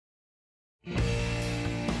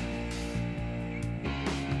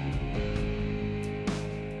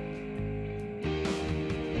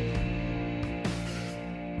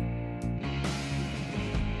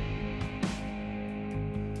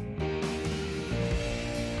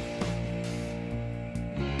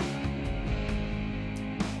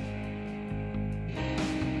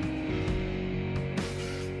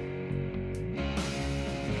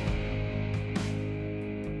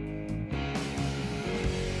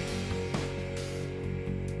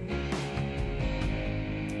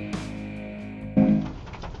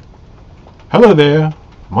Hello there,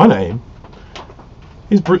 my name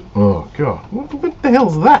is Bruce. Oh god, what the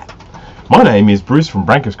hell's that? My name is Bruce from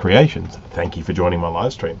Brankus Creations. Thank you for joining my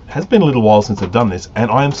live stream. It has been a little while since I've done this,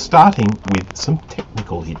 and I am starting with some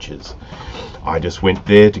technical hitches. I just went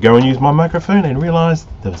there to go and use my microphone and realised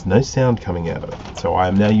there was no sound coming out of it. So I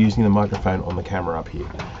am now using the microphone on the camera up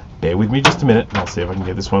here. Bear with me just a minute and I'll see if I can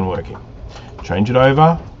get this one working. Change it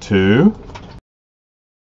over to...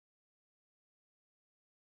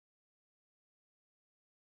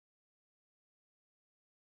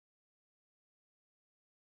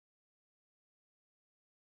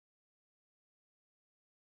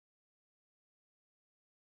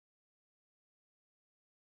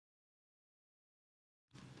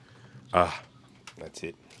 that's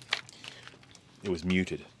it. It was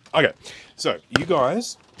muted. Okay, so you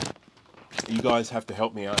guys have to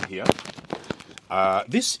help me out here.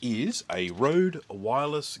 This is a Rode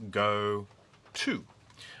Wireless Go 2,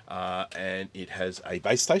 and it has a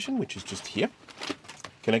base station, which is just here,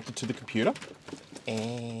 connected to the computer,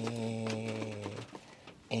 and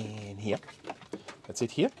here. That's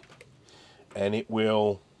it here, and it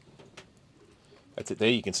will. That's it there.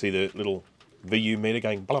 You can see the little VU meter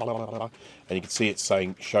going blah, blah, blah, blah, and you can see it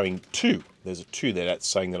showing 2. There's a 2 there. That's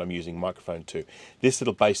saying that I'm using microphone 2. This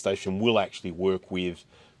little base station will actually work with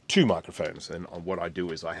 2 microphones, and what I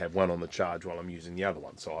do is I have one on the charge while I'm using the other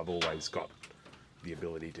one, so I've always got the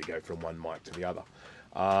ability to go from one mic to the other.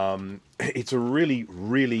 It's a really,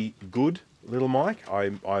 really good little mic.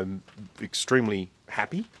 I'm extremely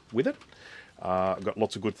happy with it. I've got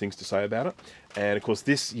lots of good things to say about it. And of course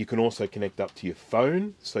this you can also connect up to your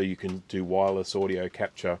phone, so you can do wireless audio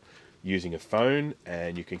capture using a phone,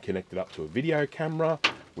 and you can connect it up to a video camera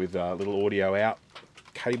with a little audio out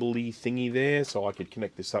cable-y thingy there, so I could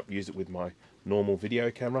connect this up, use it with my normal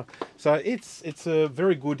video camera. So it's a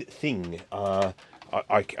very good thing. I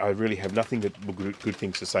really have nothing but good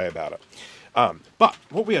things to say about it. But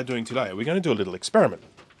what we are doing today, we're going to do a little experiment,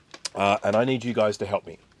 and I need you guys to help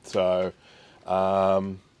me. So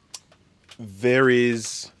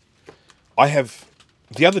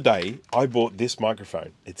the other day I bought this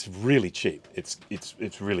microphone. It's really cheap. It's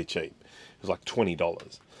really cheap. It was like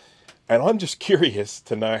 $20. And I'm just curious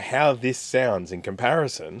to know how this sounds in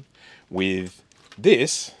comparison with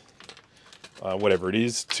this, whatever it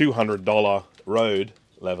is, $200 Rode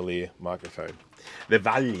lavalier microphone.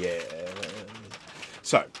 Lavalier.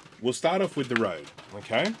 So we'll start off with the Rode,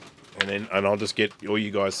 okay? And I'll just get all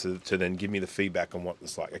you guys to then give me the feedback on what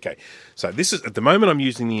it's like. Okay, so this is, at the moment I'm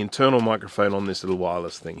using the internal microphone on this little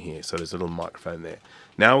wireless thing here. So there's a little microphone there.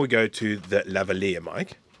 Now we go to the lavalier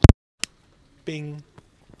mic. Bing.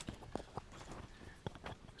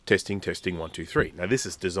 Testing, 1, 2, 3. Now this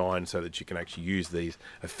is designed so that you can actually use these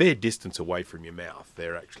a fair distance away from your mouth. They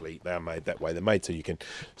are made that way. They're made so you can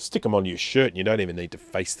stick them on your shirt and you don't even need to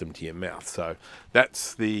face them to your mouth. So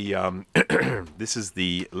that's the this is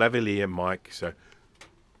the lavalier mic. So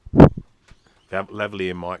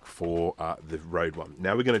lavalier mic for the Rode one.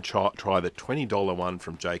 Now we're going to try the $20 one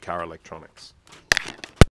from JCar Electronics.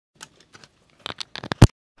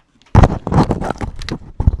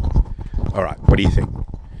 All right, what do you think?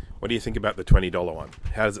 What do you think about the $20 one?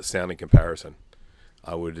 How does it sound in comparison?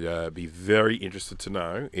 I would be very interested to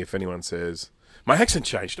know if anyone says, my accent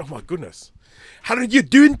changed, oh my goodness. How are you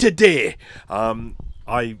doing today?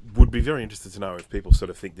 I would be very interested to know if people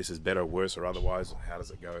sort of think this is better or worse or otherwise. How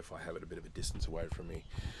does it go if I have it a bit of a distance away from me?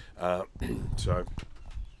 So,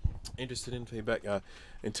 interested in feedback.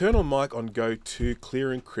 Internal mic on Go 2,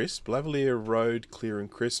 clear and crisp. Lavalier Rode, clear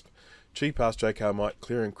and crisp. Cheap ass JCar mic,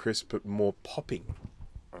 clear and crisp, but more popping.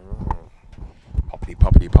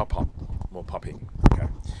 Poppity pop pop, more popping. Okay,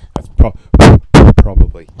 that's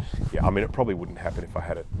probably, yeah. I mean, it probably wouldn't happen if I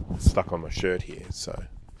had it stuck on my shirt here. So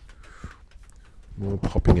more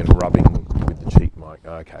popping and rubbing with the cheap mic.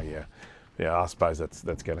 Okay, yeah. I suppose that's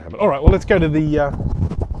going to happen. All right, well, let's go to the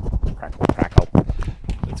crackle.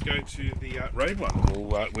 Let's go to the Rode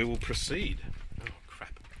one. We will proceed. Oh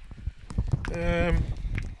crap.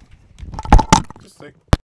 Just think.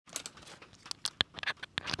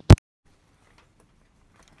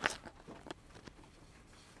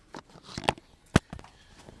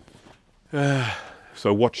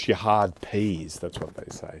 So watch your hard P's. That's what they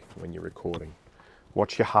say when you're recording.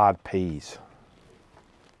 Watch your hard P's.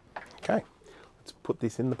 Okay, let's put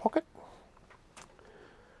this in the pocket.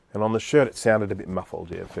 And on the shirt, it sounded a bit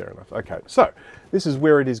muffled. Yeah, fair enough. Okay, so this is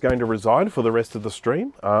where it is going to reside for the rest of the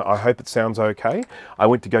stream. I hope it sounds okay. I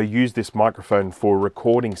went to go use this microphone for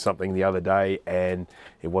recording something the other day, and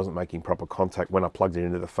it wasn't making proper contact when I plugged it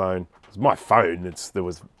into the phone. It was my phone. There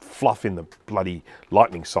was fluff in the bloody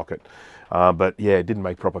lightning socket. But yeah, it didn't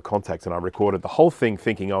make proper contact, and I recorded the whole thing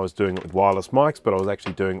thinking I was doing it with wireless mics, but I was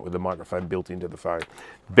actually doing it with the microphone built into the phone.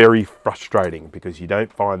 Very frustrating, because you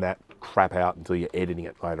don't find that crap out until you're editing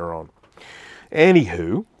it later on.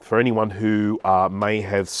 Anywho, for anyone who may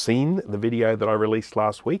have seen the video that I released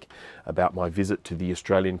last week about my visit to the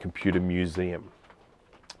Australian Computer Museum,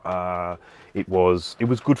 it was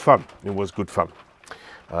good fun. It was good fun.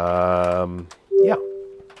 Yeah.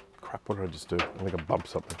 Crap, what did I just do? I think I bumped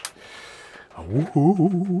something.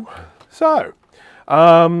 Ooh. So,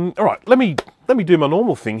 all right, let me do my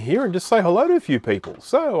normal thing here and just say hello to a few people.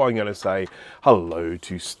 So I'm going to say hello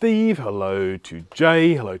to Steve, hello to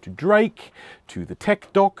Jay, hello to Drake, to the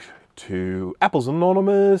Tech Doc, to Apples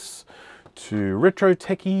Anonymous, to Retro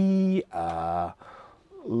Techie,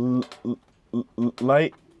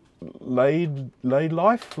 Laid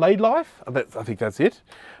Life. I think that's it.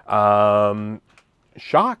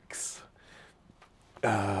 Sharks.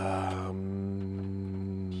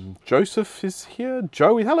 Joseph is here.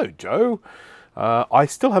 Joey, hello Joe. I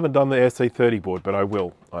still haven't done the SC30 board, but I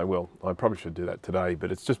will. I probably should do that today,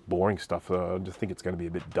 but it's just boring stuff. I just think it's going to be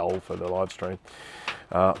a bit dull for the live stream.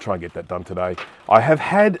 I'll try and get that done today. I have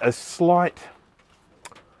had a slight,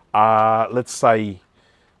 let's say,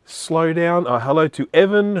 slowdown. Hello to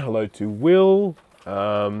Evan. Hello to Will.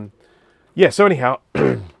 Yeah, so anyhow,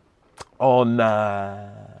 on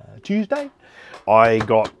Tuesday, I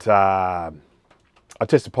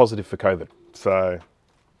tested positive for COVID. So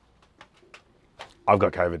I've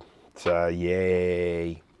got COVID. So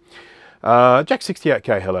yay.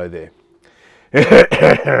 Jack68K, hello there.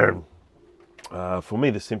 For me,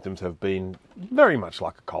 the symptoms have been very much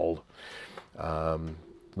like a cold.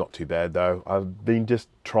 Not too bad though. I've been just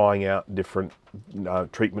trying out different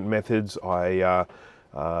treatment methods. I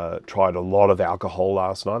tried a lot of alcohol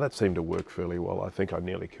last night. That seemed to work fairly well. I think I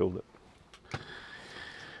nearly killed it.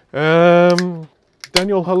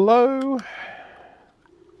 Daniel, hello.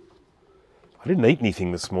 I didn't eat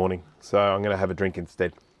anything this morning, so I'm going to have a drink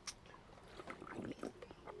instead.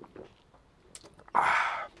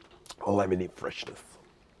 Lemony freshness.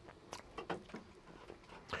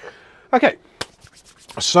 Okay,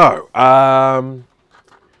 so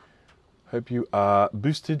hope you are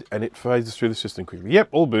boosted and it phases through the system quickly. Yep,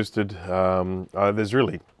 all boosted. There's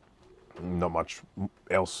really not much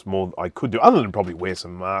else more I could do other than probably wear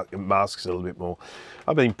some masks a little bit more.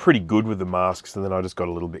 I've been pretty good with the masks, and then I just got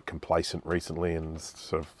a little bit complacent recently and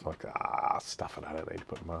sort of like, stuff it, I don't need to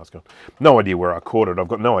put a mask on. No idea where I caught it. I've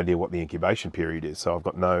got no idea what the incubation period is, so I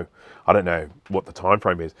don't know what the time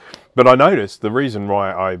frame is. But I noticed the reason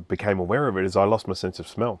why I became aware of it is I lost my sense of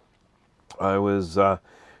smell. I was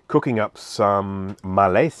cooking up some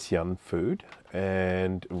Malaysian food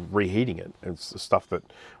and reheating it. It's stuff that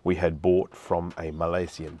we had bought from a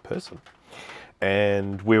Malaysian person.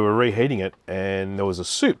 And we were reheating it, and there was a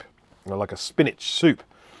soup, like a spinach soup.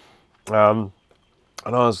 And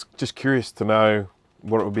I was just curious to know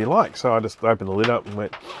what it would be like. So I just opened the lid up and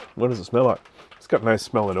went, what does it smell like? It's got no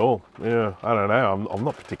smell at all. Yeah, I don't know. I'm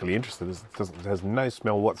not particularly interested. It has no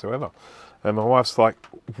smell whatsoever. And my wife's like,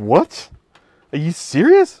 what? Are you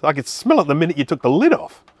serious? I could smell it the minute you took the lid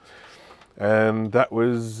off. And that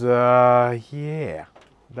was, yeah,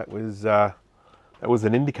 that was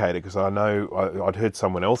an indicator, because I know I'd heard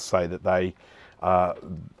someone else say that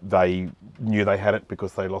they knew they had it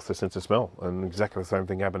because they lost their sense of smell, and exactly the same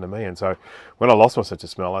thing happened to me. And so when I lost my sense of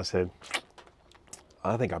smell, I said,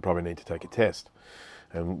 I think I probably need to take a test.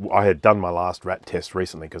 And I had done my last rat test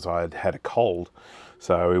recently because I had had a cold.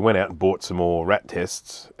 So we went out and bought some more rat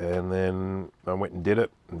tests, and then I went and did it.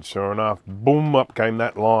 And sure enough, boom, up came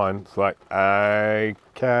that line. It's like,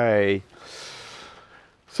 okay.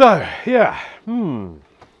 So, yeah,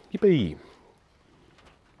 yippee.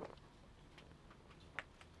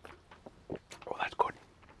 Oh, that's good.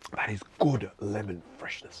 That is good lemon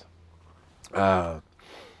freshness. Yeah,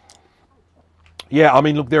 I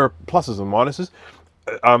mean, look, there are pluses and minuses.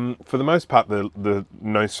 For the most part, the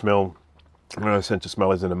no smell, no sense of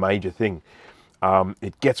smell isn't a major thing.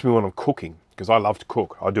 It gets me when I'm cooking, because I love to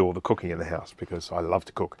cook. I do all the cooking in the house because I love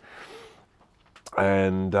to cook.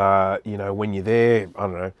 And, you know, when you're there, I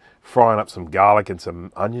don't know, frying up some garlic and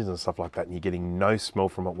some onions and stuff like that, and you're getting no smell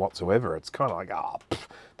from it whatsoever, it's kind of like,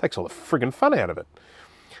 takes all the friggin' fun out of it.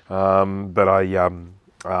 But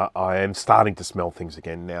I am starting to smell things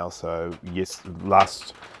again now. So yes,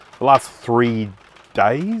 the last 3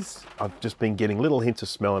 days, I've just been getting little hints of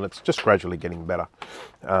smell, and it's just gradually getting better.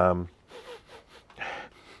 Can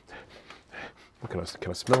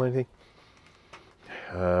I smell anything?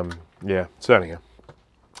 Yeah, certainly.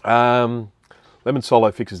 Lemon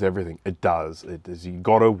Solo fixes everything. It does. You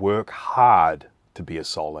got to work hard to be a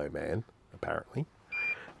solo man, apparently.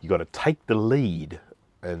 You got to take the lead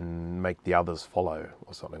and make the others follow,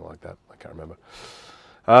 or something like that. I can't remember.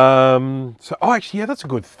 Actually, yeah, that's a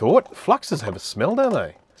good thought. Fluxes have a smell, don't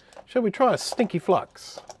they? Shall we try a stinky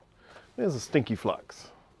flux? There's a stinky flux.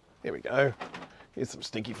 Here we go. Here's some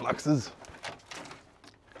stinky fluxes.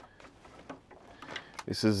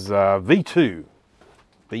 This is V2.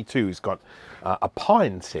 V2's got a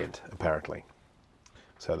pine scent, apparently.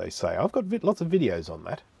 So they say. I've got lots of videos on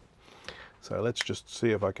that. So let's just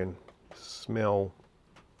see if I can smell.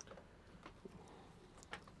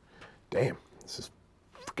 Damn, this is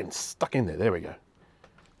freaking stuck in there. There we go.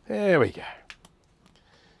 There we go.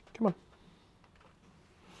 Come on.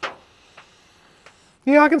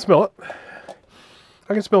 Yeah, I can smell it.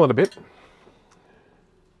 I can smell it a bit.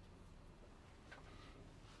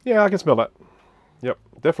 Yeah, I can smell that. Yep,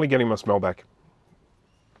 definitely getting my smell back.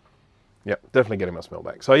 Yep, definitely getting my smell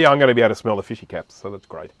back. So yeah, I'm going to be able to smell the fishy caps, so that's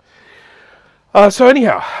great. So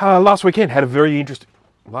anyhow, last weekend had a very interesting...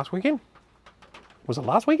 Last weekend? Was it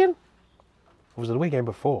last weekend? Or was it the weekend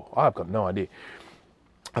before? I've got no idea.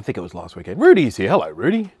 I think it was last weekend. Rudy is here. Hello,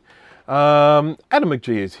 Rudy. Adam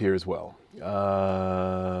McGee is here as well.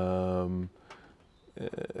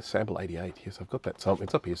 Sample 88. Yes, I've got that.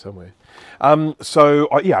 It's up here somewhere. I went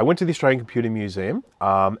to the Australian Computer Museum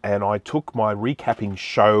and I took my recapping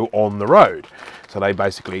show on the road. So they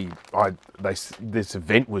basically, this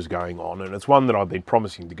event was going on, and it's one that I've been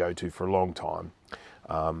promising to go to for a long time.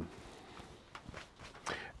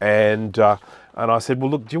 And I said, well,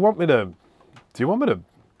 look, do you want me to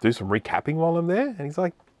do some recapping while I'm there? And he's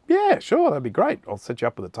like, yeah, sure, that'd be great. I'll set you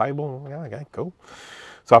up with a table. Yeah, okay, cool.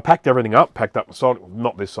 So I packed everything up,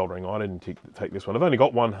 not this soldering iron, I didn't take this one. I've only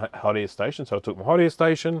got one hot air station, so I took my hot air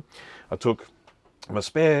station, I took one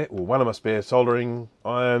of my spare soldering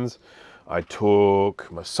irons, I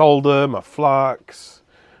took my solder, my flux,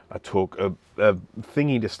 I took a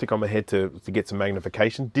thingy to stick on my head to get some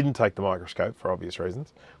magnification. Didn't take the microscope for obvious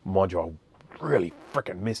reasons. Mind you, I really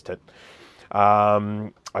frickin' missed it.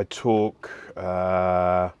 I took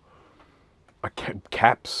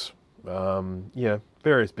caps,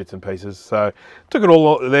 various bits and pieces. So took it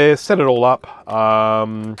all there, set it all up,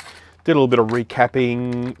 did a little bit of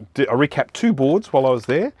recapping. I recapped 2 boards while I was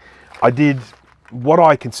there. I did what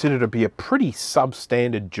I consider to be a pretty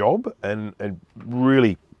substandard job, and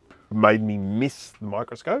really made me miss the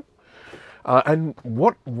microscope. And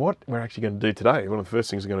what we're actually going to do today, one of the first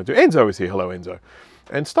things we're going to do, Enzo is here. Hello, Enzo.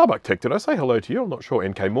 And Starbuck Tech, did I say hello to you? I'm not sure.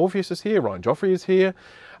 NK Morpheus is here. Ryan Joffrey is here.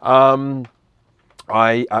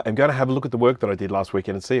 I am going to have a look at the work that I did last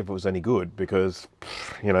weekend and see if it was any good, because,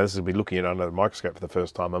 this will be looking at it under the microscope for the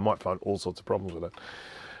first time. I might find all sorts of problems with it.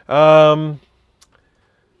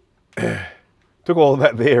 Took all of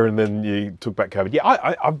that there, and then you took back COVID.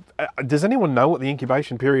 Yeah, does anyone know what the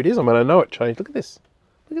incubation period is? I mean, I know it changed. Look at this.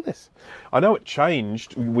 Look at this. I know it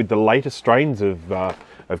changed with the latest strains of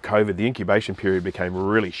COVID. The incubation period became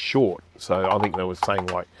really short. So I think they were saying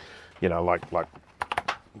like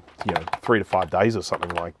 3 to 5 days or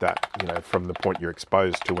something like that. From the point you're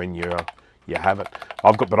exposed to when you have it.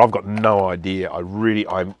 I've got no idea.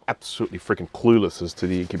 I'm absolutely freaking clueless as to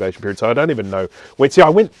the incubation period. So I don't even know. I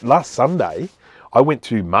went last Sunday. I went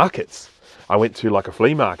to markets. I went to like a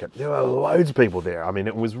flea market. There were loads of people there. I mean,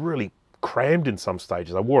 it was really crammed in some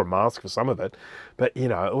stages. I wore a mask for some of it, but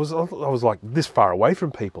I was like this far away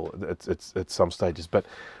from people at some stages. But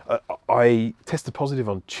I tested positive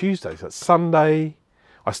on Tuesday. So Sunday,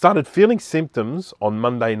 I started feeling symptoms on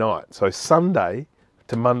Monday night. So Sunday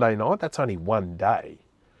to Monday night, that's only 1 day.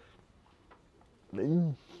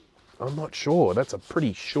 I'm not sure. That's a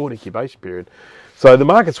pretty short incubation period. So the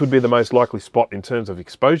markets would be the most likely spot in terms of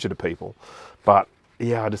exposure to people. But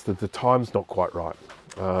yeah, just the time's not quite right.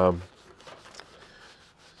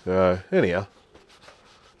 So anyhow.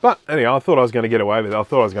 But anyhow, I thought I was going to get away with it. I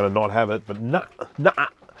thought I was going to not have it, but nah.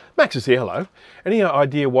 Max is here, hello. Any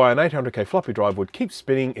idea why an 800k floppy drive would keep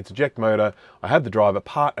spinning its eject motor? I have the drive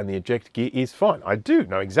apart and the eject gear is fine. I do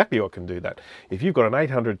know exactly what can do that. If you've got an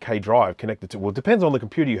 800k drive connected to, well, it depends on the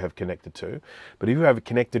computer you have connected to, but if you have it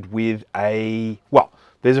connected with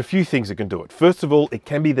there's a few things that can do it. First of all, it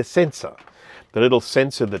can be the sensor. The little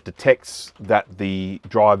sensor that detects that the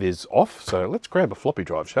drive is off. So let's grab a floppy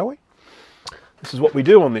drive, shall we? This is what we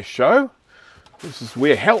do on this show.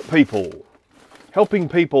 We help people. Helping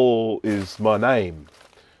people is my name.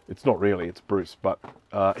 It's not really, it's Bruce, but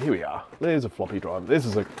here we are. There's a floppy drive. This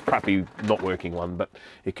is a crappy, not working one, but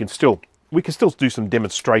we can still do some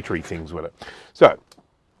demonstratory things with it. So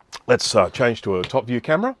let's change to a top view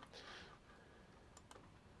camera.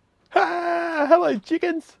 Ah, hello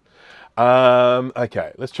chickens.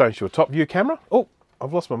 Okay, let's change to a top view camera. Oh,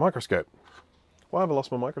 I've lost my microscope. Why have I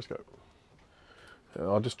lost my microscope?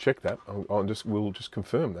 I'll just check that. We'll just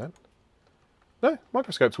confirm that. No,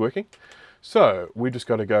 microscope's working. So we just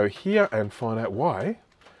got to go here and find out why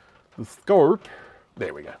the scope.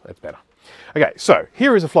 There we go. That's better. Okay, so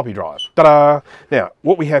here is a floppy drive. Ta-da! Now,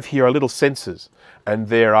 what we have here are little sensors, and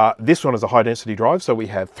this one is a high density drive, so we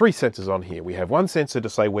have 3 sensors on here. We have one sensor to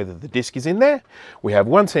say whether the disk is in there. We have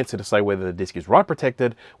one sensor to say whether the disk is write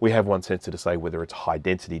protected. We have one sensor to say whether it's a high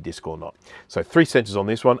density disk or not. So 3 sensors on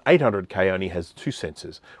this one. 800K only has 2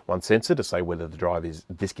 sensors. One sensor to say whether the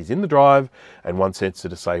disk is in the drive, and one sensor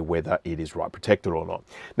to say whether it is write protected or not.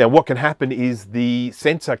 Now, what can happen is the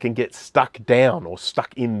sensor can get stuck down or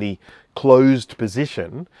stuck in the closed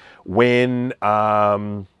position when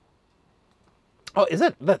oh, is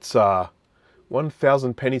it? That's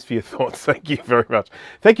 1,000 pennies for your thoughts. Thank you very much.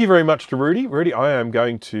 Thank you very much to Rudy. Rudy, I am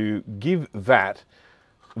going to give that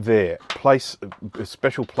there a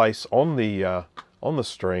special place on the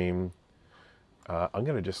stream. I'm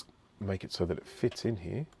going to just make it so that it fits in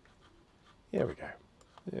here. There we go.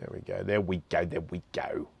 There we go. There we go. There we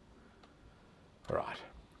go. All right.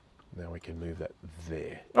 Now we can move that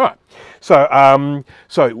there. All right. So,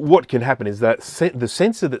 so what can happen is that the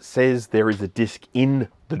sensor that says there is a disk in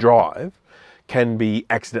the drive can be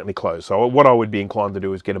accidentally closed. So what I would be inclined to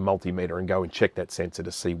do is get a multimeter and go and check that sensor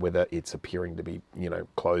to see whether it's appearing to be,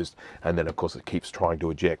 closed. And then of course it keeps trying to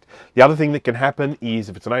eject. The other thing that can happen is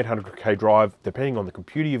if it's an 800K drive, depending on the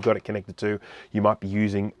computer you've got it connected to, you might be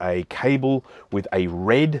using a cable with a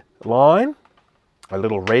red line, a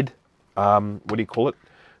little red, what do you call it?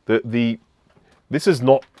 This is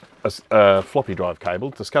not a floppy drive cable,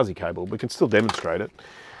 it's a SCSI cable. We can still demonstrate it.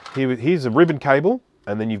 Here's a ribbon cable,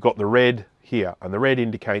 and then you've got the red here, and the red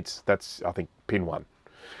indicates that's, I think, pin 1.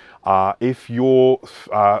 If your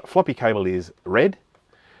floppy cable is red,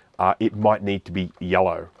 it might need to be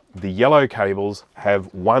yellow. The yellow cables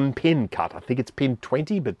have 1 pin cut. I think it's pin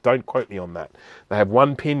 20, but don't quote me on that. They have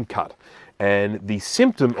 1 pin cut. And the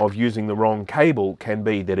symptom of using the wrong cable can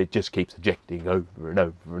be that it just keeps ejecting over and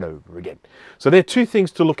over and over again. So there are 2 things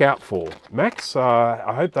to look out for. Max,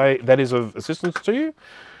 I hope that is of assistance to you.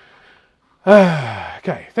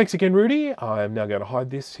 Okay, thanks again, Rudy. I am now going to hide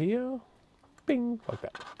this here. Bing, like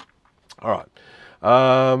that. All right.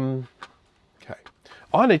 Okay.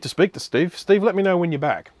 I need to speak to Steve. Steve, let me know when you're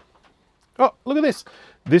back. Oh, look at this.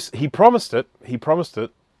 He promised it. He promised it.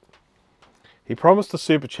 He promised a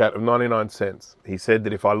super chat of 99 cents. He said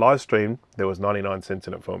that if I live streamed, there was 99 cents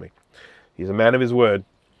in it for me. He's a man of his word.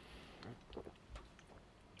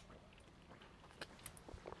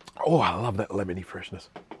 Oh, I love that lemony freshness.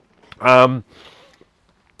 I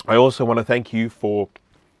also want to thank you for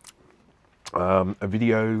a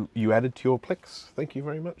video you added to your Plex. Thank you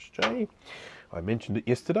very much, Jay. I mentioned it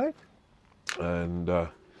yesterday. And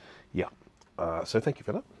yeah, so thank you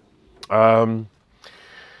for that.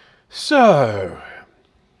 So,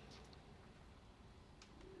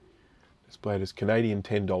 displayed as Canadian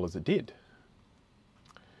 $10. It did.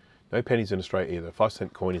 No pennies in Australia either.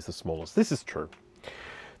 5-cent coin is the smallest. This is true.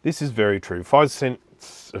 This is very true.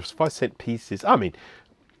 5-cent pieces. I mean,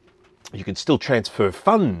 you can still transfer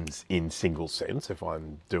funds in single cents if I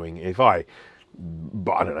don't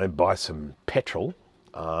know, buy some petrol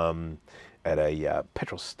at a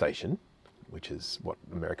petrol station, which is what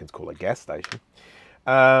Americans call a gas station.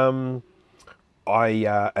 I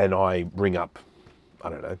ring up, I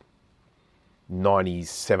don't know,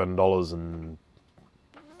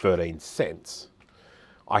 $97.13.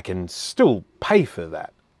 I can still pay for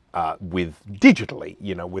that digitally,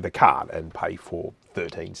 with a card and pay for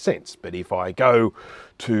 13 cents. But if I go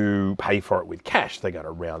to pay for it with cash, they're going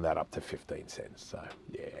to round that up to 15 cents. So,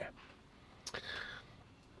 yeah.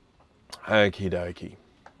 Okie dokie.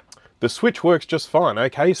 The switch works just fine.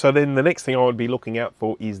 Okay, so then the next thing I would be looking out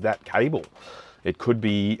for is that cable. It could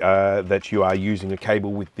be that you are using a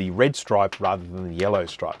cable with the red stripe rather than the yellow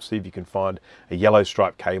stripe. See if you can find a yellow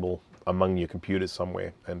stripe cable among your computers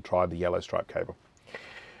somewhere and try the yellow stripe cable.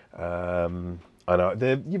 I know,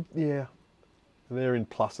 they're in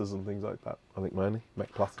pluses and things like that, I think mainly,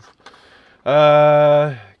 Mac pluses.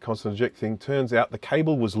 Constant eject thing, turns out the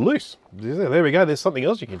cable was loose. There we go, there's something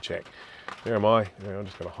else you can check. Where am I? I'm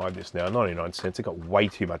just going to hide this now. 99 cents. It got way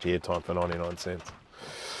too much airtime for 99 cents.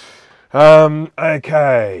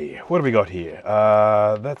 Okay, what have we got here?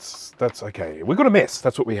 That's okay. We've got a mess.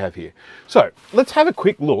 That's what we have here. So let's have a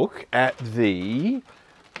quick look at the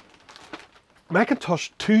Macintosh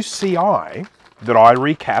 2 CI that I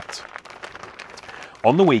recapped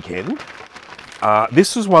on the weekend.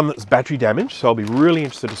 This is one that's battery damaged, so I'll be really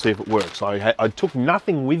interested to see if it works. I took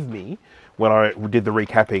nothing with me when I did the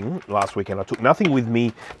recapping last weekend. I took nothing with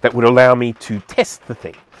me that would allow me to test the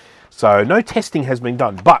thing. So no testing has been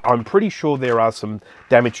done, but I'm pretty sure there are some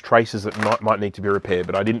damaged traces that might need to be repaired,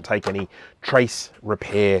 but I didn't take any trace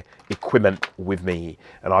repair equipment with me,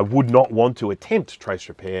 and I would not want to attempt trace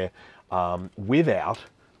repair without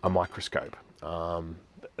a microscope.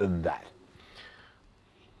 That.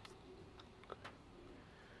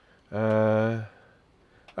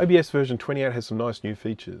 OBS version 28 has some nice new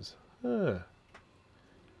features.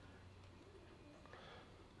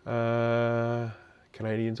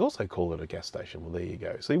 Canadians also call it a gas station. Well, there you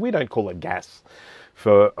go. See, we don't call it gas.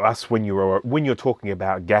 For us, when you're talking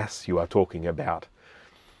about gas, you are talking about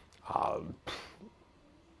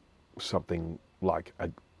something like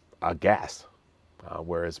a gas.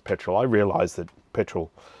 Whereas petrol, I realise that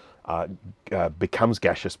petrol becomes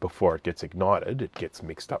gaseous before it gets ignited. It gets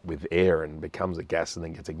mixed up with air and becomes a gas and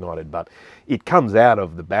then gets ignited. But it comes out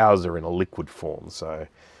of the bowser in a liquid form. So,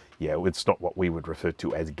 yeah, it's not what we would refer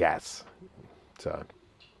to as gas. So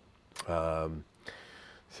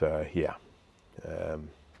yeah.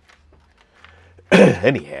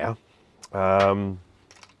 Anyhow, glad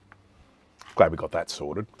we got that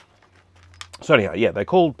sorted. So anyhow, yeah, they're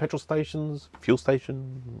called petrol stations, fuel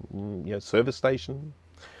station, yeah, service station,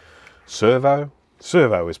 servo.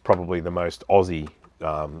 Servo is probably the most Aussie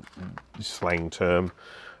slang term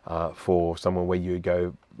for someone where you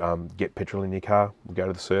go get petrol in your car, go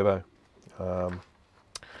to the servo.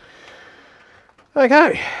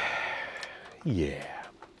 Okay, yeah,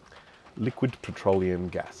 liquid petroleum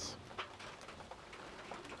gas.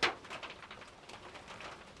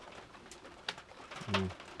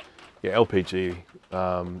 Yeah, LPG,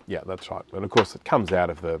 yeah, that's right. And of course it comes out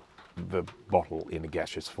of the bottle in a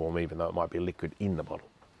gaseous form, even though it might be liquid in the bottle.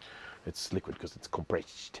 It's liquid because it's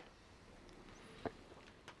compressed.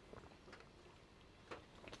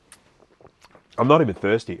 I'm not even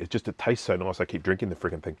thirsty, it's just it tastes so nice I keep drinking the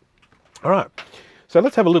freaking thing. All right, so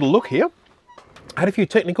let's have a little look here. I had a few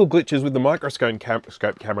technical glitches with the microscope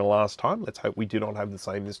camera last time. Let's hope we do not have the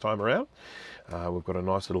same this time around. We've got a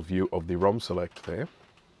nice little view of the ROM select there.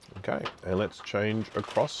 Okay, and let's change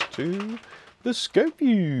across to the scope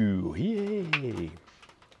view. Yay!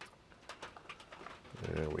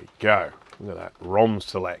 There we go. Look at that, ROM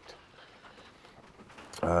select.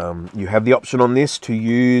 You have the option on this to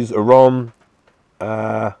use a ROM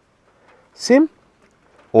sim,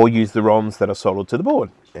 or use the ROMs that are soldered to the board.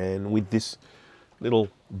 And with this little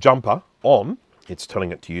jumper on, it's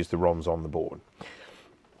telling it to use the ROMs on the board.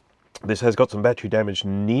 This has got some battery damage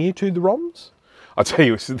near to the ROMs. I tell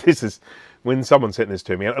you, this is when someone sent this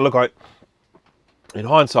to me. And look, in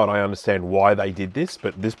hindsight, I understand why they did this,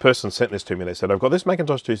 but this person sent this to me. They said, I've got this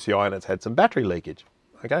Macintosh 2 CI and it's had some battery leakage.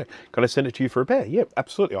 Okay, can I send it to you for repair? Yeah,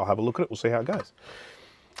 absolutely. I'll have a look at it. We'll see how it goes.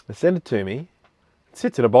 They send it to me. It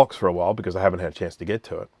sits in a box for a while because I haven't had a chance to get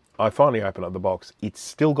to it. I finally open up the box. It's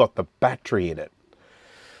still got the battery in it.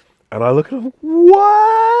 And I look at it,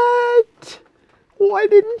 what? Why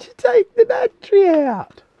didn't you take the battery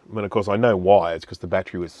out? And of course I know why. It's because the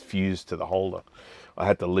battery was fused to the holder. I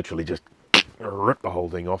had to literally just rip the whole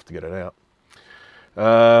thing off to get it out.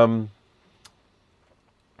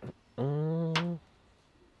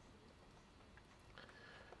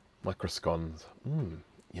 Microscones.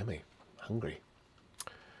 Yummy. Hungry.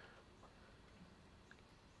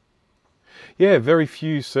 Yeah, very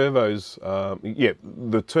few servos. Yeah,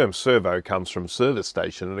 the term servo comes from service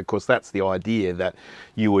station, and of course that's the idea that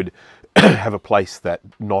you would have a place that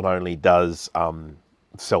not only does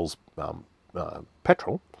sells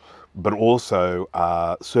petrol, but also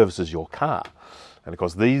services your car. And of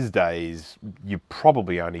course these days you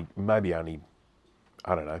probably maybe only,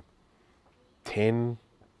 I don't know, 10.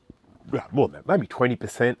 More than that, maybe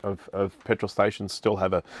 20% of petrol stations still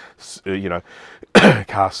have a, you know,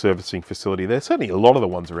 car servicing facility there. Certainly a lot of the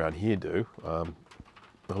ones around here do. A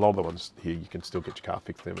lot of the ones here you can still get your car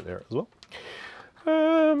fixed there as well.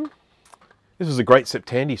 This was a great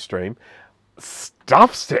Septandy stream.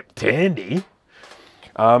 Stuff Septandy.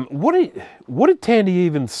 What did Tandy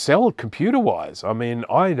even sell computer-wise? I mean,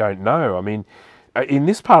 I don't know. I mean, in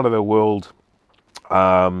this part of the world,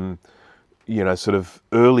 you know, sort of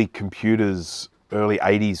early computers, early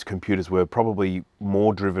 80s computers were probably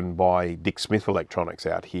more driven by Dick Smith Electronics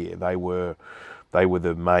out here. They were They were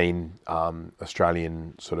the main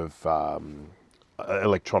Australian sort of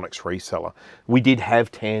electronics reseller. We did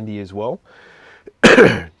have Tandy as well,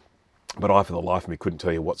 but I, for the life of me, couldn't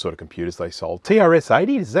tell you what sort of computers they sold.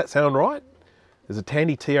 TRS-80, does that sound right? There's a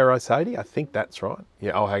Tandy TRS-80, I think that's right.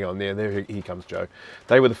 Yeah, oh, hang on, there, here comes Joe.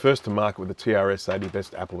 They were the first to market with the TRS-80,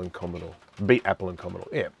 best Apple and Commodore. Beat Apple and Commodore.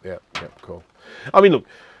 Yeah, cool. I mean, look,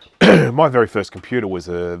 my very first computer was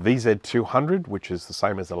a VZ200, which is the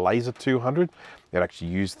same as a Laser 200. It actually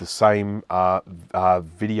used the same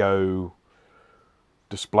video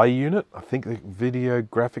display unit. I think the video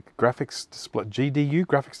graphics display, GDU,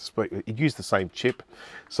 graphics display, it used the same chip.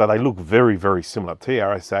 So they look very, very similar.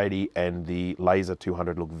 TRS-80 and the Laser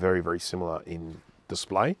 200 look very, very similar in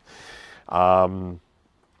display. And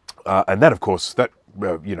that, of course, that,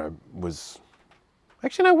 you know, was...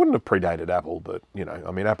 Actually, no, it wouldn't have predated Apple, but, you know,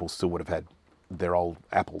 I mean, Apple still would have had their old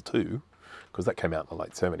Apple II, because that came out in the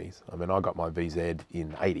late 70s. I mean, I got my VZ in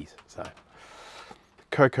the 80s, so.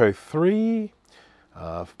 Coco 3.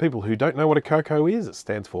 For people who don't know what a Coco is, it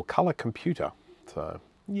stands for Color Computer. So,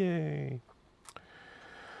 yay.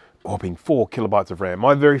 Whopping 4 kilobytes of RAM.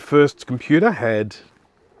 My very first computer had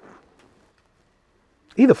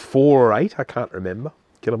either 4 or 8, I can't remember,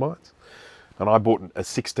 kilobytes. And I bought a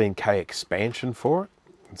 16K expansion for it.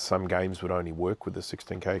 And some games would only work with the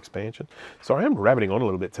 16K expansion. So I am rabbiting on a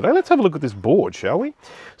little bit today. Let's have a look at this board, shall we?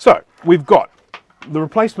 So, we've got the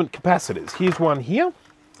replacement capacitors. Here's one here.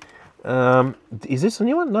 Is this a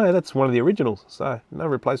new one? No, that's one of the originals, so no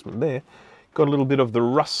replacement there. Got a little bit of the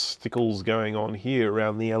rusticles going on here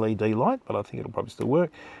around the LED light, but I think it'll probably still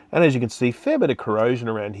work. And as you can see, fair bit of corrosion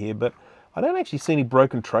around here, but I don't actually see any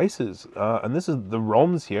broken traces. And this is the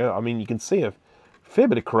ROMs here. I mean, you can see a fair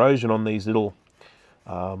bit of corrosion on these little,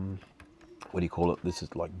 what do you call it? This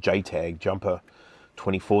is like JTAG, Jumper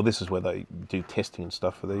 24. This is where they do testing and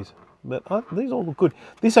stuff for these. But these all look good.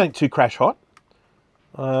 This ain't too crash hot.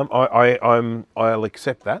 I'll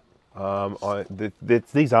accept that.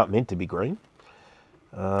 These aren't meant to be green,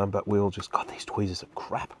 but we'll just... God, these tweezers are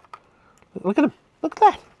crap. Look at them. Look at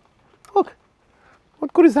that. Look.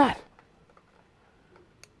 What good is that?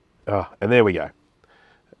 Oh, and there we go.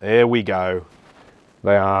 There we go.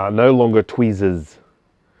 They are no longer tweezers.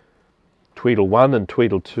 Tweedle 1 and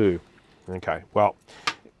Tweedle 2. Okay, well,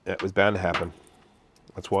 that was bound to happen.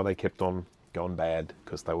 That's why they kept on going bad,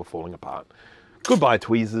 because they were falling apart. Goodbye,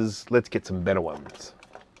 tweezers. Let's get some better ones.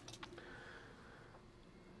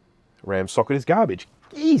 RAM socket is garbage.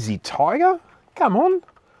 Easy, Tiger. Come on.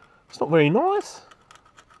 It's not very nice.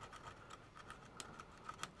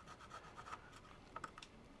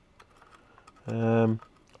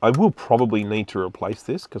 I will probably need to replace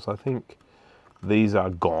this, because I think these are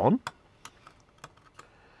gone.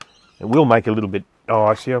 It will make a little bit... Oh,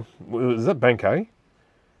 actually, is that Bank A?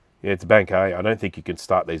 Yeah, it's Bank A. I don't think you can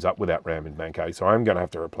start these up without RAM in Bank A, so I'm going to have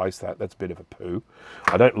to replace that. That's a bit of a poo.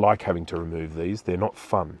 I don't like having to remove these. They're not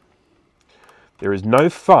fun. There is no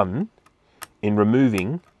fun in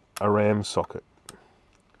removing a RAM socket.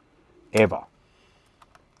 Ever.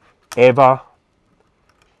 Ever.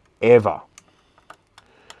 Ever.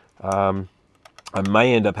 I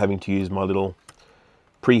may end up having to use my little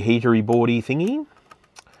preheatery boardy thingy,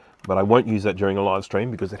 but I won't use that during a live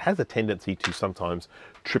stream because it has a tendency to sometimes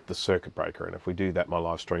trip the circuit breaker, and if we do that, my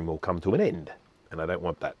live stream will come to an end, and I don't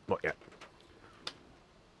want that. Not yet.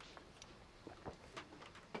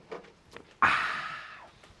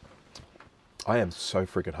 I am so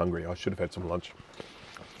freaking hungry. I should have had some lunch.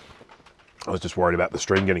 I was just worried about the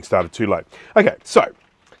stream getting started too late. Okay, so,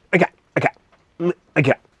 okay.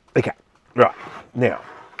 Right, now,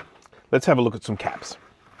 let's have a look at some caps.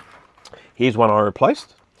 Here's one I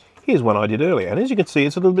replaced. Here's one I did earlier. And as you can see,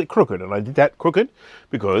 it's a little bit crooked. And I did that crooked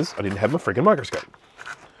because I didn't have my freaking microscope.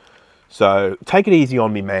 So, take it easy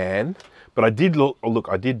on me, man. But I did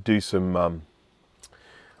I did do some, what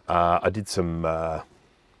do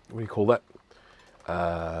you call that?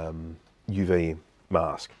 UV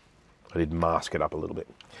mask. I did mask it up a little bit.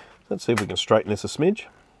 Let's see if we can straighten this a smidge.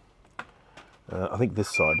 I think this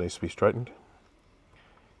side needs to be straightened.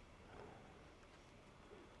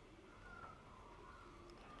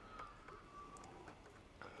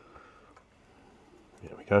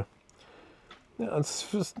 There we go. Now it's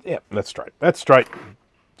just, yeah, that's straight. That's straight.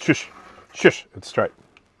 Shush. Shush. It's straight.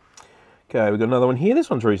 Okay, we've got another one here. This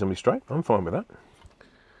one's reasonably straight. I'm fine with that.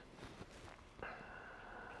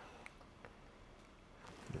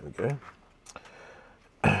 There we go.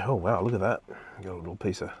 Oh, wow, look at that. Got a little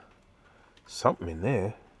piece of something in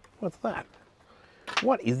there. What's that?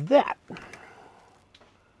 What is that? There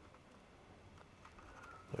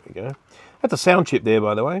we go. That's a sound chip there,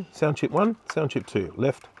 by the way. Sound chip 1, sound chip 2.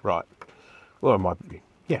 Left, right. Well, it might be.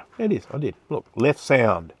 Yeah, it is. I did. Look, left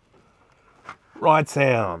sound. Right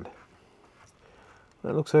sound.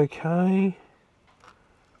 That looks okay.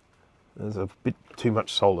 There's a bit too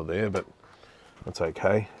much solder there, but that's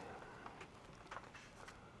okay.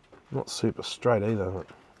 Not super straight either. But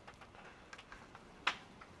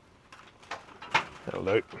that'll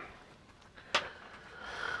do.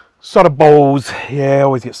 Solder balls. Yeah, I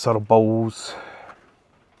always get solder balls.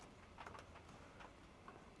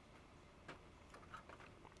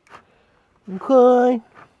 Okay.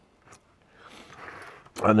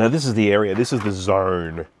 Oh, no, this is the area. This is the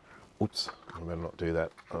zone. Oops, I better not do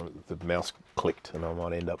that. The mouse clicked and I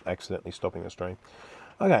might end up accidentally stopping the stream.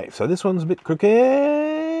 Okay, so this one's a bit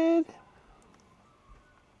crooked.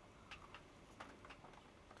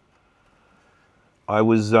 I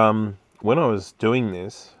was, when I was doing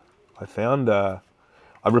this, I found, I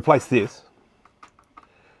replaced this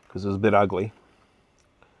because it was a bit ugly.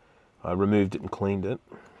 I removed it and cleaned it.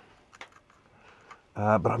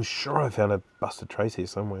 But I'm sure I found a busted trace here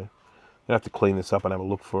somewhere. I'm gonna have to clean this up and have a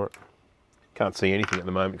look for it. Can't see anything at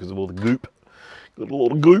the moment because of all the goop. Got a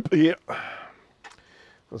lot of goop here.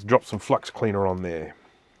 Let's drop some flux cleaner on there.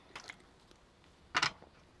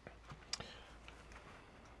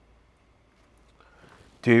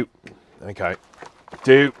 Okay.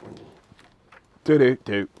 Do.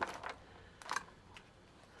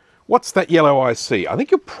 What's that yellow IC? I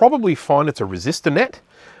think you'll probably find it's a resistor net,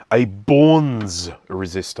 a Bourne's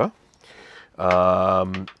resistor.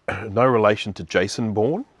 No relation to Jason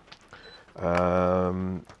Bourne.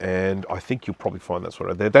 And I think you'll probably find that's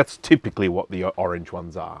what that's typically what the orange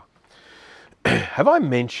ones are. Have I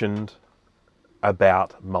mentioned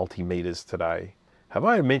about multimeters today? Have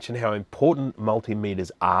I mentioned how important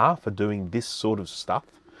multimeters are for doing this sort of stuff?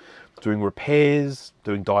 Doing repairs,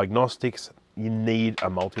 doing diagnostics, you need a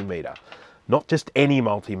multimeter. Not just any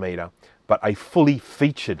multimeter, but a fully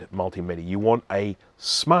featured multimeter. You want a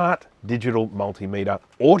smart digital multimeter,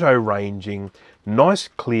 auto ranging, nice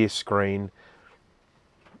clear screen,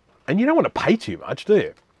 and you don't want to pay too much, do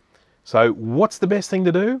you? So what's the best thing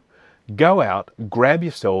to do? Go out, grab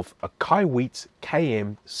yourself a Kaiweets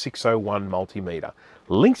KM601 multimeter.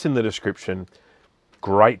 Links in the description.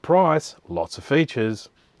 Great price, lots of features.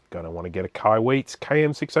 Gonna want to get a Kaiweets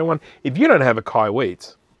KM601. If you don't have a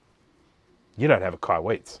Kaiweets, you don't have a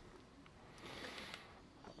Kaiweets.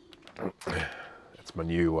 That's my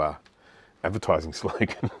new advertising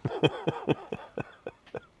slogan.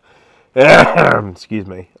 Excuse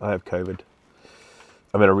me, I have COVID.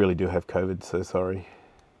 I mean, I really do have COVID, so sorry.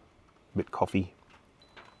 A bit coughy.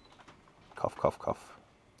 Cough, cough, cough.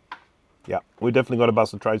 Yeah, we definitely got a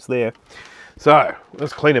busted trace there. So,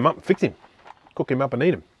 let's clean him up and fix him. Cook him up and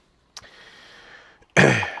eat him.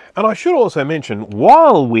 And I should also mention,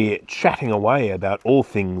 while we're chatting away about all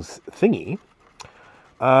things thingy,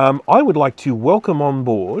 I would like to welcome on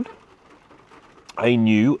board a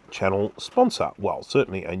new channel sponsor. Well,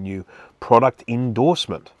 certainly a new product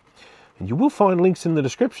endorsement. And you will find links in the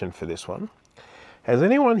description for this one. Has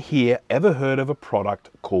anyone here ever heard of a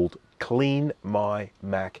product called Clean My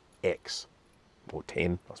Mac X? Or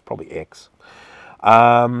 10, that's probably X.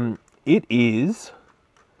 It is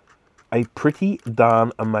a pretty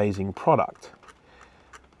darn amazing product.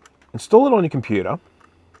 Install it on your computer,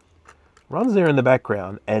 runs there in the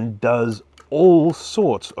background, and does all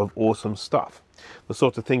sorts of awesome stuff. The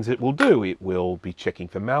sorts of things it will do. It will be checking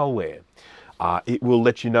for malware. It will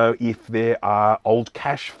let you know if there are old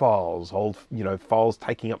cache files, files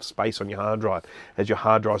taking up space on your hard drive as your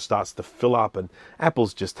hard drive starts to fill up, and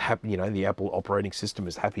Apple's just happy, the Apple operating system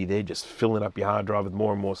is happy there, just filling up your hard drive with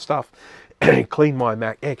more and more stuff. Clean My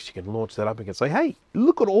Mac X, you can launch that up and can say, hey,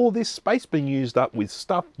 look at all this space being used up with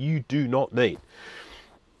stuff you do not need.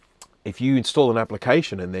 If you install an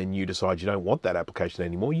application and then you decide you don't want that application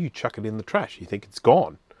anymore, you chuck it in the trash. You think it's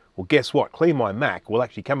gone. Well, guess what? Clean My Mac will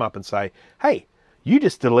actually come up and say, hey, you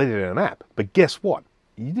just deleted an app, but guess what?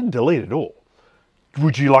 You didn't delete it all.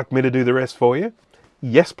 Would you like me to do the rest for you?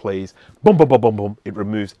 Yes, please. Boom, boom, boom, boom, boom. It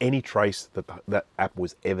removes any trace that that app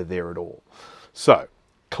was ever there at all. So,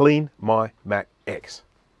 Clean My Mac X.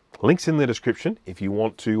 Links in the description if you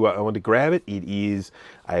want to grab it. It is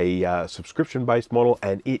a subscription-based model,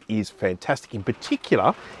 and it is fantastic. In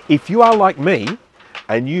particular, if you are like me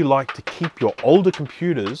and you like to keep your older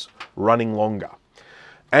computers running longer.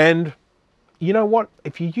 And you know what?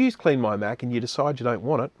 If you use Clean My Mac and you decide you don't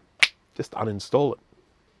want it, just uninstall it.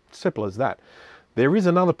 Simple as that. There is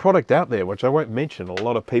another product out there which I won't mention. A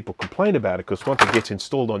lot of people complain about it because once it gets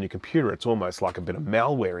installed on your computer, it's almost like a bit of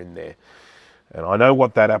malware in there. And I know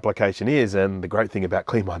what that application is, and the great thing about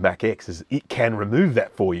Clean My Mac X is it can remove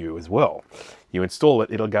that for you as well. You install it,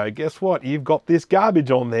 it'll go, guess what? You've got this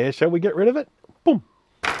garbage on there. Shall we get rid of it? Boom.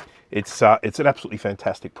 It's an absolutely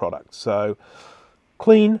fantastic product. So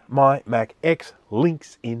Clean My Mac X,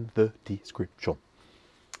 links in the description.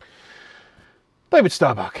 David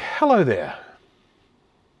Starbuck, hello there.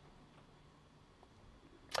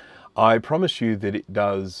 I promise you that it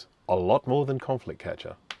does a lot more than Conflict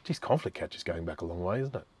Catcher. Geez, Conflict Catcher's going back a long way,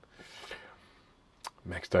 isn't it?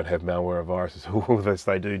 Macs don't have malware or viruses. Oh, yes,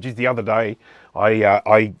 they do. Geez, the other day,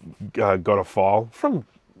 I got a file from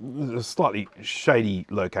a slightly shady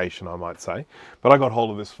location, I might say. But I got hold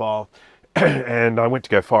of this file, and I went to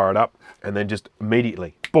go fire it up, and then just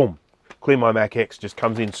immediately, boom, Clean My Mac X just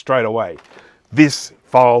comes in straight away. This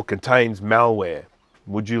file contains malware.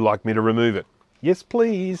 Would you like me to remove it? Yes,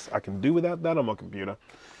 please. I can do without that on my computer.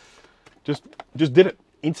 Just did it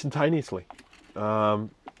instantaneously.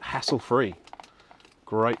 Hassle-free.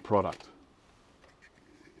 Great product.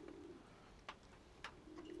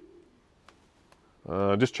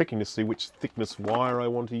 Just checking to see which thickness wire I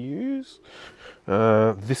want to use.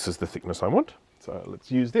 This is the thickness I want. So let's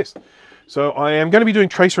use this. So I am going to be doing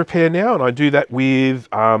trace repair now, and I do that with,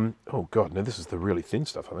 oh God, no, this is the really thin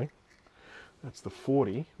stuff, I think. That's the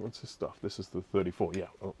 40. What's this stuff? This is the 34. Yeah,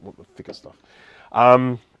 I want the thicker stuff.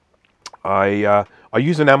 I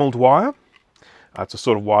use enamelled wire. It's a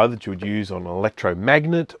sort of wire that you would use on an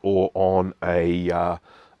electromagnet or on a,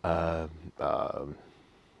 what are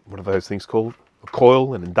those things called? A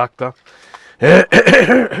coil, an inductor.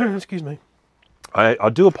 Excuse me. I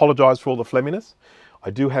do apologise for all the phlegminess. I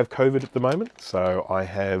do have COVID at the moment, so I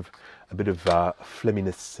have a bit of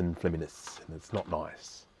phlegminess, and it's not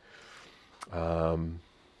nice.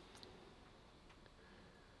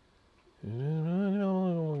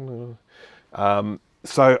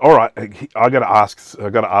 So, all right, I got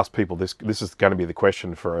to ask people. This is going to be the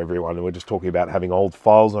question for everyone. We're just talking about having old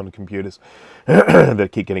files on computers that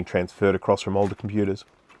keep getting transferred across from older computers.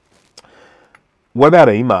 What about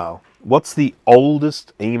email? What's the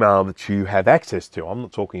oldest email that you have access to? I'm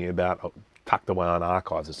not talking about tucked away on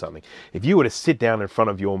archives or something. If you were to sit down in front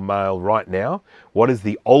of your mail right now, what is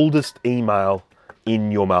the oldest email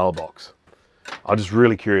in your mailbox? I'm just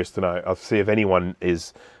really curious to know. I'll see if anyone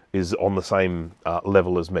is on the same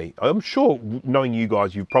level as me. I'm sure, knowing you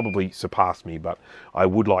guys, you probably surpassed me, but I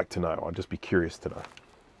would like to know. I'd just be curious to know.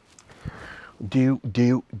 Do.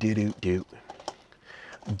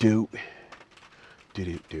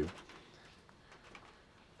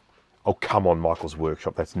 Oh, come on, Michael's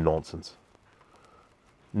Workshop. That's nonsense.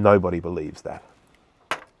 Nobody believes that.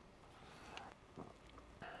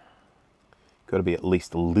 Got to be at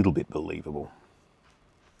least a little bit believable.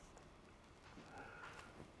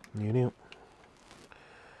 There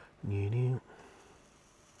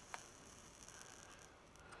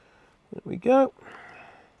we go.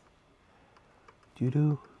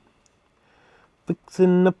 Doo-doo.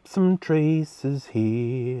 Fixing up some traces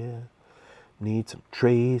here. Need some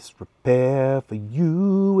trace repair for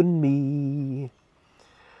you and me.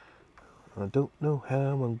 I don't know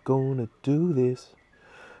how I'm gonna do this.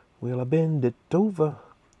 Will I bend it over?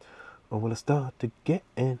 Or will I start again?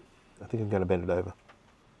 I think I'm gonna bend it over.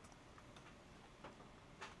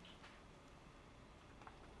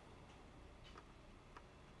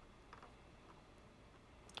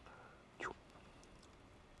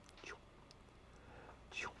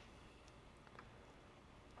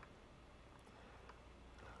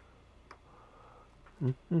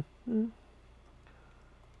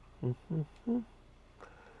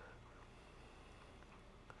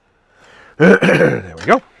 There we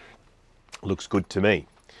go. Looks good to me.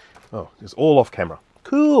 Oh, it's all off camera.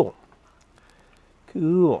 Cool.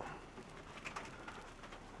 Cool.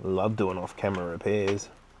 Love doing off camera repairs.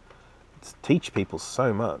 It's teach people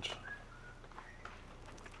so much.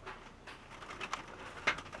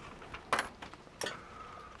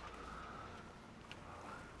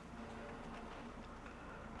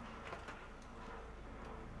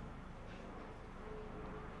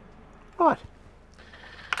 Right.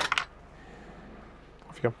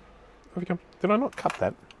 Off you go. Off you go. Did I not cut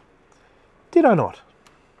that? Did I not?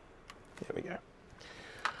 There we go.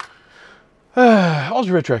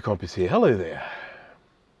 Aussie Retro Comp is here. Hello there.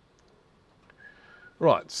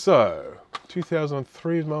 Right, so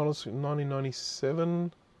 2003 is minus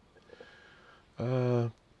 1997.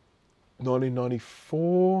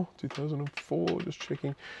 1994, 2004, just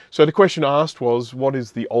checking. So the question asked was, what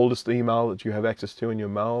is the oldest email that you have access to in your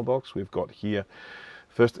mailbox? We've got here,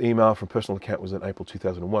 first email from personal account was in April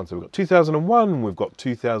 2001. So we've got 2001, we've got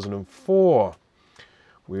 2004,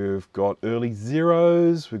 We've got early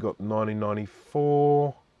zeros. We've got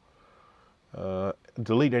 1994.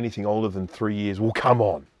 Delete anything older than 3 years. Well, come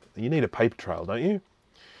on. You need a paper trail, don't you?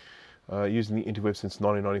 Using the interweb since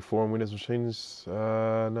 1994 on Windows machines,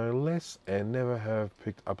 no less, and never have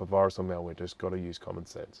picked up a virus or malware. Just got to use common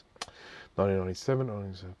sense. 1997, I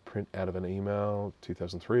was a print out of an email.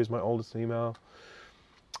 2003 is my oldest email.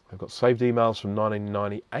 I've got saved emails from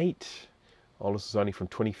 1998. Oldest is only from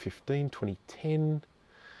 2015, 2010,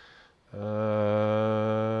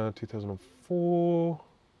 2004,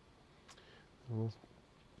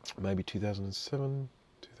 maybe 2007,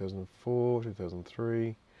 2004,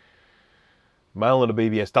 2003. Mail and a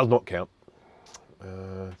BBS does not count.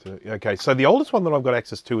 Okay, so the oldest one that I've got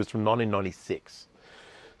access to is from 1996.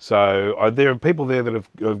 So there are people there that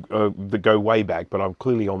that go way back, but I'm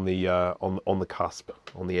clearly on the cusp,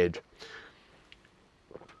 on the edge.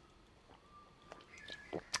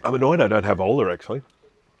 I'm annoyed I don't have older actually,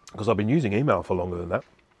 because I've been using email for longer than that.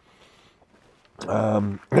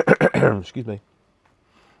 Excuse me.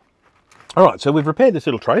 All right, so we've repaired this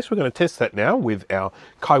little trace. We're going to test that now with our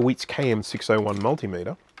Kaiweets KM601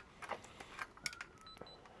 multimeter.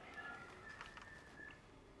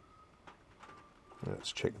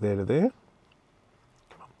 Let's check there to there.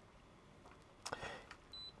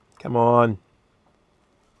 Come on.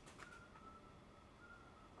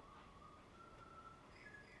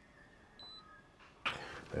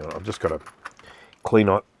 I've just got to clean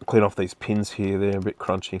off these pins here. They're a bit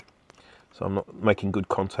crunchy, so I'm not making good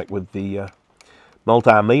contact with the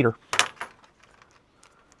multimeter.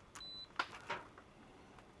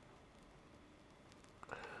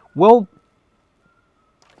 Well,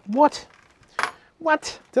 what?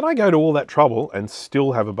 What? Did I go to all that trouble and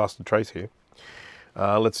still have a busted trace here?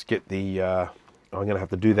 Let's get the... I'm going to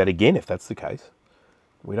have to do that again if that's the case.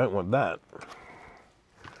 We don't want that.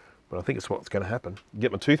 But I think it's what's going to happen.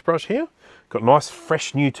 Get my toothbrush here. Got nice,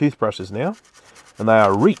 fresh, new toothbrushes now. And they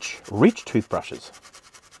are Reach toothbrushes.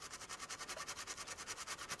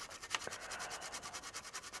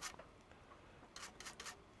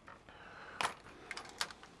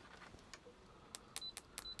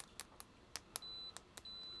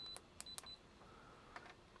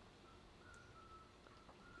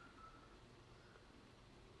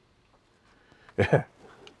 Yeah.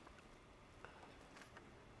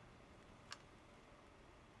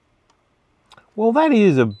 Well, that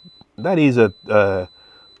is a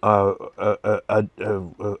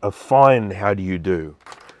fine how do you do.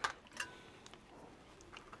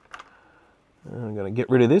 I'm going to get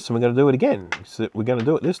rid of this and we're going to do it again. So we're going to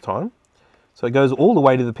do it this time. So it goes all the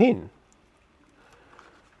way to the pin.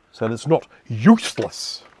 So it's not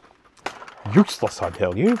useless. Useless, I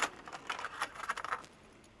tell you.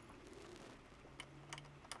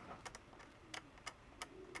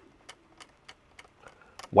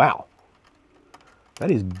 Wow. That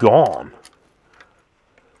is gone.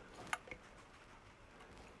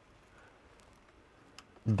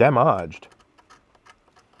 Damaged.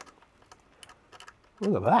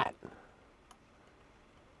 Look at that.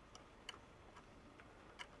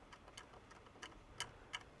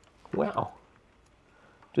 Wow.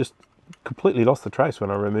 Just completely lost the trace when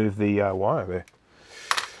I removed the wire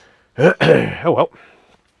there. Oh well.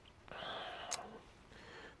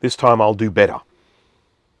 This time I'll do better.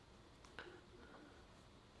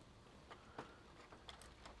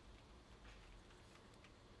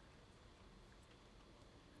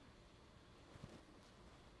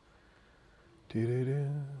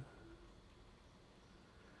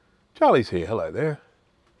 Charlie's here. Hello there.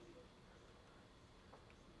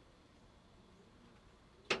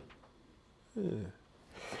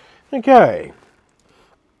 Okay.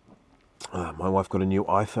 My wife got a new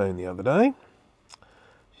iPhone the other day.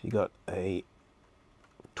 She got a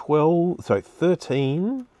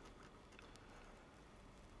 13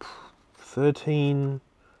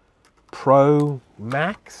 Pro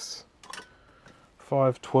Max,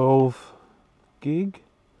 512 gig,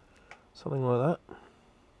 something like that.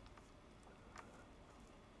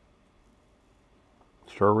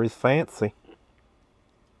 Sure is fancy.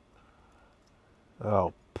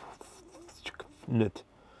 Oh, it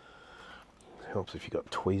helps if you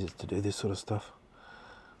got tweezers to do this sort of stuff.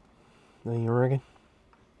 There you reckon?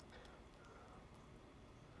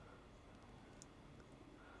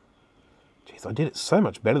 Jeez, I did it so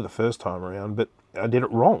much better the first time around, but I did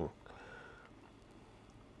it wrong.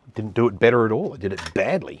 Didn't do it better at all. I did it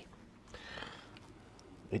badly.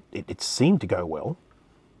 It seemed to go well,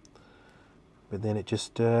 but then it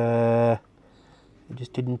just didn't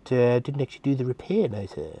actually do the repair, no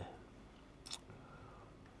sir.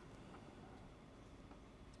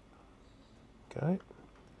 Okay,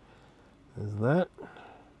 there's that.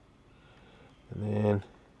 And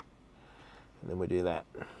then we do that.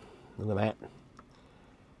 Look at that.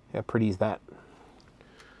 How pretty is that?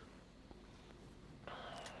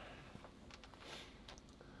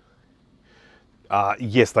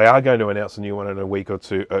 Yes, they are going to announce a new one in a week or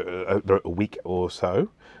two, a week or so.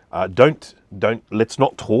 Let's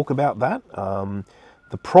not talk about that.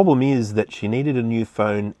 The problem is that she needed a new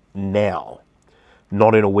phone now,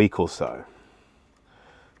 not in a week or so.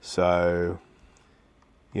 So,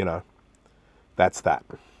 you know, that's that.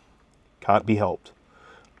 Can't be helped.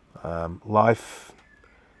 Life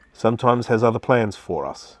sometimes has other plans for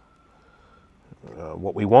us.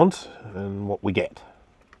 What we want and what we get.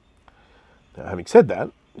 Now, having said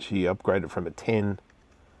that, she upgraded from a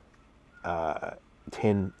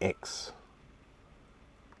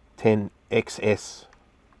 10XS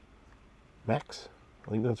Max.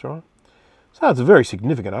 I think that's right. So it's a very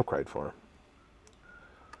significant upgrade for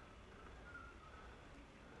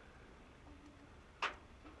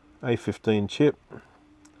her. A15 chip,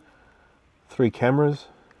 3 cameras.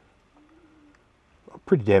 I'm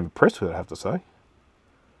pretty damn impressed with it, I have to say.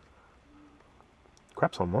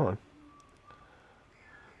 Crap's on mine.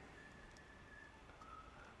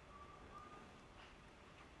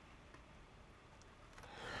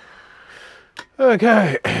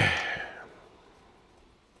 Okay.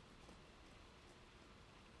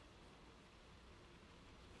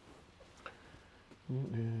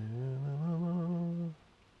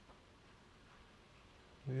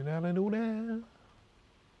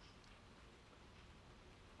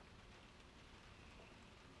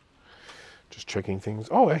 Just checking things.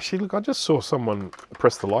 Oh, actually, look, I just saw someone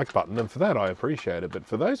press the like button, and for that I appreciate it. But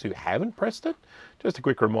for those who haven't pressed it, just a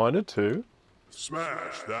quick reminder to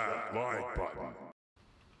smash that like button.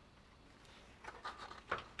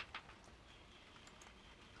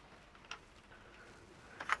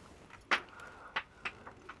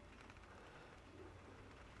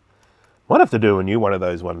 Might have to do a new one of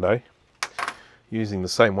those one day. Using the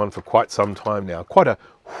same one for quite some time now. Quite a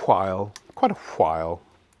while.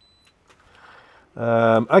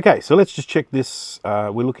 Okay, so let's just check this.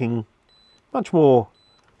 We're looking much more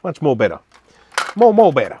better.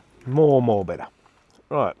 More better.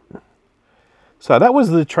 Right. So that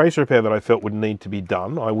was the trace repair that I felt would need to be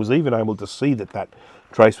done. I was even able to see that that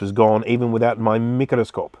trace was gone even without my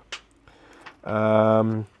microscope.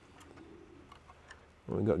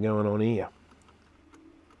 What we got going on here?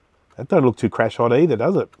 That don't look too crash hot either,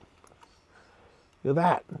 does it? Look at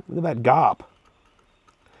that. Look at that garp.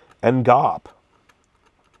 And garp.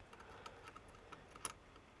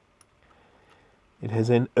 It has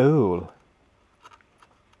an owl.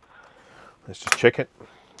 Let's just check it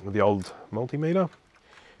with the old multimeter.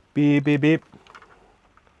 Beep, beep, beep.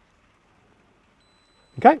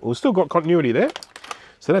 Okay, well, we've still got continuity there.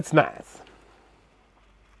 So that's nice.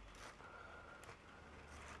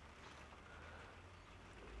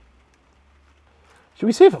 Should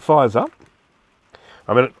we see if it fires up?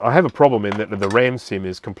 I mean, I have a problem in that the RAM sim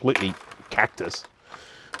is completely cactus.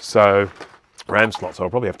 So, RAM slot, so I'll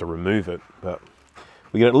probably have to remove it. But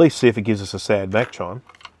we can at least see if it gives us a sad Mac chime.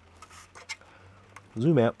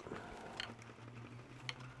 Zoom out.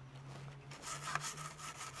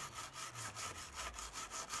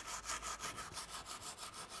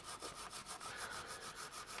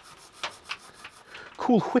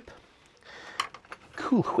 Cool whip.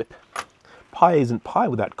 Cool whip. Pie isn't pie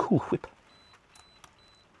without Cool Whip.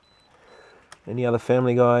 Any other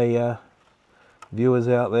Family Guy viewers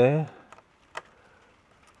out there?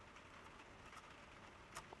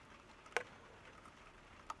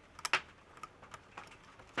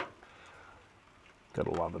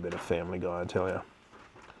 Gotta love a bit of Family Guy, I tell you.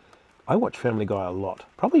 I watch Family Guy a lot.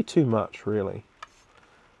 Probably too much, really.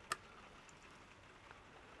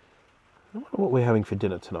 I wonder what we're having for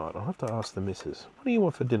dinner tonight. I'll have to ask the missus. What do you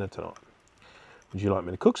want for dinner tonight? Would you like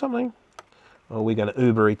me to cook something? Or are we going to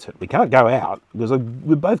Uber Eats it? We can't go out because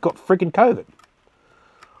we've both got freaking COVID.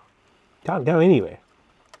 Can't go anywhere.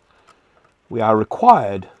 We are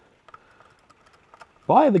required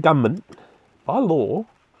by the government, by law,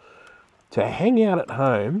 to hang out at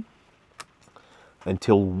home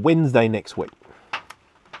until Wednesday next week.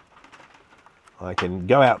 I can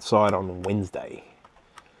go outside on Wednesday.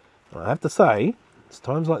 I have to say, it's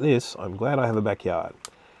times like this, I'm glad I have a backyard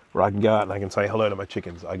where I can go out and I can say hello to my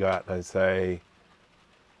chickens. I go out and I say,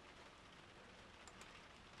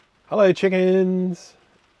 hello chickens,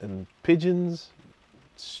 and pigeons,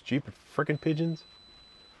 stupid frickin' pigeons.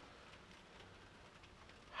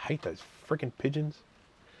 Hate those frickin' pigeons.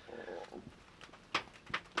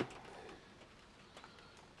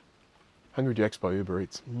 Hungry Jack's by Uber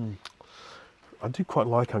Eats. I do quite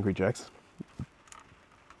like Hungry Jack's.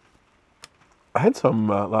 had some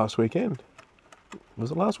last weekend.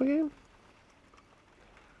 Was it last weekend?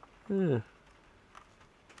 Yeah.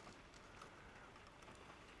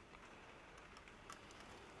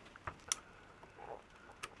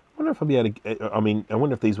 I wonder if I'll be able to, I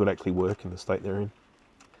wonder if these would actually work in the state they're in.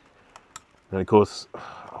 And of course,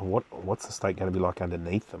 what's the state going to be like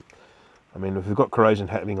underneath them? I mean, if we've got corrosion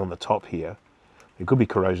happening on the top here, there could be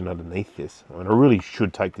corrosion underneath this. I mean, I really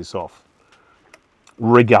should take this off,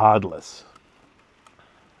 regardless.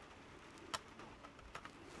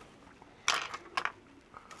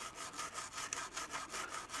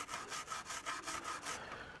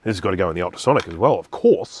 This has got to go in the ultrasonic as well, of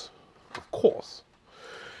course. Of course.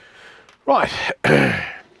 Right.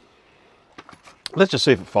 Let's just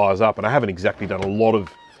see if it fires up. And I haven't exactly done a lot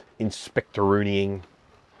of inspectorooning,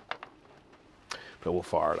 but we'll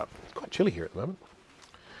fire it up. It's quite chilly here at the moment.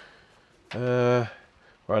 Where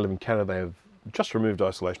I live in Canada, they have just removed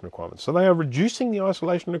isolation requirements. So they are reducing the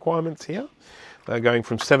isolation requirements here. They're going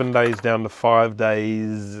from 7 days down to 5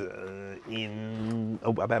 days in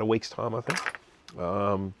about a week's time, I think.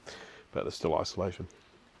 But there's still isolation.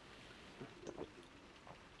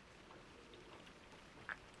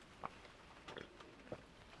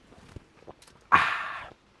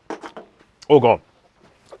 All gone.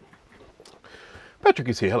 Patrick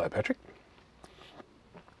is here. Hello, Patrick.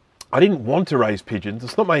 I didn't want to raise pigeons.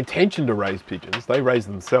 It's not my intention to raise pigeons. They raise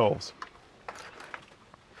themselves.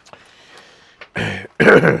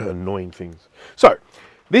 Annoying things. So,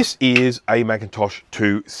 this is a Macintosh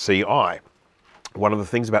 2CI. One of the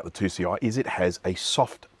things about the 2CI is it has a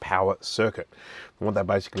soft power circuit. And what that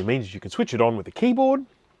basically means is you can switch it on with the keyboard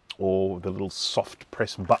or the little soft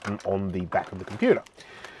press button on the back of the computer.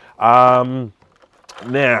 Now,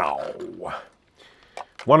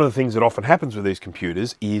 one of the things that often happens with these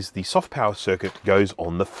computers is the soft power circuit goes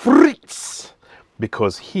on the fritz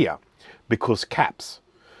because caps,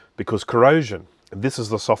 because corrosion. This is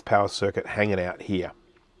the soft power circuit hanging out here.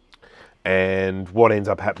 And what ends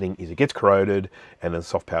up happening is it gets corroded and then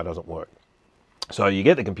soft power doesn't work. So you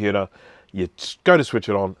get the computer, you go to switch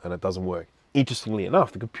it on and it doesn't work. Interestingly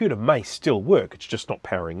enough, the computer may still work, it's just not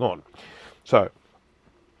powering on. So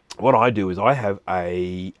what I do is I have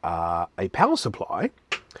a power supply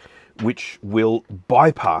which will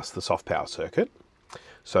bypass the soft power circuit.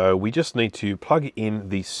 So we just need to plug in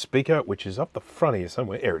the speaker, which is up the front here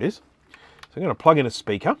somewhere. There it is. So I'm going to plug in a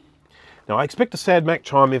speaker. Now I expect a sad Mac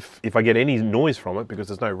chime if I get any noise from it because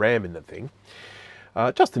there's no RAM in the thing.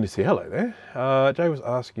 Justin is here. Hello there. Jay was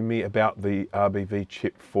asking me about the RBV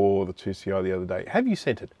chip for the 2CI the other day. Have you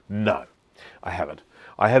sent it? No, I haven't.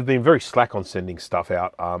 I have been very slack on sending stuff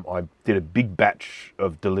out. I did a big batch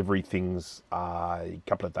of delivery things a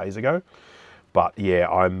couple of days ago. But yeah,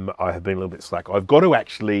 I have been a little bit slack. I've got to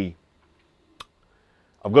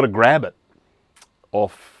grab it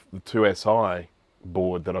off the 2SI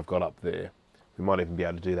board that I've got up there. We might even be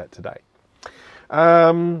able to do that today.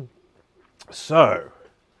 Power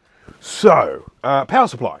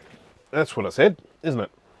supply. That's what I said, isn't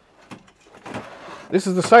it? This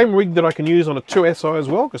is the same rig that I can use on a 2SI as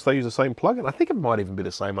well, because they use the same plug, and I think it might even be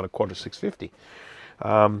the same on a Quadra 650.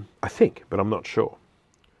 I think, but I'm not sure.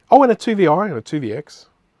 Oh, and a 2VI and a 2VX.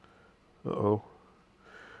 Uh-oh.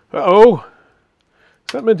 Uh-oh!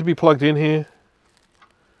 Is that meant to be plugged in here?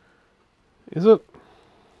 Is it?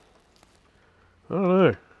 I don't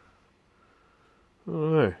know. I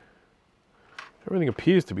don't know. Everything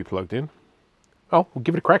appears to be plugged in. Oh, we'll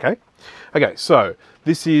give it a crack, eh? Okay, so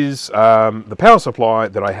this is the power supply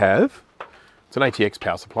that I have. It's an ATX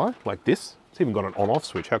power supply, like this. It's even got an on-off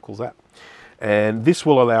switch. How cool is that? And this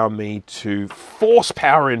will allow me to force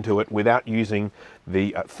power into it without using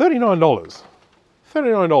the $39.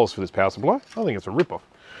 $39 for this power supply. I think it's a rip-off.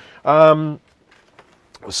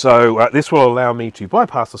 So this will allow me to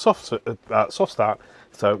bypass the soft start,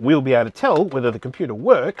 so we'll be able to tell whether the computer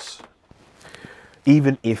works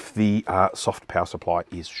even if the soft power supply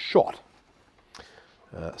is shot.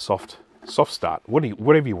 Soft start,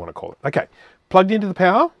 whatever you want to call it. Okay, plugged into the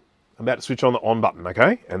power. I'm about to switch on the on button,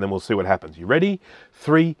 okay? And then we'll see what happens. You ready?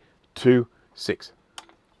 3, 2, 6.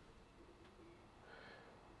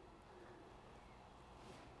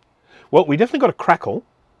 Well, we definitely got a crackle.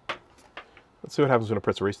 Let's see what happens when I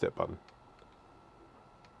press the reset button.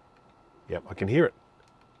 Yep, I can hear it.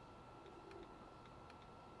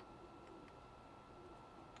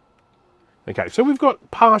 Okay, so we've got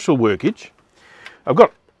partial workage. I've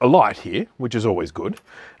got a light here, which is always good.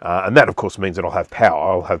 And that, of course, means that I'll have power.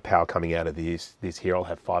 I'll have power coming out of this here. I'll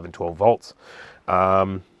have 5 and 12 volts.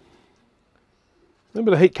 A little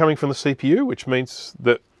bit of heat coming from the CPU, which means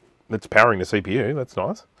that it's powering the CPU. That's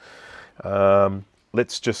nice.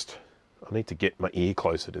 Let's just I need to get my ear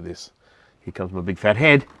closer to this. Here comes my big fat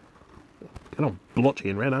head. And I'm blotchy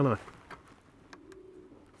and red, aren't I?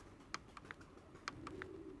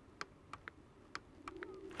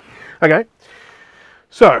 Okay,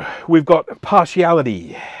 so we've got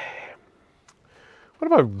partiality.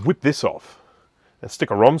 What if I whip this off and stick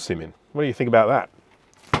a ROM sim in? What do you think about that?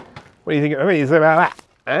 What do you think about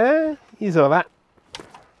that? Here's all that.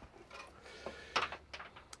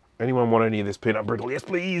 Anyone want any of this peanut brittle? Yes,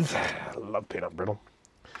 please. I love peanut brittle.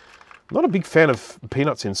 I'm not a big fan of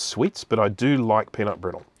peanuts in sweets, but I do like peanut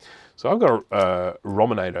brittle. So I've got a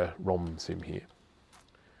Rominator ROM sim here.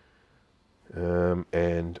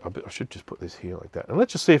 And I should just put this here like that. And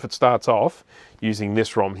let's just see if it starts off using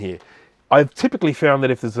this ROM here. I've typically found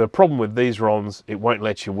that if there's a problem with these ROMs, it won't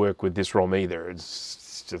let you work with this ROM either.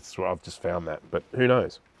 It's just, I've just found that, but who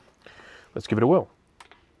knows? Let's give it a whirl.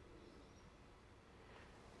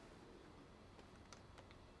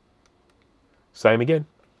 Same again.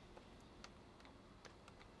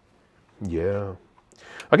 Yeah.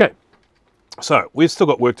 Okay. So we've still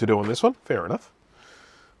got work to do on this one. Fair enough.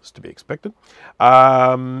 It's to be expected.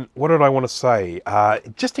 What did I want to say?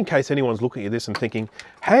 Just in case anyone's looking at this and thinking,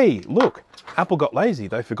 hey, look, Apple got lazy.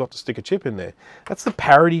 They forgot to stick a chip in there. That's the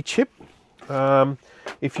parity chip.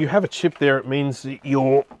 If you have a chip there, it means that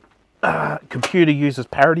your computer uses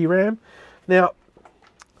parity RAM. Now,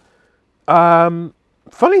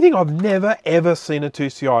 funny thing, I've never ever seen a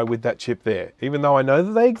 2CI with that chip there. Even though I know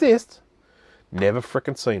that they exist, never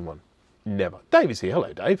frickin' seen one. Never. Dave is here.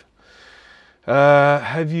 Hello, Dave.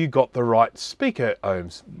 Have you got the right speaker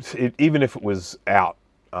ohms? Even if it was out,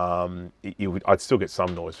 I'd still get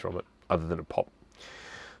some noise from it, other than a pop.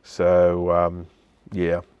 So,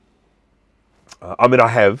 yeah. I mean, I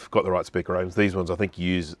have got the right speaker ohms. These ones, I think,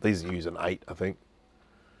 use an 8, I think.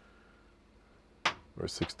 Or a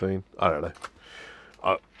 16. I don't know.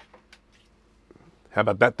 How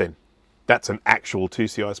about that then? That's an actual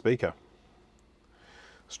 2CI speaker.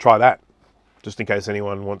 Let's try that, just in case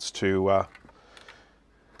anyone wants to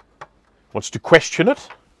question it.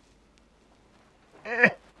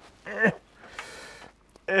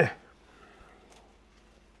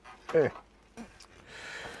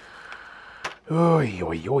 Oi,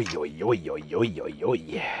 oi, oi, oi, oi, oi, oi, oi,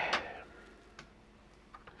 oi.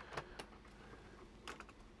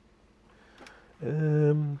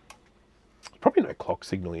 Probably no clock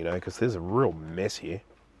signal, you know, because there's a real mess here.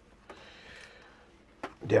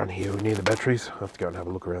 Down here near the batteries. I'll have to go and have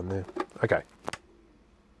a look around there. Okay.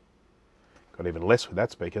 Got even less with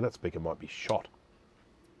that speaker. That speaker might be shot.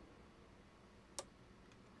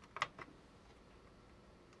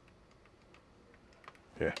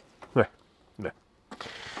 Yeah. Nah.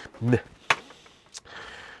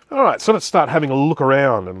 All right, so let's start having a look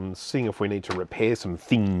around and seeing if we need to repair some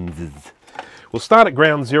things. We'll start at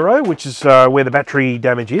ground zero, which is where the battery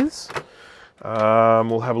damage is.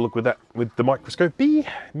 We'll have a look with that with the microscope. I'm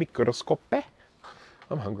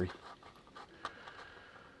hungry.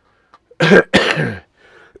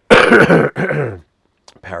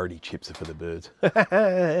 Parody chips are for the birds.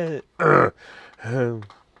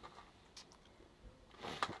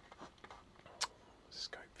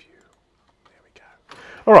 Scope view. There we go.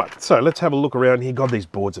 All right, so let's have a look around here. God, these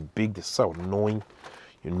boards are big. They're so annoying.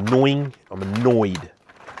 You're annoying. I'm annoyed.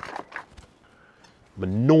 I'm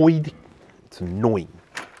annoyed. It's annoying.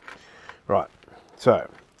 Right, so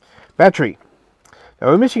battery. Now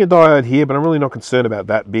we're missing a diode here, but I'm really not concerned about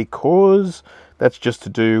that because that's just to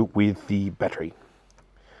do with the battery.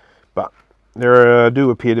 But there do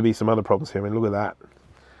appear to be some other problems here. I mean, look at that.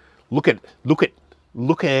 Look at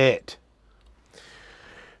it.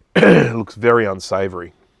 It looks very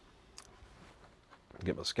unsavory.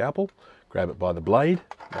 Get my scalpel, grab it by the blade.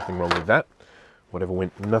 Nothing wrong with that.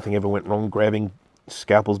 Nothing ever went wrong grabbing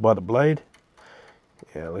scalpels by the blade.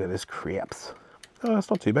 Yeah, look at this craps. Oh, it's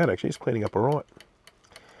not too bad actually. It's cleaning up all right.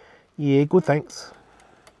 Yeah, good, thanks.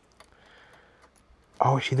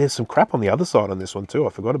 Oh, actually, there's some crap on the other side on this one too. I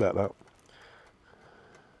forgot about that.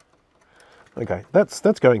 Okay, that's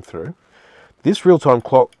going through. This real-time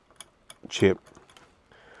clock chip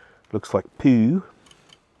looks like poo.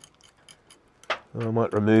 I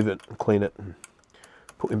might remove it and clean it and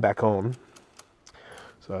put him back on.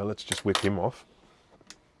 So let's just whip him off.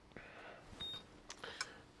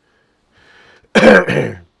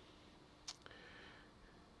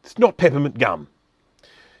 It's not peppermint gum.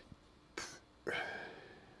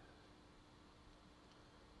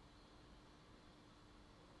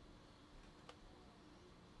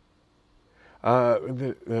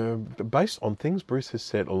 Based on things Bruce has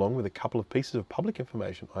said, along with a couple of pieces of public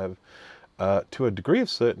information, I have, to a degree of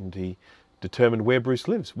certainty, determined where Bruce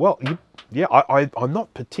lives. Well, yeah, I'm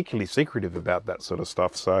not particularly secretive about that sort of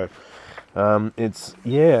stuff. So it's,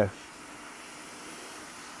 yeah.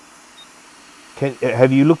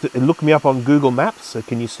 Have you looked me up on Google Maps? So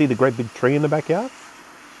can you see the great big tree in the backyard?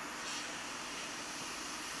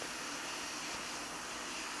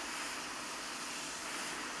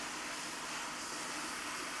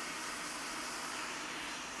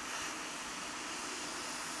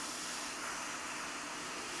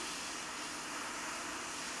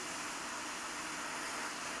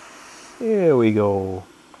 There we go.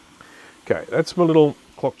 Okay, that's my little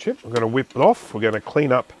clock chip. I'm going to whip it off. We're going to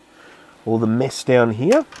clean up all the mess down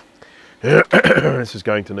here. This is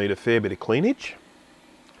going to need a fair bit of cleanage.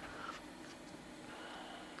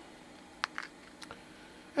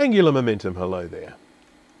 Angular momentum, hello there.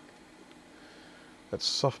 That's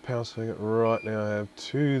soft power circuit right now. I have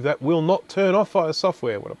 2. That will not turn off via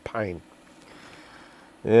software. What a pain.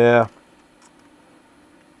 Yeah.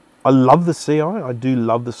 I love the CI. I do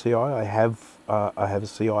love the CI. I have a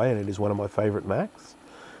CI and it is one of my favourite Macs.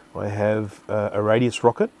 I have a Radius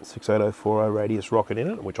rocket, 6804 Radius rocket in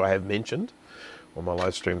it, which I have mentioned on my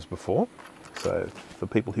live streams before. So for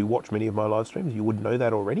people who watch many of my live streams, you would know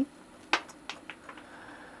that already.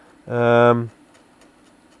 One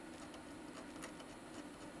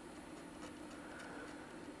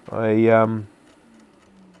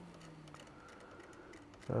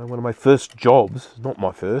of my first jobs, not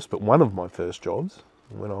my first, but one of my first jobs,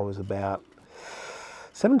 when I was about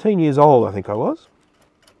 17 years old, I think I was.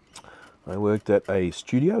 I worked at a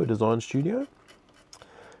studio, a design studio,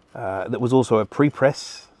 that was also a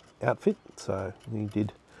pre-press outfit. So we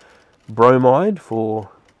did bromide for,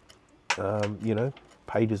 you know,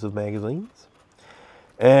 pages of magazines.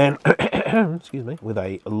 And, excuse me, with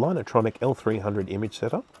a Linotronic L300 image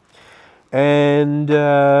setter. And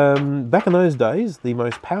back in those days, the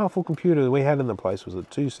most powerful computer we had in the place was a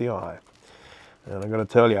 2CI. And I'm going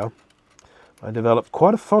to tell you, I developed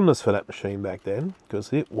quite a fondness for that machine back then,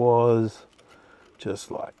 because it was just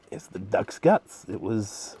like, it's the duck's guts. It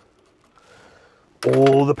was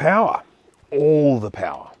all the power, all the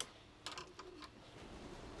power.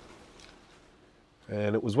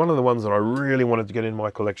 And it was one of the ones that I really wanted to get in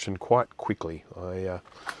my collection quite quickly. I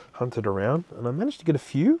hunted around and I managed to get a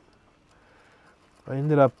few. I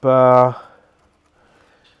ended up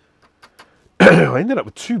I ended up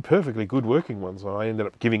with 2 perfectly good working ones. I ended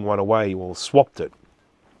up giving one away, or swapped it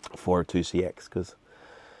for a 2CX, because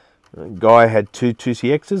a guy had 2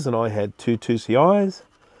 2CXs and I had 2 2CIs,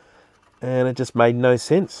 and it just made no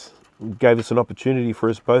sense. It gave us an opportunity for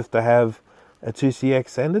us both to have a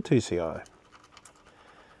 2CX and a 2CI,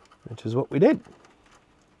 which is what we did.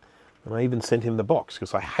 And I even sent him the box,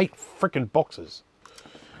 because I hate frickin' boxes.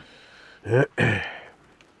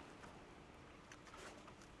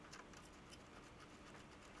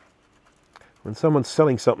 When someone's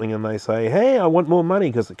selling something and they say, hey, I want more money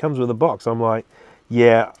because it comes with a box, I'm like,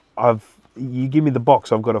 yeah, you give me the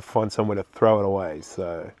box, I've got to find somewhere to throw it away.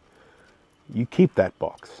 So you keep that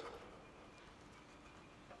box.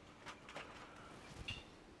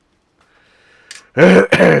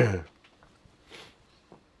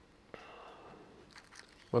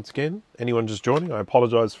 Once again, anyone just joining, I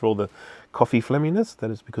apologise for all the coffee phlegminess.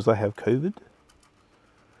 That is because I have COVID.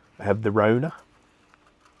 I have the Rona.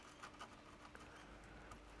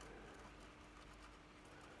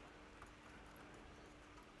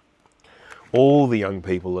 All the young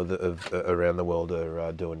people around the world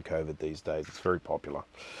are doing COVID these days. It's very popular.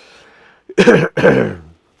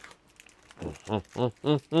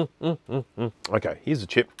 Okay, here's the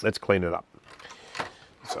chip. Let's clean it up.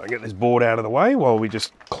 So I get this board out of the way while we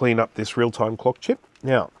just clean up this real-time clock chip.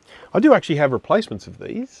 Now, I do actually have replacements of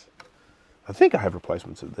these. I think I have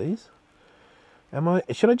replacements of these.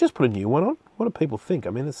 Should I just put a new one on? What do people think? I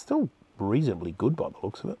mean, it's still reasonably good by the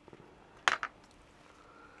looks of it.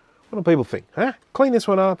 What do people think? Huh? Clean this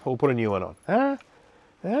one up or put a new one on? Huh?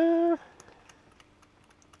 Oh,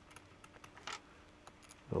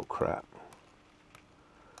 crap.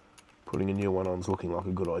 Putting a new one on is looking like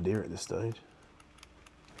a good idea at this stage.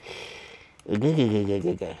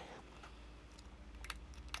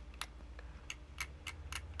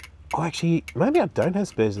 Oh, actually, maybe I don't have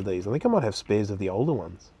spares of these. I think I might have spares of the older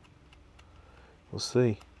ones. We'll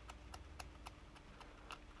see.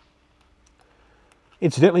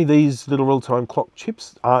 Incidentally, these little real-time clock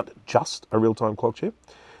chips aren't just a real-time clock chip.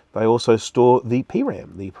 They also store the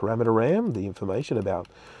PRAM, the parameter RAM, the information about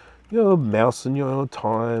your mouse and your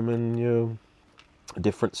time and your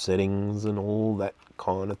different settings and all that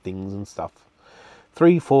kind of things and stuff.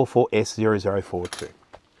 344S0042.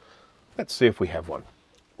 Let's see if we have one.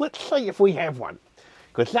 Let's see if we have one,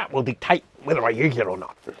 because that will dictate whether I use it or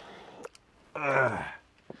not.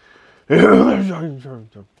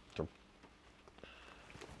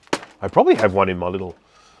 I probably have one in my little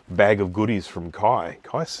bag of goodies from Kai.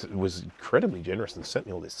 Kai was incredibly generous and sent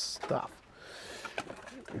me all this stuff.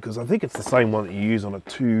 Because I think it's the same one that you use on a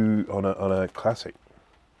classic.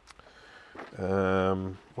 What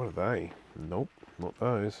are they? Nope, not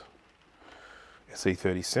those.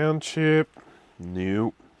 SE30 sound chip.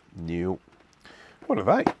 Nope. What are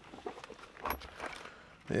they?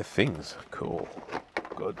 They're things. Cool.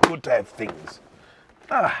 Good to have things.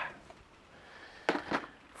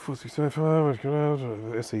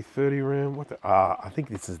 4675, SE30 RAM. What the? I think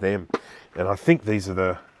this is them, and I think these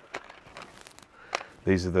are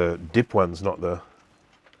the dip ones, not the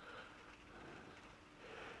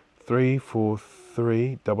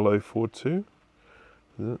 3430042.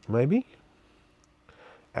 Maybe.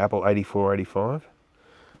 Apple 8485.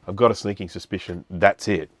 I've got a sneaking suspicion that's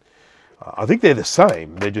it. I think they're the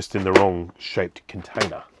same. They're just in the wrong shaped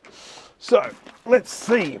container. So let's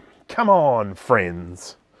see. Come on,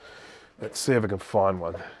 friends. Let's see if I can find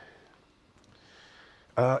one.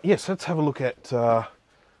 Yes, let's have a look at the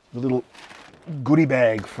little goodie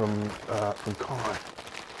bag from Kai.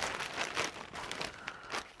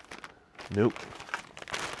 Nope.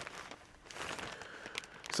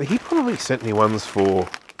 So he probably sent me ones for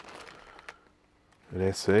an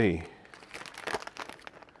SE.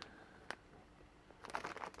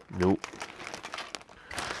 Nope.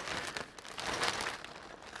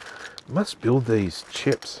 Must build these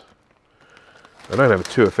chips. I don't have a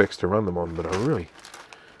 2FX to run them on, but I really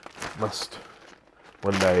must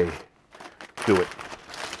one day do it.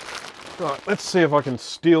 Right, let's see if I can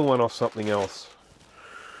steal one off something else.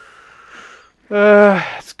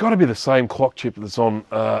 It's got to be the same clock chip that's on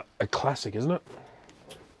a classic, isn't it?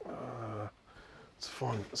 Let's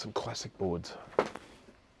find some classic boards.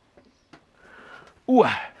 Ooh,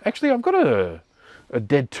 actually I've got a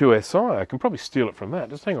dead 2SI. I can probably steal it from that.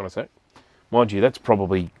 Just hang on a sec. Mind you, that's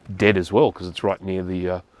probably dead as well because it's right near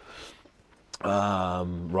the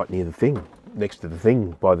thing, next to the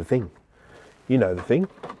thing, by the thing. You know the thing.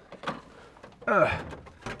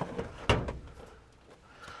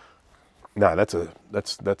 No, that's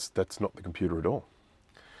not the computer at all.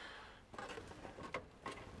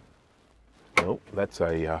 No, that's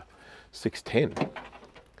a 610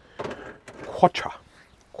 Quattro.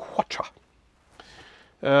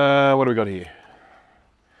 What do we got here?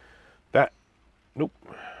 That. Nope.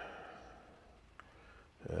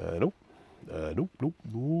 Nope.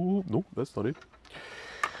 That's not it.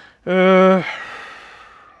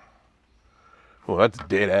 Well, that's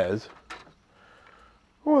dead as.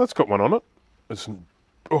 Oh, that's got one on it.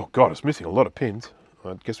 Oh God, it's missing a lot of pins.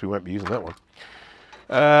 I guess we won't be using that one.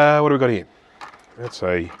 What do we got here? That's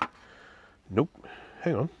a. Nope.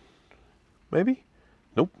 Hang on. Maybe.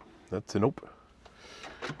 Nope. That's a nope.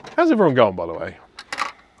 How's everyone going, by the way?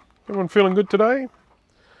 Everyone feeling good today?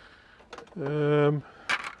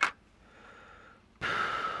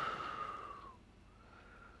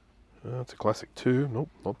 That's a classic 2. Nope,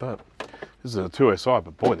 not that. This is a 2SI,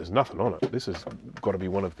 but boy, there's nothing on it. This has got to be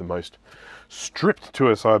one of the most stripped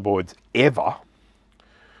 2SI boards ever.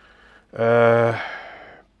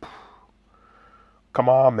 Come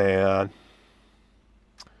on, man.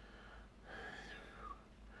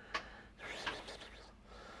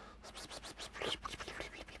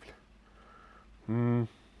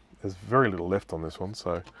 There's very little left on this one,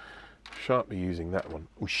 so shan't be using that one.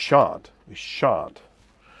 We shan't.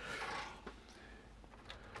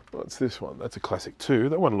 What's this one? That's a classic 2.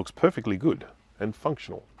 That one looks perfectly good and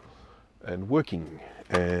functional and working.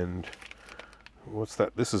 And what's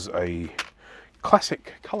that? This is a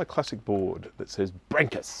classic, color classic board that says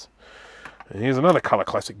Brankus. And here's another color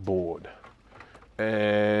classic board.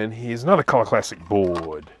 And here's another color classic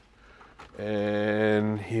board.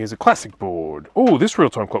 And here's a classic board. Oh, this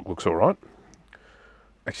real-time clock looks all right.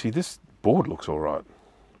 Actually, this board looks all right.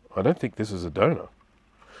 I don't think this is a donor.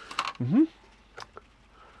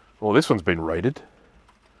 Well, this one's been rated.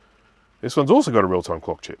 This one's also got a real-time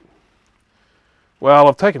clock chip. Well,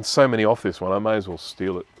 I've taken so many off this one, I may as well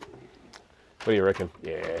steal it. What do you reckon?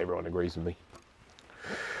 Yeah, everyone agrees with me.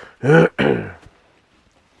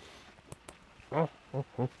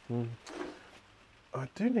 I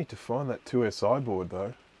do need to find that 2SI board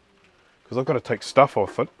though, because I've got to take stuff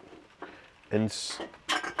off it, and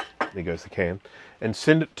there goes the can, and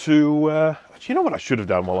send it to. You know what I should have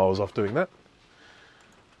done while I was off doing that?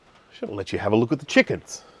 I should have let you have a look at the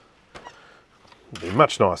chickens. It'd be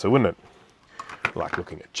much nicer, wouldn't it? Like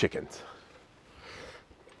looking at chickens.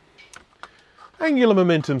 Angular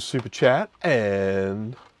Momentum Super Chat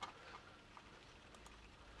and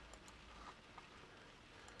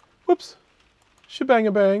Whoops.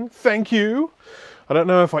 Shebang-a-bang. Thank you. I don't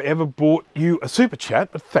know if I ever bought you a super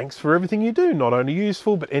chat, but thanks for everything you do. Not only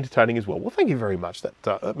useful, but entertaining as well. Well, thank you very much.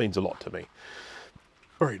 That means a lot to me.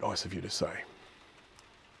 Very nice of you to say.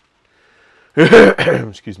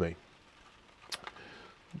 Excuse me.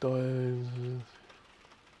 All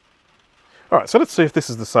right, so let's see if this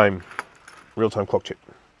is the same real-time clock chip.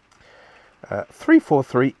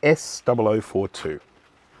 343S0042.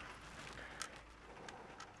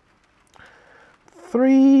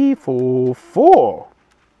 344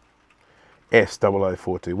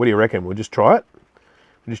 S0042. What do you reckon? We'll just try it.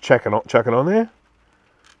 We'll just chuck it on there.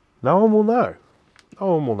 No one will know.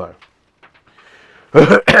 No one will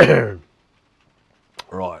know.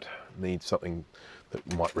 Right. Need something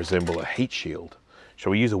that might resemble a heat shield.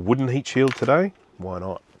 Shall we use a wooden heat shield today? Why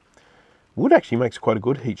not? Wood actually makes quite a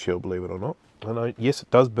good heat shield, believe it or not. I know, yes, it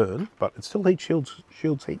does burn, but it still shields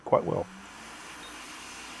heat quite well.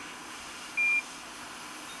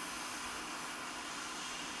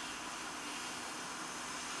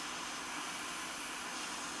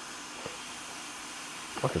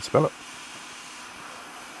 I can smell it.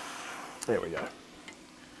 There we go.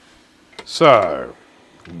 So,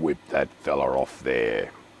 whip that fella off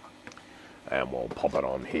there. And we'll pop it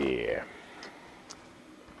on here.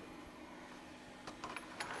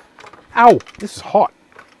 Ow! This is hot.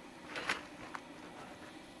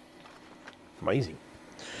 Amazing.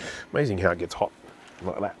 Amazing how it gets hot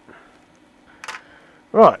like that.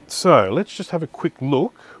 Right, so let's just have a quick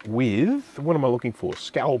look with, what am I looking for?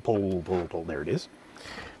 Scalpel, there it is.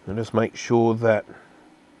 And just make sure that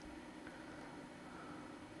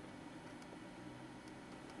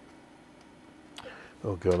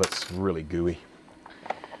oh god, that's really gooey.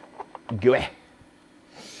 Gooey.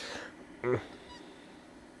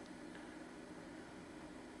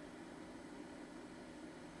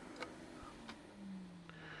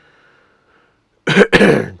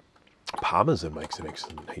 Parmesan makes an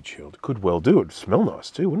excellent heat shield. Could well do. It'd smell nice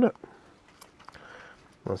too, wouldn't it?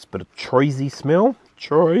 Nice bit of cheesy smell.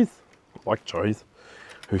 Cheese. I like cheese.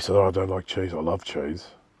 Who said I don't like cheese? I love cheese.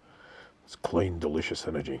 It's clean, delicious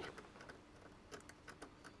energy.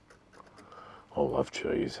 I love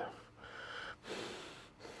cheese.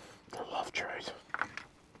 I love cheese.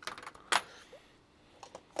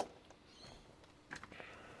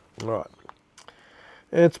 Right.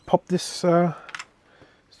 Let's pop this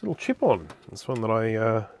little chip on. This one that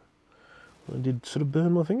I did sort of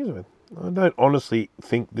burn my fingers with. I don't honestly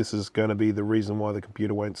think this is going to be the reason why the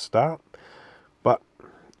computer won't start, but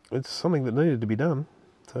it's something that needed to be done,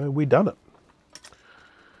 so we done it.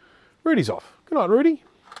 Rudy's off. Good night, Rudy.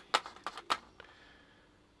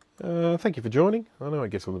 Thank you for joining. I know I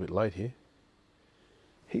guess I'm a bit late here.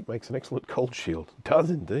 Heat makes an excellent cold shield. It does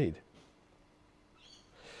indeed.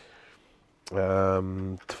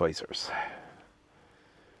 Tweezers.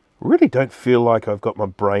 Really don't feel like I've got my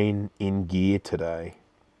brain in gear today.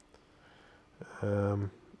 And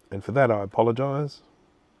for that I apologise.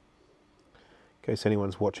 In case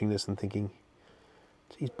anyone's watching this and thinking,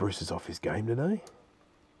 geez, Bruce is off his game today.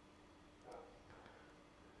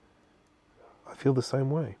 I feel the same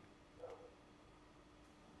way.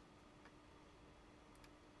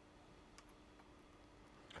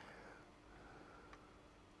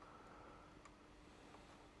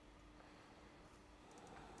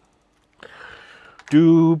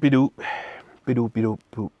 Doop-be-doop, be-doop-be-doop,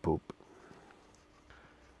 boop-boop.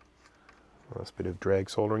 Nice bit of drag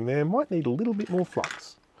soldering there. Might need a little bit more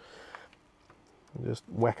flux. Just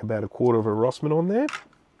whack about 1/4 of a Rossmann on there.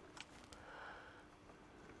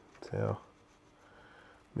 That's our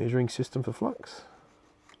measuring system for flux.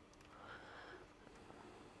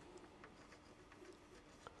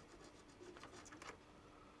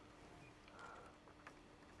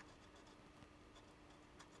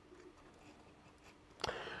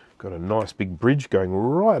 Got a nice big bridge going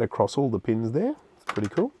right across all the pins there. It's pretty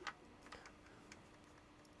cool.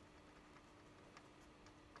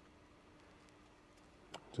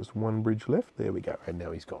 Just one bridge left. There we go. And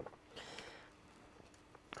now he's gone.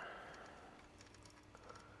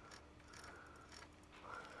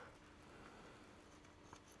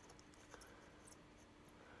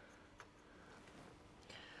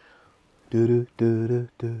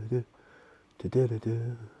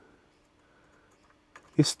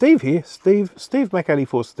 Is Steve here? Steve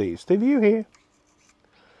Mac84 Steve. Steve, are you here?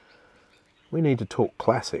 We need to talk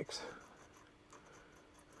classics.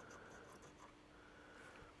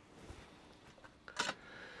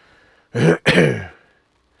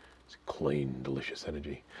 It's clean, delicious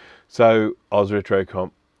energy. So, Oz Retro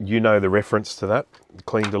Comp, you know the reference to that?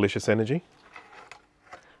 Clean, delicious energy?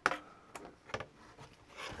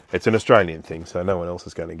 It's an Australian thing, so no one else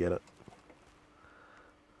is going to get it.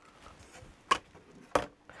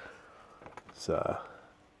 It's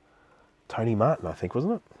Tony Martin, I think,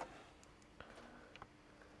 wasn't it?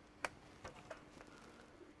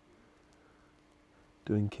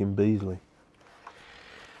 Doing Kim Beazley.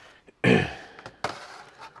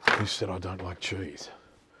 Who said I don't like cheese?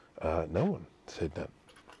 No one said that.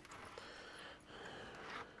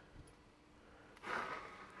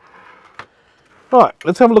 Right,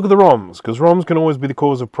 let's have a look at the ROMs, because ROMs can always be the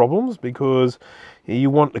cause of problems, because you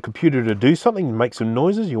want the computer to do something, make some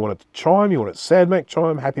noises, you want it to chime, you want it sad Mac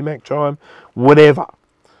chime, happy Mac chime, whatever.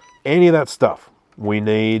 Any of that stuff we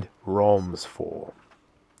need ROMs for.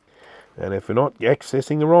 And if we're not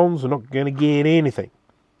accessing the ROMs, we're not going to get anything.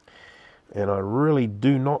 And I really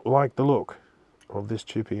do not like the look of this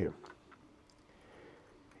chip here.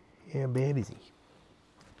 How bad is he?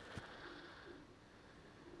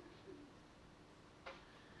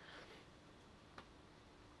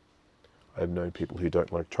 I've known people who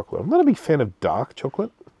don't like chocolate. I'm not a big fan of dark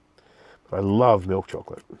chocolate, but I love milk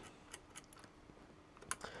chocolate.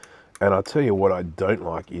 And I'll tell you what I don't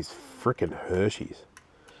like is frickin' Hershey's.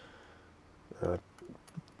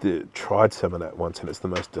 Tried some of that once, and it's the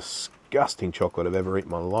most disgusting chocolate I've ever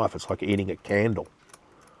eaten in my life. It's like eating a candle.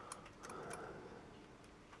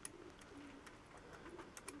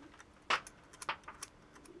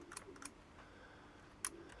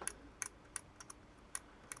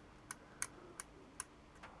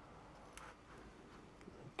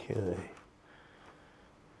 Okay.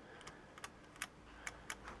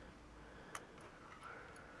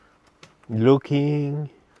 Looking.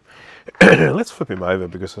 Let's flip him over,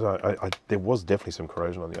 because there was definitely some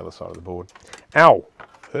corrosion on the other side of the board. Ow!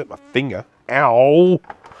 Hurt my finger. Ow!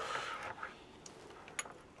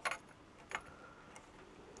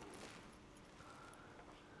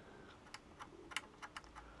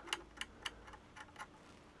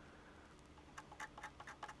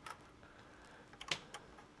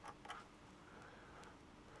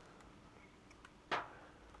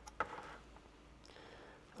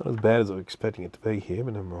 Not as bad as I was expecting it to be here,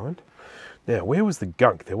 but never mind. Now, where was the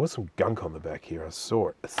gunk? There was some gunk on the back here. I saw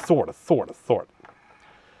it. I thought.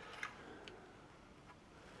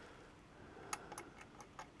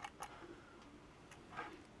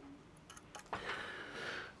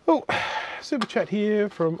 Oh, super chat here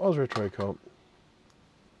from Oz Retro Comp.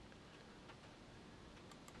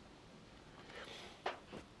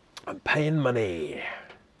 I'm paying money.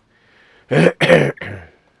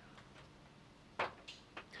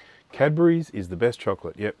 Cadbury's is the best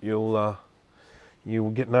chocolate. Yep, you will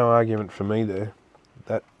get no argument from me there.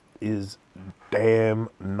 That is damn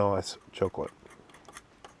nice chocolate.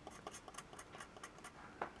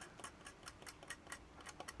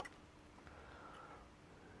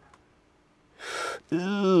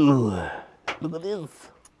 Ooh, look at this.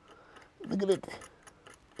 Look at it.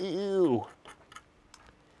 Ew.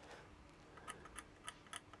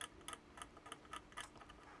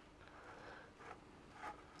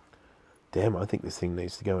 Damn, I think this thing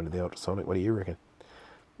needs to go into the ultrasonic. What do you reckon?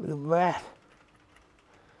 Look at that.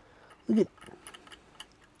 Look at...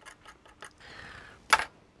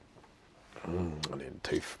 I need a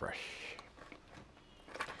toothbrush.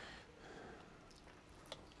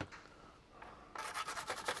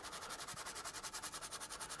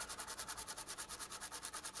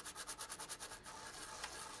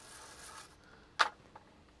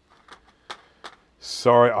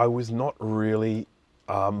 Sorry, I was not really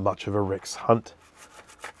much of a Rex Hunt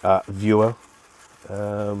viewer.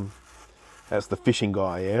 That's the fishing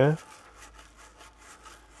guy, yeah?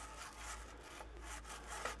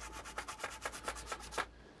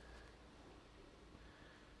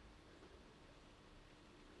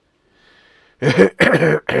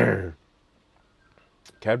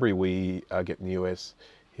 Cadbury we get in the US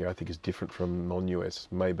here, I think, is different from non-US,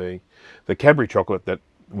 maybe. The Cadbury chocolate that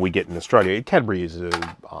we get in Australia, Cadbury is a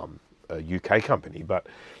UK company, but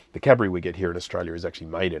the Cadbury we get here in Australia is actually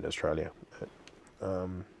made in Australia.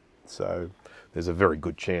 So there's a very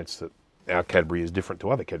good chance that our Cadbury is different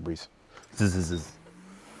to other Cadburys.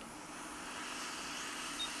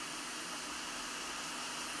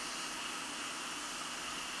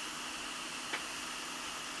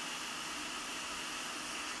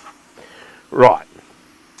 Right,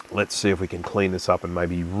 let's see if we can clean this up and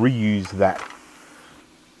maybe reuse that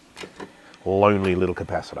lonely little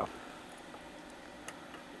capacitor.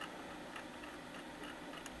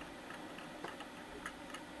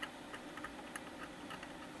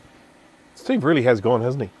 Steve really has gone,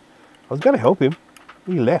 hasn't he? I was going to help him.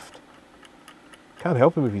 He left. Can't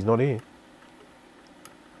help him if he's not here.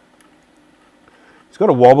 He's got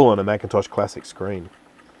a wobble on a Macintosh Classic screen.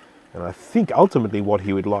 And I think ultimately what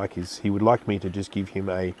he would like is he would like me to just give him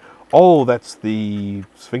a, oh, that's the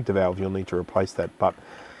sphincter valve, you'll need to replace that. But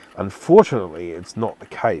unfortunately, it's not the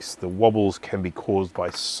case. The wobbles can be caused by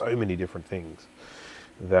so many different things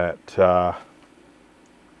that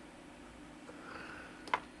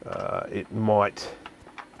it might,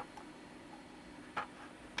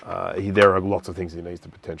 there are lots of things he needs to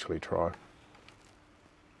potentially try.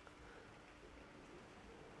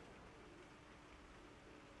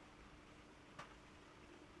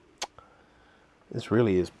 This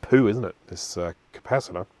really is poo, isn't it? This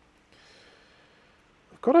capacitor.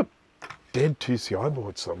 I've got a dead 2CI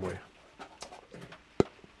board somewhere.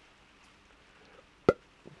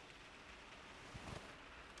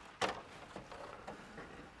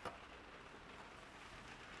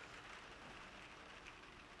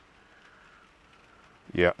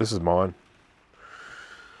 Yeah, this is mine.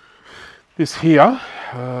 This here,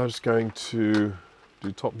 I'm just going to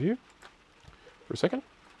do top view for a second.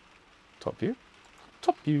 Top view.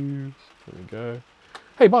 Top view. There we go.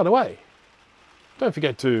 Hey, by the way, don't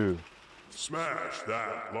forget to Smash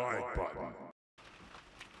that like button.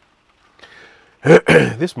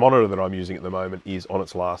 this monitor that I'm using at the moment is on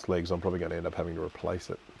its last legs. I'm probably going to end up having to replace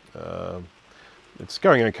it. It's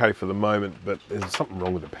going okay for the moment, but there's something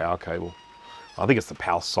wrong with the power cable. I think it's the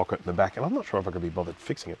power socket in the back, and I'm not sure if I could be bothered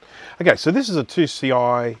fixing it. Okay, so this is a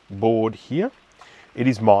 2CI board here. It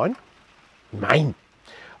is mine. Mine.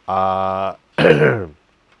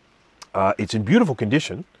 It's in beautiful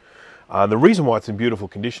condition. The reason why it's in beautiful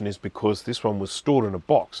condition is because this one was stored in a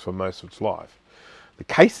box for most of its life. The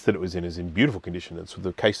case that it was in is in beautiful condition. It's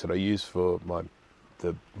the case that I use for my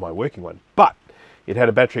working one. But it had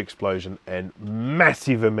a battery explosion and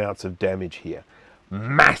massive amounts of damage here.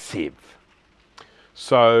 Massive.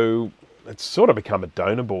 So it's sort of become a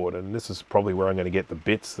donor board, and this is probably where I'm going to get the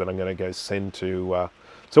bits that I'm going to go send to...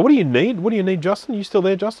 So what do you need? What do you need, Justin? You still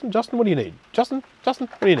there, Justin? Justin, what do you need? Justin? Justin,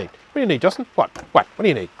 what do you need? What do you need, Justin? What? What? What do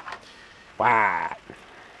you need? What?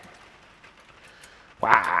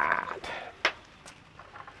 What?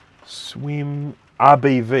 Swim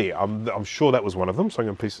RBV. I'm sure that was one of them, so I'm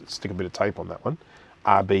going to stick a bit of tape on that one.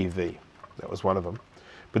 RBV. That was one of them.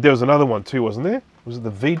 But there was another one too, wasn't there? Was it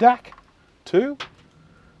the VDAC too?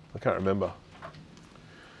 I can't remember.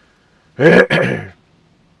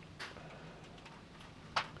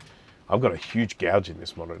 I've got a huge gouge in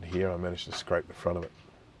this monitor here. I managed to scrape the front of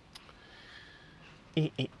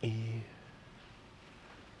it.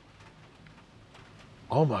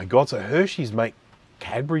 Oh my God, so Hershey's make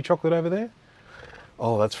Cadbury chocolate over there?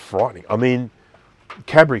 Oh, that's frightening. I mean,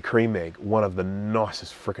 Cadbury Cream Egg, one of the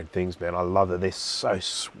nicest frickin' things, man. I love it. They're so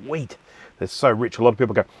sweet. They're so rich. A lot of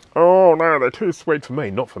people go, oh no, they're too sweet for me.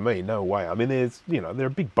 Not for me, no way. I mean, there's, you know, they're a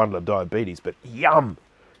big bundle of diabetes, but yum,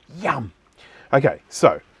 yum. Okay,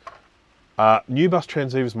 so, new bus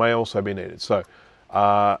transceivers may also be needed. So,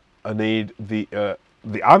 I need the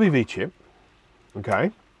RBV chip, okay.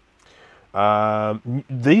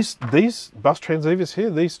 These bus transceivers here,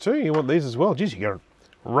 these two, you want these as well? Geez, you're going to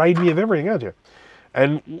raid me of everything, aren't you?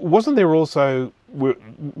 And wasn't there also,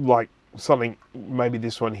 like, something, maybe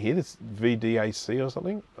this one here, this VDAC or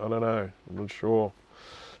something? I don't know, I'm not sure.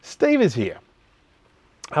 Steve is here.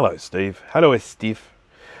 Hello, Steve. Hello, Steve.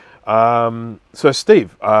 So,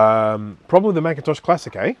 Steve, problem with the Macintosh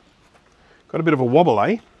Classic, eh? Got a bit of a wobble,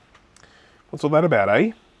 eh? What's all that about,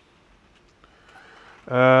 eh?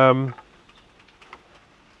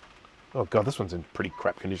 Oh God, this one's in pretty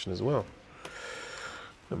crap condition as well.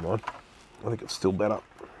 Never mind. I think it's still better.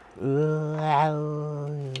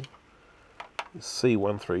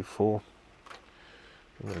 C134.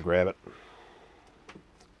 I'm going to grab it.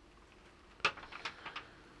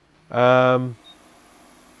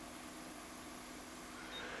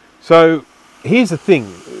 So here's the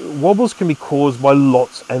thing. Wobbles can be caused by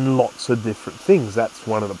lots and lots of different things. That's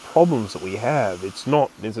one of the problems that we have. It's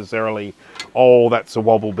not necessarily, oh, that's a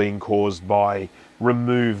wobble being caused by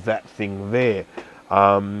remove that thing there.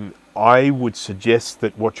 I would suggest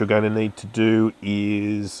that what you're going to need to do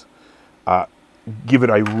is give it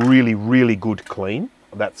a really, really good clean.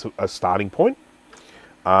 That's a starting point.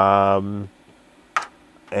 And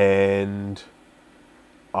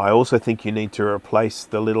I also think you need to replace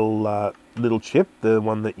the little chip, the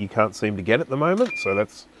one that you can't seem to get at the moment. So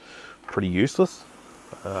that's pretty useless.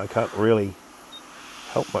 I can't really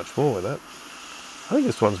help much more with that. I think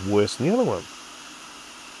this one's worse than the other one.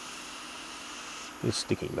 It's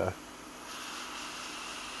sticking though.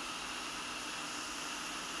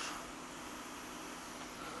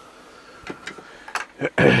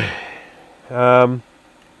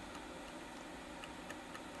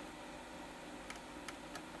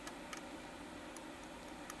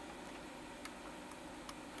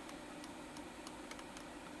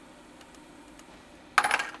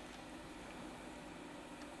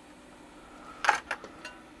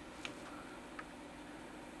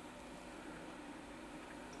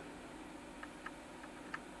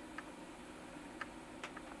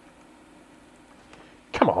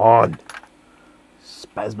 on.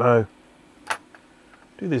 Spasmo.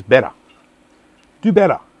 Do this better. Do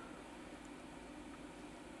better.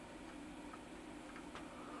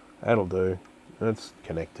 That'll do. That's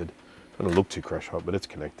connected. Doesn't look too crash hot, but it's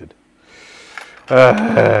connected.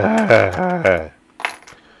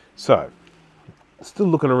 So, still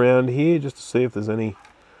looking around here just to see if there's any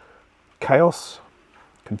chaos,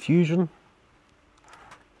 confusion,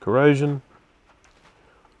 corrosion.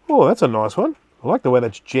 Oh, that's a nice one. I like the way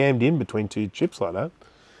that's jammed in between two chips like that.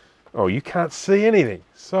 Oh, you can't see anything.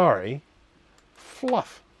 Sorry.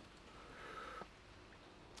 Fluff.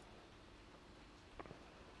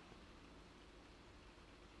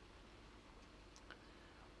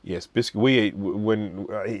 Yes, biscuit. We eat when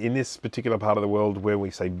in this particular part of the world where we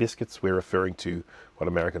say biscuits, we're referring to what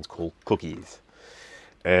Americans call cookies.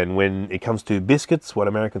 And when it comes to biscuits, what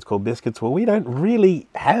Americans call biscuits, well, we don't really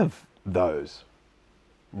have those,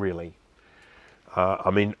 really. I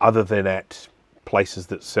mean, other than at places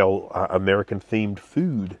that sell American-themed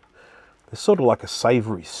food. They're sort of like a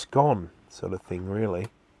savoury scone sort of thing, really.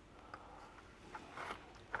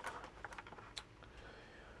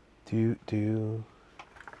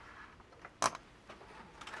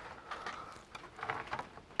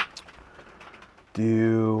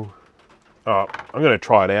 Oh, I'm going to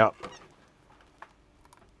try it out.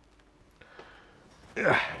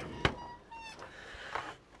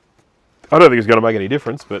 I don't think it's going to make any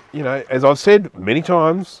difference, but, you know, as I've said many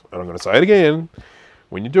times, and I'm going to say it again,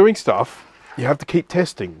 when you're doing stuff, you have to keep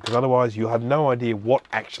testing, because otherwise you'll have no idea what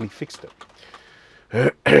actually fixed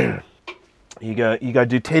it. You go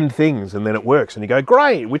do 10 things, and then it works, and you go,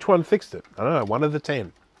 great, which one fixed it? I don't know, one of the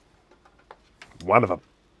 10. One of them.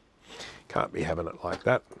 Can't be having it like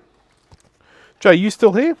that. Joe, you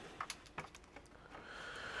still here?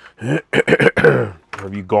 Or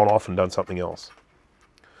have you gone off and done something else?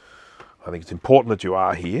 I think it's important that you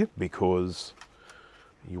are here because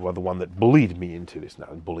you are the one that bullied me into this. No,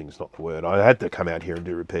 bullying's not the word. I had to come out here and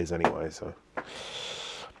do repairs anyway, so.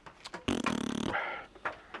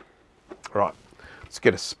 Right, let's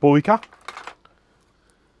get a spoiker.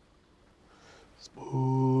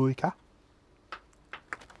 Spoiker.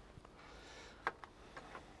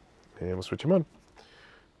 And we'll switch them on.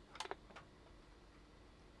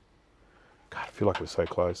 God, I feel like we're so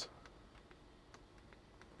close.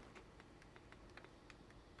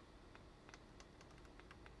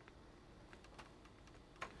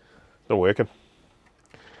 Not working.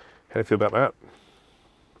 How do you feel about that?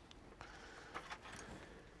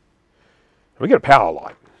 We got a power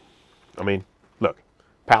light. I mean, look,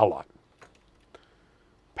 power light.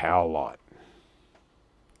 Power light.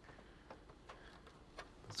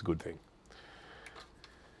 That's a good thing.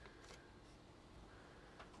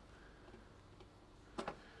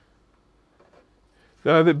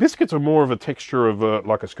 No, the biscuits are more of a texture of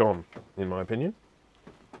like a scone, in my opinion.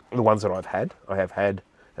 The ones that I've had. I have had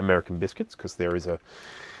American biscuits because there's a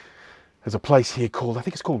place here called, I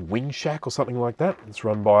think it's called Wing Shack or something like that. It's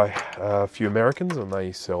run by a few Americans and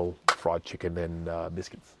they sell fried chicken and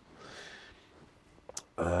biscuits.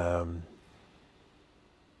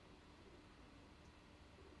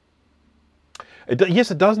 Yes,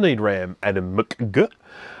 it does need RAM and a McG,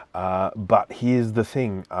 but here's the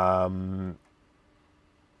thing. I'm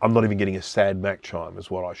not even getting a sad Mac chime is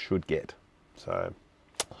what I should get. So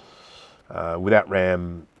without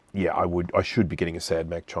RAM, yeah, I should be getting a sad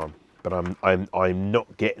Mac chime, but I'm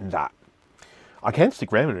not getting that. I can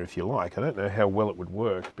stick RAM in it if you like. I don't know how well it would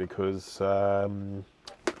work because the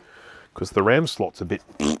RAM slot's a bit.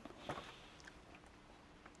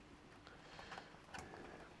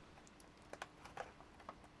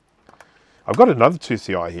 I've got another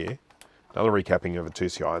 2CI here, another recapping of a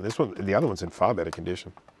 2CI, and this one, the other one's in far better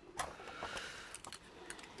condition.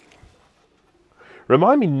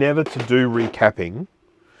 Remind me never to do recapping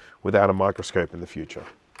without a microscope in the future.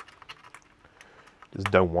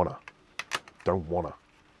 Just don't wanna. Don't wanna.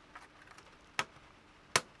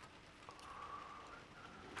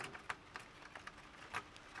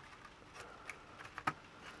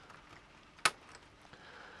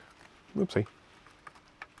 Whoopsie.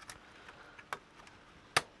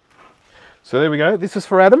 So there we go. This is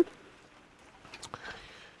for Adam.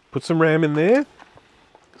 Put some RAM in there.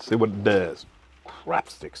 See what it does. Crap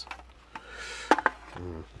sticks.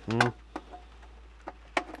 Bum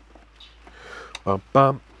bum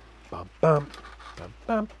bum bum bum bum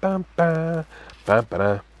bum bum bum ba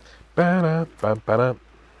bum bum bum bum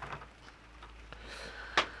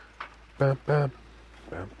bum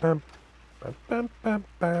bum bum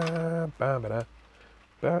bum bum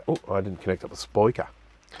bum. Oh, I didn't connect up the spoiker.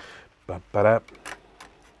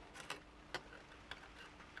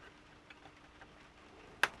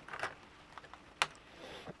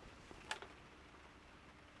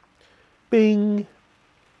 Bing.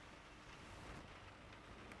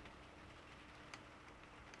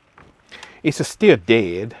 It's a still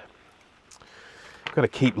dead. Got to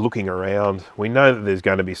keep looking around. We know that there's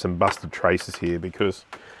going to be some busted traces here because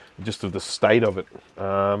just of the state of it.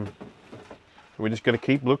 We're just going to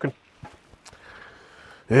keep looking.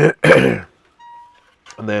 And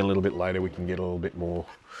then a little bit later we can get a little bit more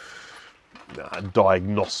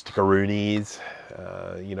diagnostic-a-roonies.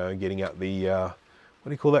 You know, getting out the, what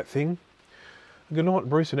do you call that thing? Good night,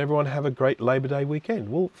 Bruce, and everyone have a great Labor Day weekend.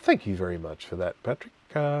 Well, thank you very much for that, Patrick.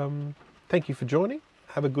 Thank you for joining.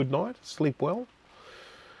 Have a good night. Sleep well.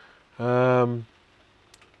 I'm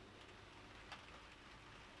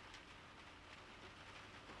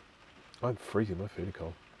freezing, my feet are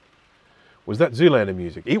cold. Was that Zoolander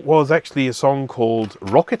music? It was actually a song called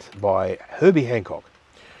Rocket by Herbie Hancock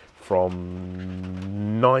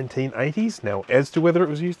from 1980s. Now, as to whether it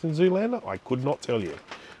was used in Zoolander, I could not tell you.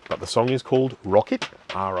 But the song is called Rocket,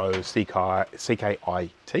 R-O-C-K-I-T,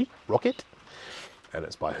 Rocket. And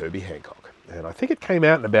it's by Herbie Hancock. And I think it came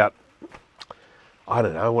out in about, I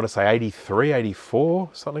don't know, I want to say 83, 84,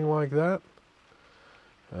 something like that.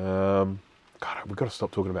 God, we've got to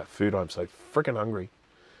stop talking about food. I'm so freaking hungry.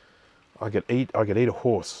 I could eat a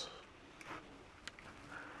horse.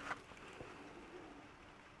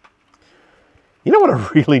 You know what I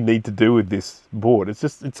really need to do with this board?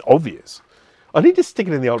 It's obvious. I need to stick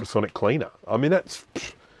it in the ultrasonic cleaner. I mean, that's...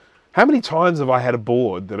 How many times have I had a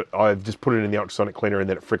board that I've just put it in the ultrasonic cleaner and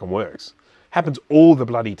then it frickin' works? Happens all the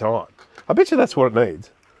bloody time. I bet you that's what it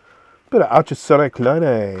needs. Bit of ultrasonic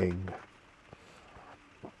cleaning.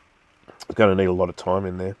 It's going to need a lot of time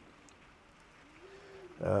in there.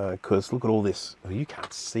 Because look at all this. Oh, you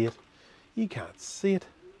can't see it. You can't see it.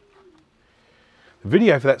 The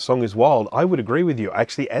video for that song is wild. I would agree with you.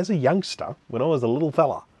 Actually, as a youngster, when I was a little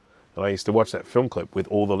fella, and I used to watch that film clip with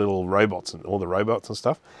all the little robots and all the robots and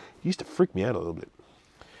stuff, it used to freak me out a little bit.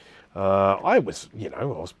 I was, you know, I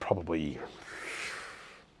was probably,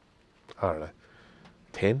 I don't know,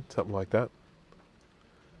 10, something like that.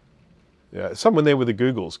 Yeah, someone there with the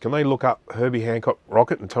Googles, can they look up Herbie Hancock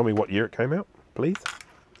Rocket and tell me what year it came out, please?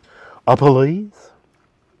 Please?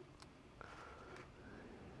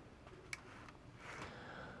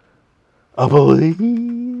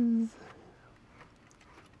 Please?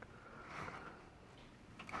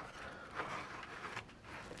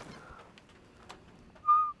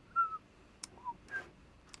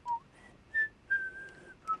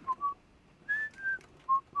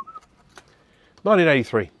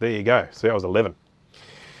 $1983. There you go. See, I was 11.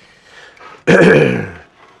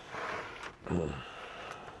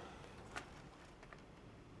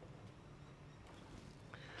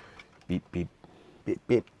 Beep beep beep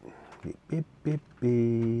beep beep beep beep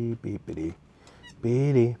beep beep beep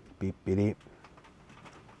beep beep beep.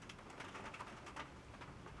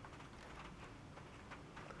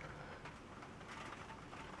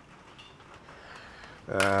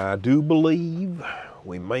 I do believe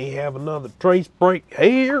we may have another trace break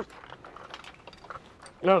here.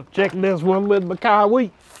 I'll check this one with my car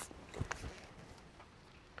wheats.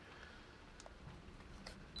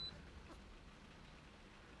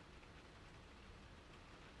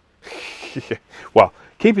 Well,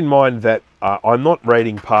 keep in mind that I'm not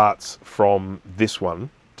rating parts from this one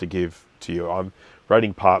to give to you. I'm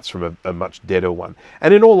rating parts from a much deader one.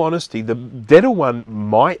 And in all honesty, the deader one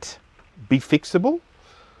might be fixable.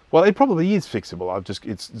 Well, it probably is fixable.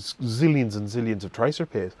 It's zillions and zillions of trace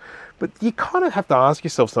repairs. But you kind of have to ask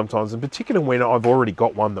yourself sometimes, in particular when I've already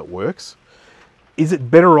got one that works, is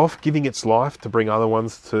it better off giving its life to bring other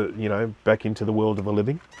ones to, you know, back into the world of the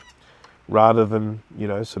living, rather than, you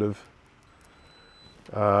know, sort of,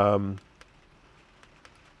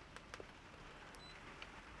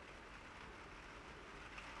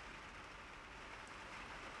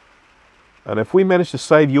 and if we manage to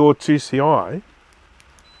save your 2CI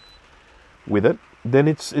with it, then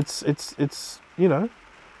it's you know,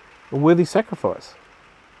 a worthy sacrifice.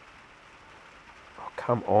 Oh,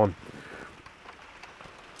 come on.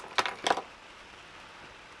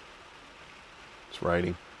 It's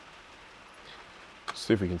raining. Let's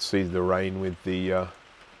see if we can see the rain with the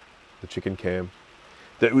chicken cam.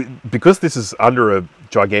 Because this is under a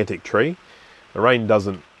gigantic tree, the rain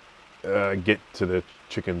doesn't get to the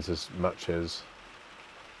chickens as much as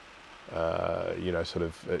you know, sort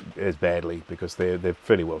of as badly, because they're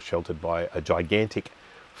fairly well sheltered by a gigantic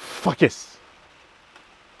fuckus.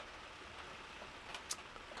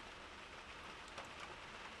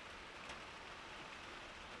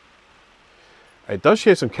 It does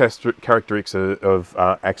share some characteristics of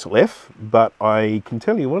Axle F, but I can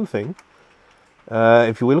tell you one thing.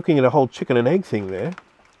 If you were looking at a whole chicken and egg thing there,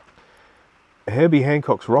 Herbie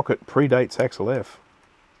Hancock's rocket predates Axel F.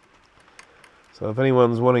 So if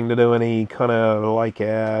anyone's wanting to do any kind of like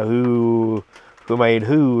who made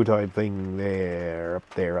who type thing there, up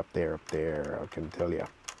there, I can tell you.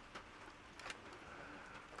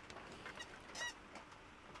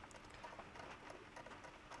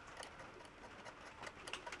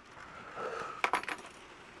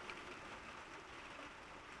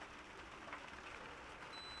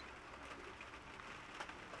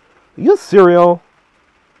 Your cereal,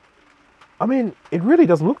 I mean, it really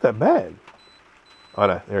doesn't look that bad. Oh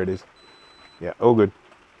no, there it is. Yeah, all good.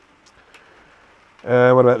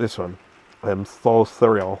 What about this one? Soul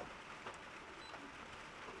cereal.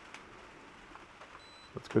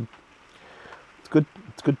 That's good. It's good.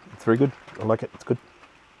 It's good. It's very good. I like it. It's good.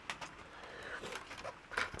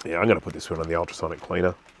 Yeah, I'm going to put this one on the ultrasonic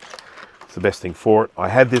cleaner. It's the best thing for it. I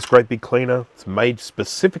have this great big cleaner. It's made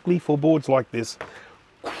specifically for boards like this.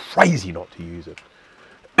 Crazy not to use it.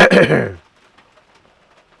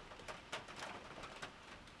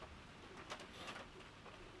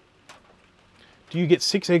 Do you get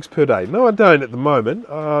 6 eggs per day? No, I don't at the moment.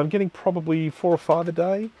 I'm getting probably 4 or 5 a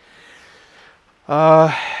day.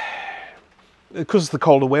 Because of the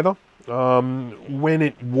colder weather. When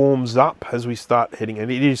it warms up, as we start heading,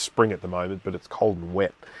 and it is spring at the moment, but it's cold and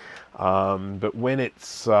wet. But when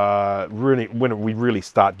it's when we really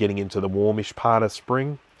start getting into the warmish part of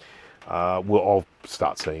spring, I'll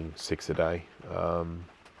start seeing 6 a day.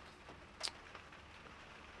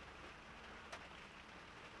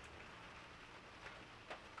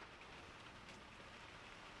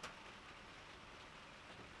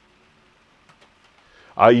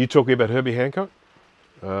 Are you talking about Herbie Hancock?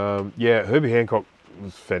 Yeah, Herbie Hancock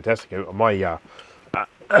was fantastic. My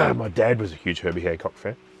my dad was a huge Herbie Hancock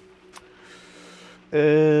fan.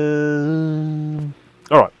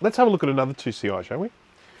 All right, let's have a look at another 2CI, shall we?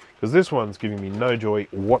 Because this one's giving me no joy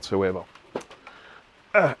whatsoever.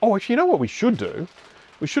 Oh, actually, you know what we should do?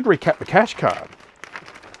 We should recap the cash card.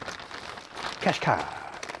 Cash card.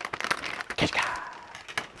 Cash card.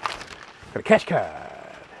 Got a cash card.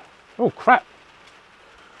 Oh, crap.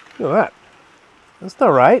 Look at that. That's not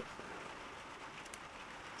right.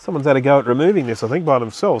 Someone's had a go at removing this, I think, by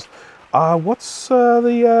themselves. What's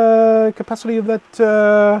the capacity of that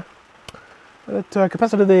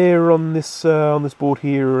capacitor there on this board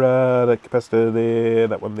here? That capacitor there,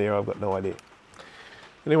 that one there. I've got no idea.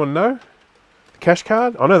 Anyone know? The cash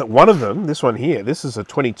card. I know that one of them, this one here, this is a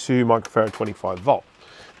 22 microfarad 25 volt.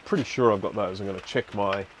 Pretty sure I've got those. I'm going to check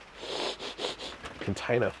my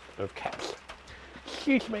container of caps.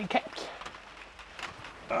 Excuse me, caps.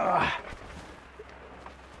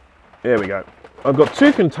 There we go. I've got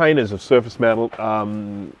 2 containers of surface mount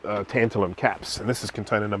tantalum caps, and this is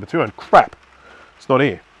container number 2, and crap, it's not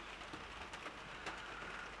here.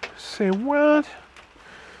 Say what?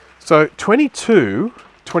 So 22,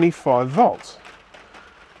 25 volts,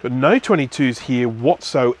 but no 22s here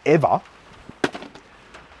whatsoever.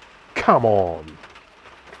 Come on.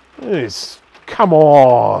 Come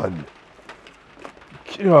on.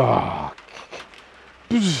 Oh.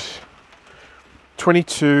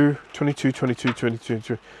 22.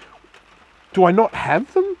 Do I not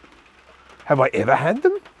have them? Have I ever had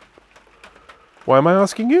them? Why am I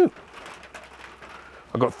asking you?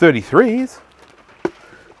 I've got 33s.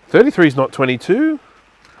 33 is not 22.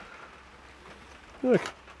 Look.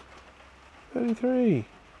 33.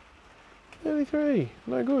 33.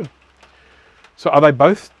 No good. So are they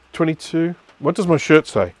both 22? What does my shirt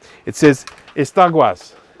say? It says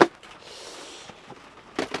Estaguas.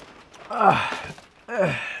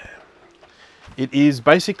 It is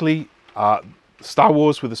basically Star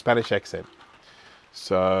Wars with a Spanish accent.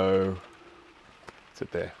 So, what's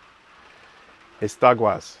it there?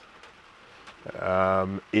 Estaguas.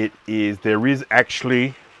 It is. There is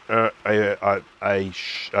actually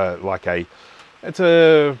it's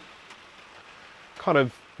a kind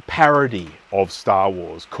of parody of Star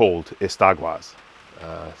Wars called Estaguas.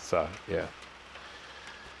 So yeah,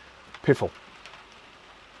 piffle.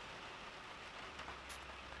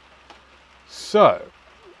 So,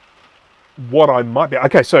 what I might be...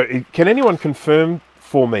 Okay, so can anyone confirm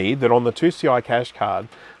for me that on the 2CI cash card,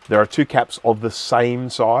 there are 2 caps of the same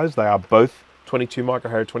size? They are both 22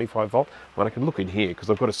 microfarad 25 volt. Well, I can look in here because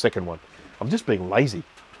I've got a second one. I'm just being lazy.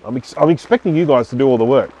 I'm expecting you guys to do all the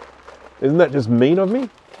work. Isn't that just mean of me?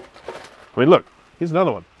 I mean, look, here's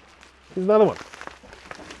another one. Here's another one.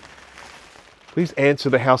 Please answer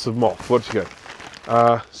the House of Moth. What's you got?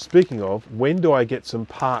 Speaking of, when do I get some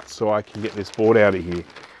parts so I can get this board out of here?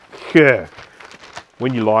 Yeah,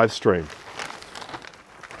 when you live stream.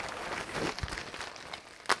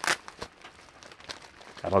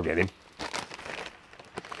 And I'll get him.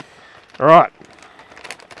 All right.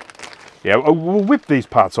 Yeah, we'll whip these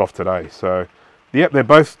parts off today. So, yep, they're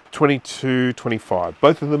both 22.25.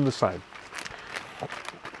 Both of them the same.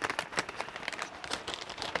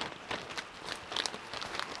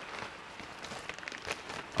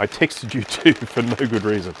 I texted you too for no good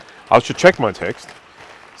reason. I should check my text.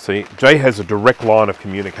 See, Jay has a direct line of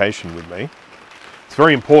communication with me. It's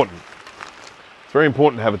very important. It's very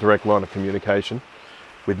important to have a direct line of communication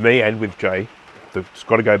with me and with Jay. It's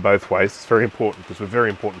got to go both ways. It's very important because we're very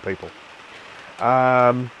important people.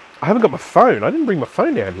 I haven't got my phone. I didn't bring my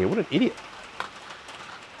phone down here. What an idiot.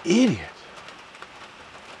 Idiot.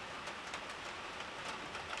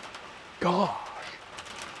 Gosh.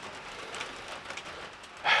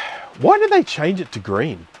 Why did they change it to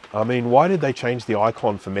green? I mean, why did they change the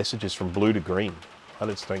icon for messages from blue to green? I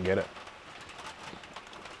just don't get it.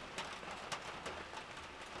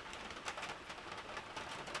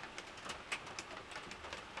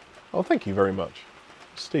 Oh, thank you very much.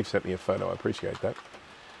 Steve sent me a photo. I appreciate that.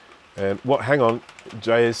 And what? Hang on.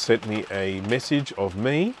 Jay has sent me a message of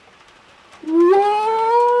me.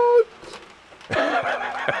 What?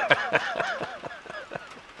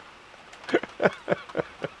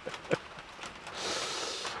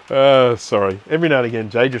 Sorry. Every now and again,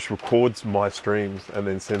 Jay just records my streams and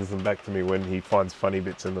then sends them back to me when he finds funny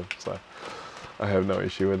bits in them. So I have no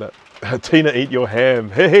issue with that. Tina, eat your ham.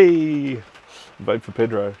 Hey! Vote for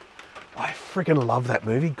Pedro. I freaking love that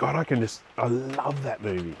movie. God, I love that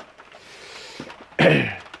movie.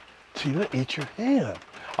 Tina, eat your ham.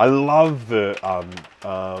 I love the,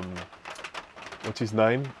 what's his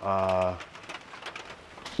name? The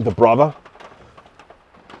brother.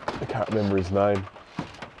 I can't remember his name.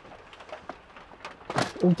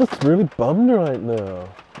 I'm just really bummed right now.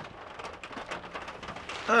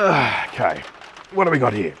 Okay, what do we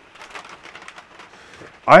got here?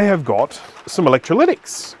 I have got some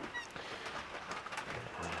electrolytics.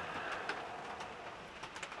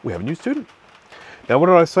 We have a new student. Now, what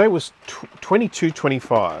did I say? It was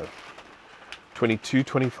 22.25.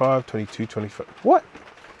 22.25, 22.25. What?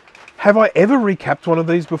 Have I ever recapped one of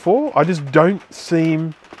these before? I just don't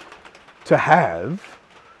seem to have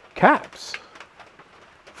caps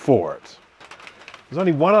for it. There's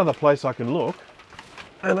only one other place I can look,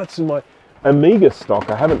 and that's in my Amiga stock.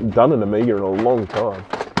 I haven't done an Amiga in a long time.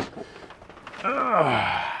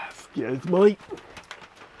 Excuse me.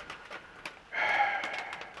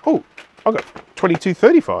 Oh, I've got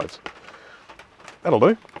 22.35s. That'll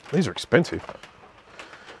do. These are expensive.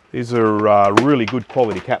 These are really good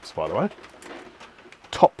quality caps, by the way.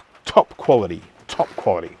 Top quality.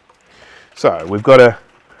 So we've got a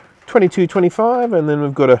 22.25 and then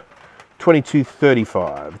we've got a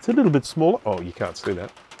 22.35. It's a little bit smaller. Oh, you can't see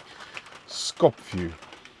that. Scop view.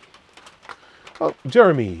 Oh,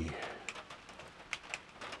 Jeremy.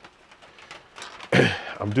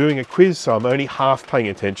 I'm doing a quiz, so I'm only half paying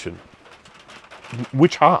attention.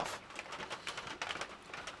 Which half?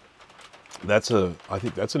 I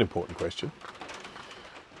think that's an important question.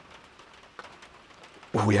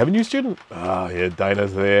 Well, we have a new student. Ah, yeah,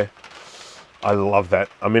 Dana's there. I love that.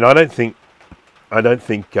 I mean, I don't think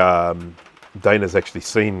Dana's actually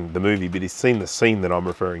seen the movie, but he's seen the scene that I'm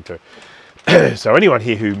referring to. So anyone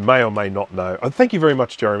here who may or may not know, thank you very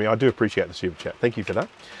much, Jeremy. I do appreciate the super chat. Thank you for that.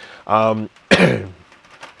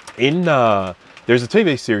 There's a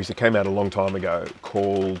TV series that came out a long time ago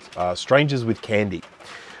called Strangers with Candy.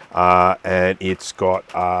 And it's got,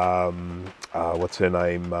 what's her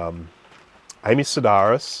name? Amy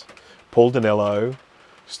Sedaris, Paul Dinello,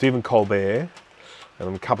 Stephen Colbert,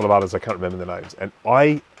 and a couple of others. I can't remember the names. And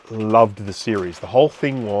I loved the series. The whole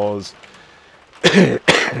thing was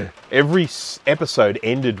every episode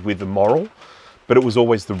ended with a moral, but it was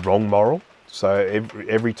always the wrong moral. So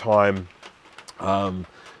every time the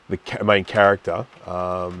main character,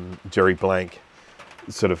 Jerry Blank,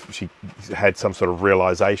 she had some sort of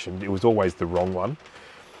realization, it was always the wrong one.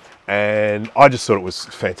 And I just thought it was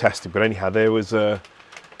fantastic. But anyhow, there was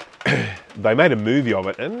they made a movie of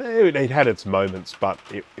it, and it had its moments, but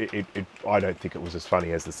I don't think it was as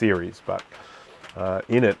funny as the series. But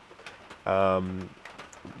in it, the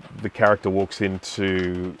main character walks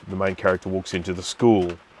into the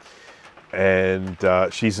school,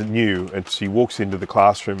 and she's new, and she walks into the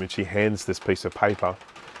classroom and she hands this piece of paper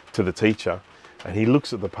to the teacher, and he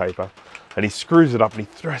looks at the paper and he screws it up and he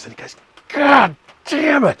throws it and he goes, "God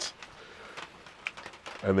damn it!"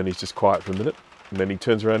 And then he's just quiet for a minute, and then he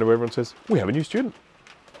turns around to everyone and says, "We have a new student."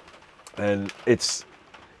 And it's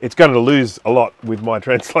going to lose a lot with my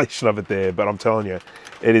translation of it there, but I'm telling you,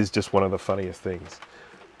 it is just one of the funniest things.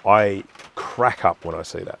 I crack up when I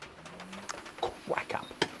see that. Crack up.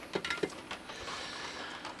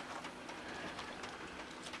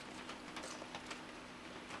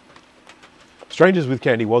 Strangers with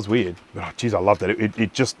Candy was weird. Oh, geez, I loved it.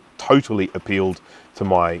 It just totally appealed to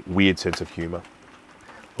my weird sense of humour.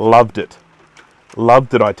 Loved it.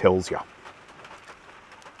 Loved it, I tells ya.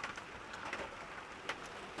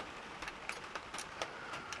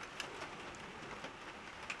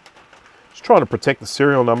 Just trying to protect the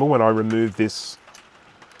serial number when I remove this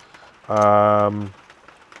cap.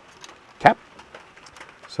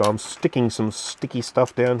 So I'm sticking some sticky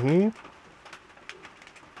stuff down here.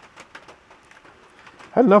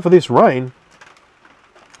 Had enough of this rain.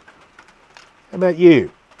 How about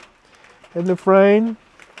you? Had enough rain?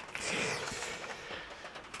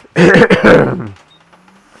 We're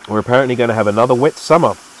apparently going to have another wet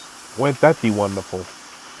summer. Won't that be wonderful?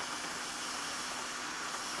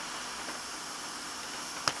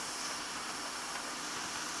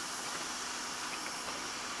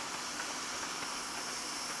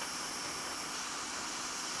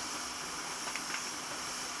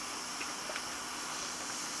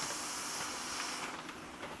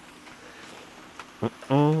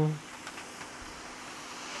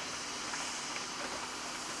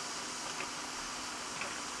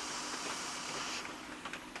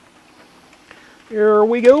 Here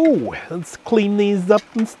we go. Let's clean these up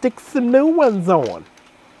and stick some new ones on.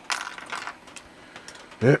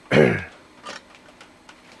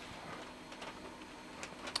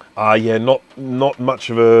 Yeah, not much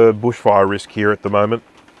of a bushfire risk here at the moment.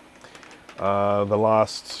 The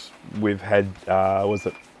last we've had was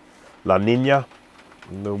it La Nina,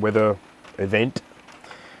 the weather event,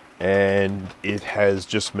 and it has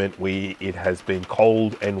just meant it has been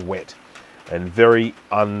cold and wet and very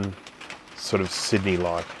sort of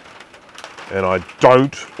Sydney-like, and I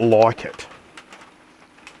don't like it.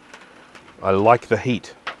 I like the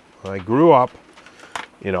heat. I grew up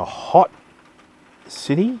in a hot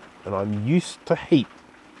city and I'm used to heat,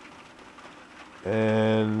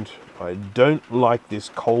 and I don't like this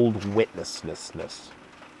cold wetnessness.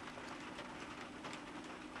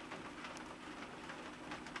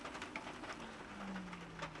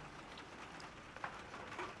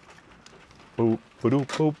 Boop, boop,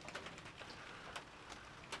 boop.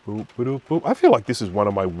 Boop, boop, boop. I feel like this is one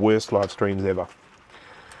of my worst live streams ever.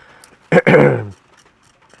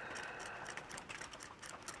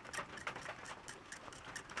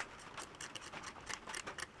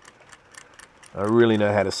 I really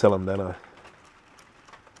know how to sell them, don't I?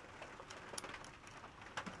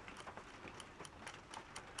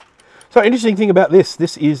 So, interesting thing about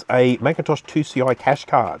this is a Macintosh 2CI cash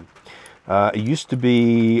card. It used to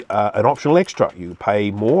be an optional extra. You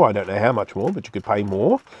pay more, I don't know how much more, but you could pay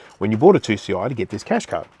more when you bought a 2CI to get this cash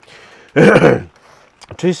card.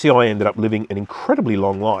 2CI ended up living an incredibly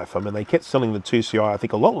long life. I mean, they kept selling the 2CI, I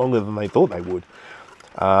think, a lot longer than they thought they would.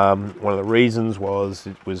 One of the reasons was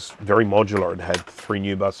it was very modular. It had 3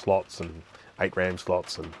 new bus slots and 8 RAM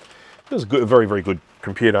slots, and it was a very, very good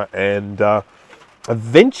computer. And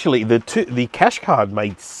eventually, the cash card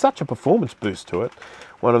made such a performance boost to it.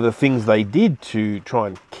 One of the things they did to try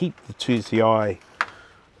and keep the 2CI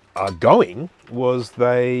going was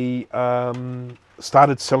they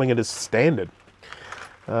started selling it as standard.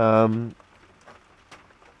 And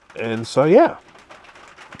so, yeah.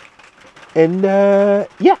 And,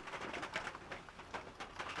 yeah.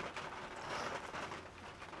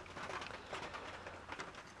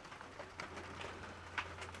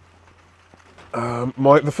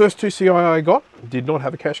 The first 2CI I got did not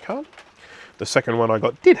have a cash card. The second one I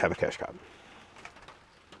got did have a cash card.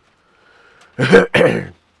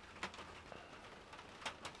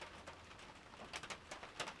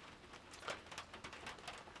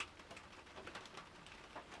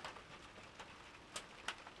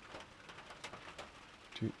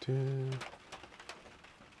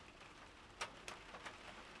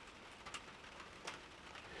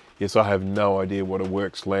 Yes, I have no idea what a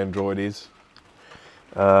Works Landroid is.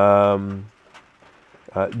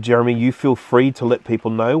 Jeremy, you feel free to let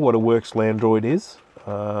people know what a Works Landroid is.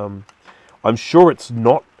 I'm sure it's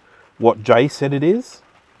not what Jay said it is.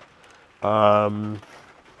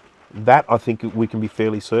 That I think we can be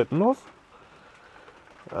fairly certain of.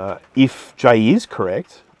 If Jay is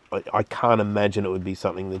correct, I can't imagine it would be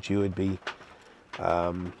something that you would be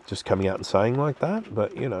just coming out and saying like that.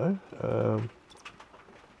 But, you know...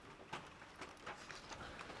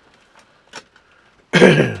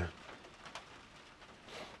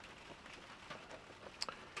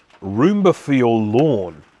 Roomba for your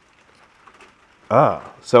lawn.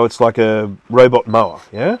 Ah, so it's like a robot mower,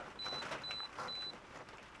 yeah?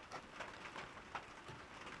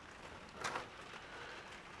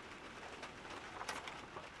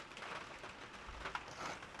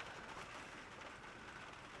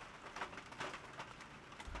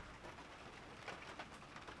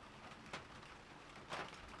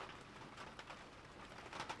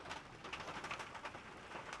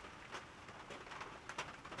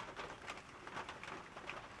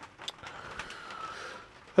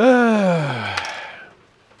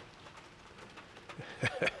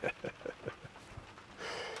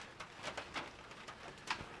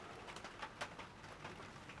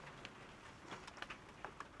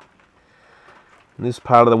 In this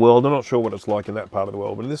part of the world, I'm not sure what it's like in that part of the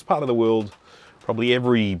world, but in this part of the world, probably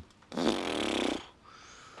I'd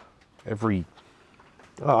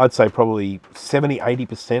say probably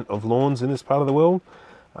 70–80% of lawns in this part of the world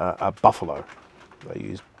are buffalo. They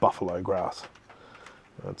use buffalo grass.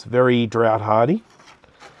 It's very drought hardy,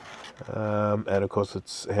 and of course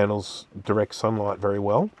it handles direct sunlight very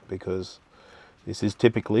well, because this is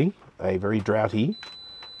typically a very droughty,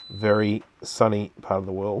 very sunny part of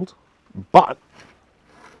the world, but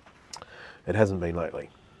it hasn't been lately.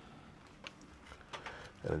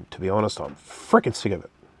 And to be honest, I'm freaking sick of it.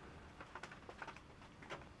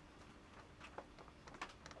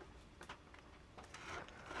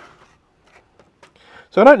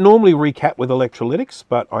 So I don't normally recap with electrolytics,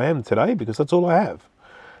 but I am today because that's all I have.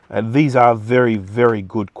 And these are very, very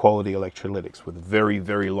good quality electrolytics with very,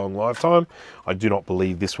 very long lifetime. I do not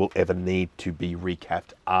believe this will ever need to be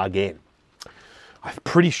recapped again. I'm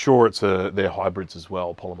pretty sure it's they're hybrids as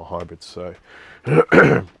well, polymer hybrids, so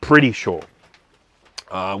pretty sure.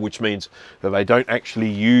 Which means that they don't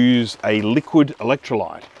actually use a liquid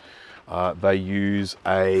electrolyte. They use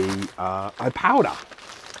a powder.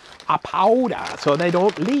 A powder, so they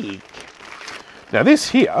don't leak. Now this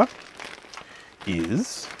here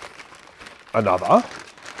is another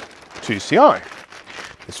 2CI.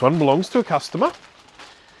 This one belongs to a customer,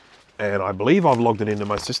 and I believe I've logged it into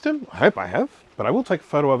my system. I hope I have, but I will take a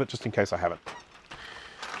photo of it just in case I haven't.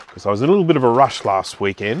 Because I was in a little bit of a rush last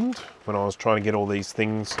weekend when I was trying to get all these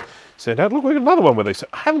things sent out. Look, we've got another one where they said,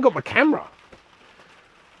 I haven't got my camera.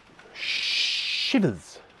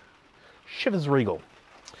 Shivers. Shivers regal.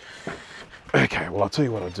 Okay, well, I'll tell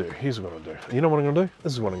you what I'll do. Here's what I'll do. You know what I'm going to do?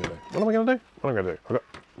 This is what I'm going to do. What am I going to do? What am I going to do?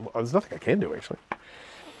 There's nothing I can do, actually.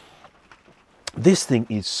 This thing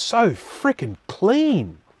is so freaking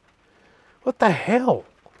clean. What the hell?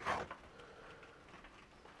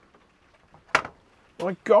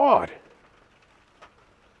 My God.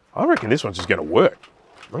 I reckon this one's just going to work.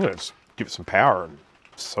 I'm going to just give it some power and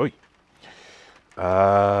see.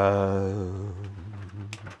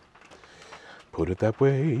 Put it that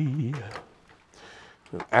way.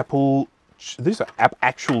 Apple, these are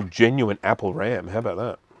actual genuine Apple RAM. How about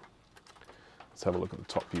that? Let's have a look at the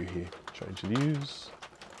top view here. Change the views.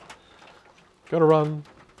 Gotta run.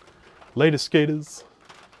 Later, skaters.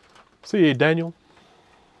 See you, Daniel.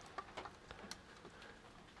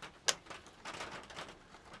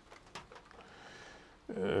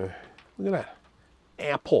 Look at that.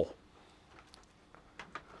 Apple.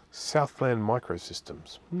 Southland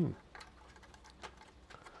Microsystems.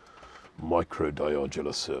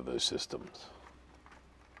 Microdiodular servo systems.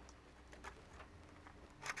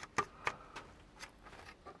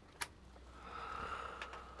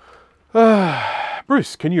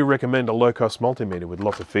 Bruce, can you recommend a low-cost multimeter with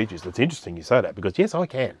lots of features? That's interesting you say that, because yes, I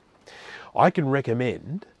can. I can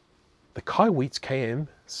recommend the Kaiweets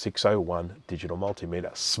KM601 digital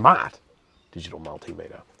multimeter. Smart digital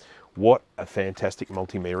multimeter. What a fantastic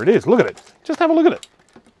multimeter it is. Look at it. Just have a look at it.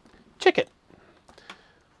 Check it.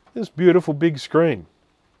 This beautiful big screen.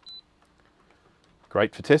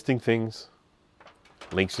 Great for testing things.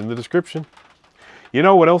 Links in the description. You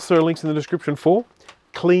know what else there are links in the description for?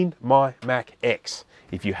 Clean My Mac X.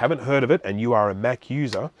 If you haven't heard of it and you are a Mac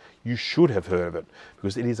user, you should have heard of it,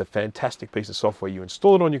 because it is a fantastic piece of software. You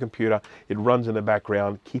install it on your computer, it runs in the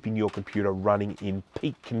background, keeping your computer running in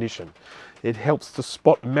peak condition. It helps to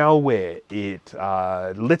spot malware. It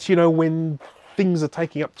lets you know when things are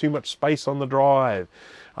taking up too much space on the drive.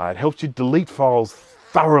 It helps you delete files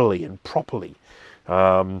thoroughly and properly.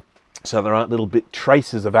 So there aren't little bit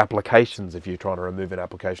traces of applications if you're trying to remove an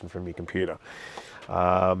application from your computer.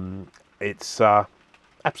 It's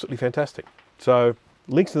absolutely fantastic. So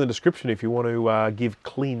links in the description if you want to give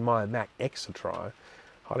Clean My Mac X a try.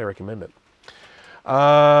 Highly recommend it.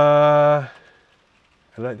 And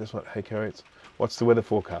I just went, hey Coates, what's the weather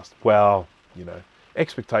forecast? Well, you know,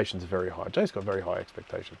 expectations are very high. Jay's got very high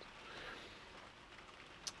expectations.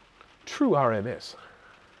 True RMS.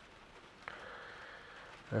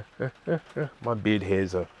 My beard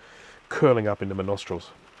hairs are curling up into my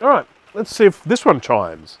nostrils. All right, let's see if this one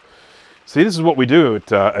chimes. See, this is what we do at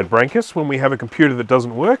Brankus. When we have a computer that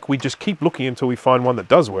doesn't work, we just keep looking until we find one that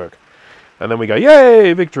does work. And then we go,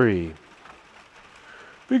 yay, victory!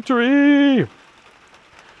 Victory!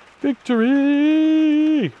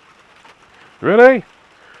 Victory! Ready?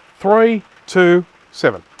 3, 2,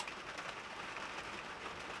 7.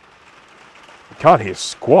 I can't hear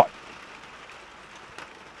squat.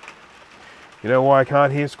 You know why I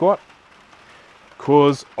can't hear squat?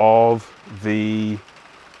 Because of the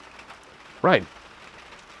rain.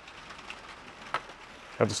 I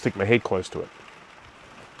have to stick my head close to it.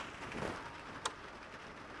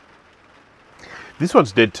 This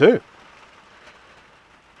one's dead too.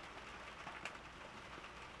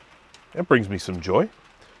 That brings me some joy.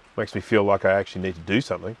 Makes me feel like I actually need to do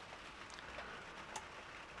something.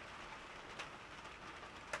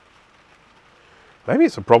 Maybe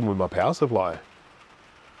it's a problem with my power supply.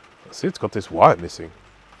 See, it's got this wire missing.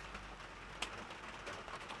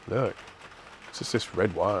 No, it's just this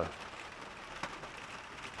red wire.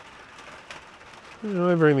 You know,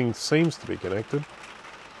 everything seems to be connected.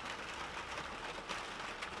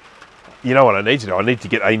 You know what I need to do? I need to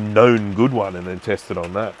get a known good one and then test it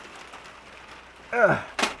on that. I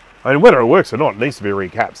mean, whether it works or not, it needs to be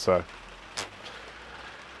recapped, so.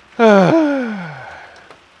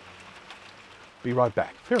 Be right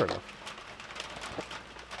back. Fair enough.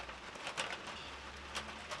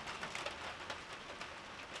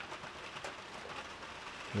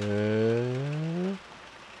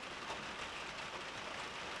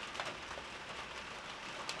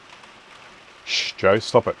 Shh, Joe,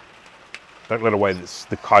 stop it. Don't let away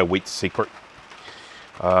the Kai Wheat secret.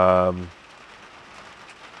 Capacitor.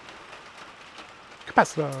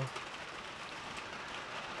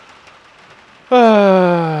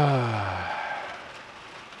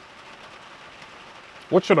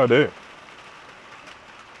 What should I do?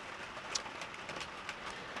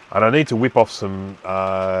 And I need to whip off some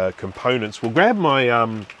components. We'll grab my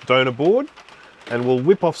donor board and we'll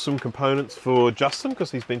whip off some components for Justin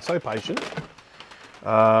because he's been so patient.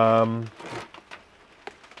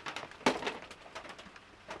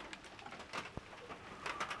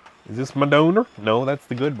 Is this my donor? No, that's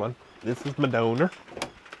the good one. This is my donor.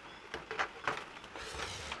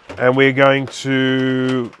 And we're going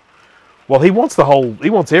to... Well, he wants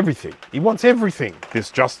everything. He wants everything, this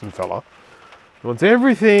Justin fella. He wants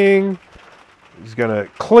everything. He's going to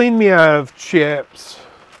clean me out of chips.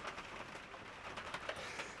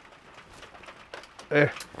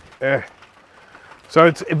 So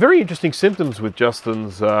it's very interesting symptoms with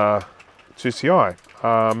Justin's 2CI.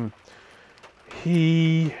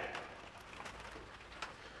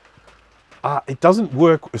 It doesn't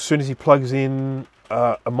work as soon as he plugs in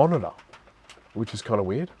a monitor, which is kind of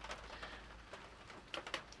weird.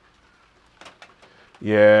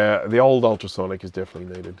 Yeah, the old ultrasonic is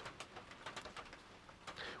definitely needed.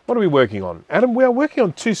 What are we working on? Adam, we are working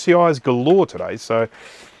on 2CIs galore today. So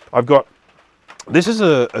I've got, this is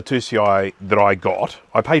a 2CI that I got.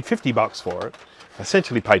 I paid $50 for it. I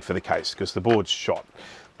essentially paid for the case because the board's shot.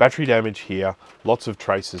 Battery damage here, lots of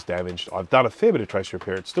traces damaged. I've done a fair bit of trace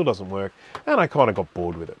repair, it still doesn't work, and I kind of got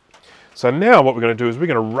bored with it. So now what we're going to do is we're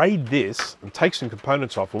going to raid this and take some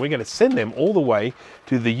components off, and we're going to send them all the way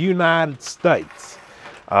to the United States.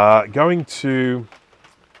 Going to,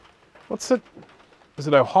 what's it? Is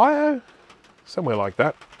it Ohio? Somewhere like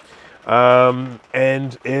that.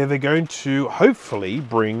 And they're going to hopefully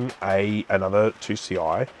bring another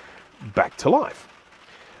 2CI back to life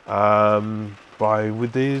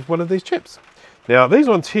with one of these chips. Now these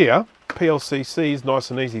ones here, PLCCs, nice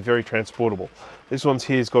and easy, very transportable. This one's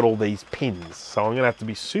here's got all these pins, so I'm going to have to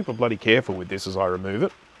be super bloody careful with this as I remove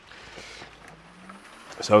it,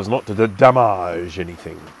 so as not to damage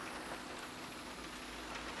anything.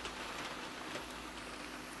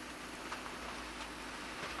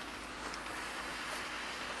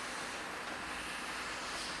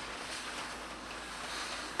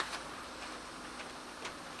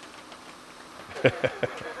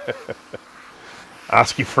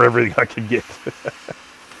 Asking for everything I can get.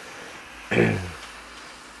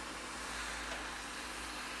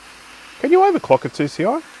 Can you overclock a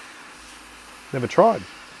 2CI? Never tried.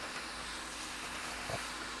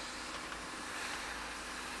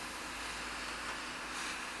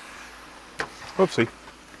 Oopsie.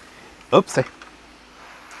 Oopsie.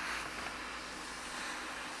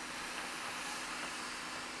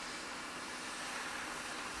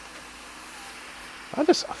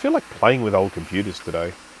 I feel like playing with old computers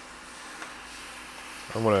today.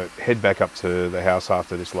 I want to head back up to the house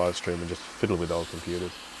after this live stream and just fiddle with old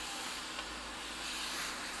computers.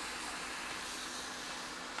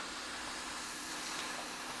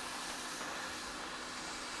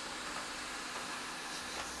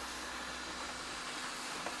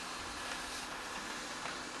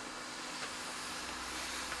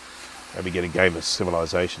 Maybe get a game of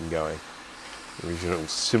Civilization going. The original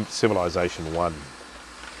Civilization 1.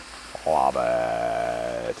 Love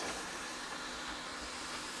it.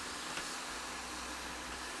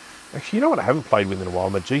 Actually, you know what I haven't played with in a while?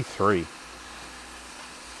 My G3.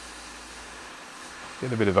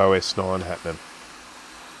 Get a bit of OS 9 happening.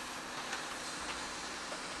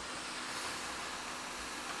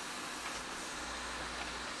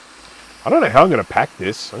 I don't know how I'm going to pack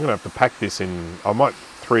this. I'm going to have to pack this in... I might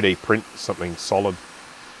 3D print something solid,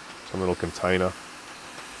 some little container.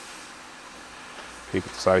 Keep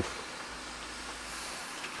it safe.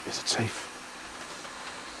 Is it safe?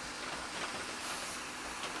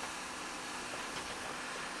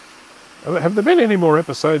 Have there been any more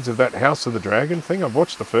episodes of that House of the Dragon thing? I've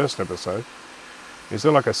watched the first episode. Is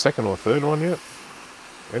there like a second or third one yet?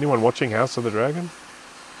 Anyone watching House of the Dragon?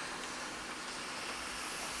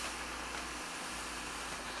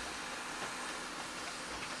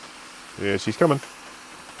 Yeah, she's coming.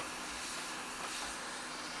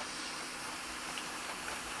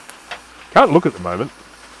 Can't look at the moment.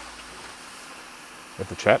 At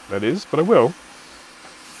the chat, that is, but I will.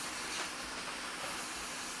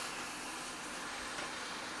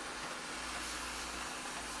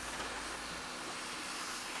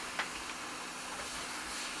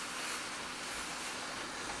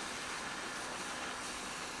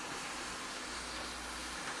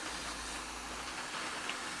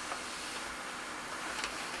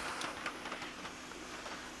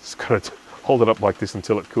 Just gotta hold it up like this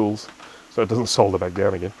until it cools, so it doesn't solder back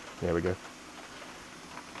down again. There we go.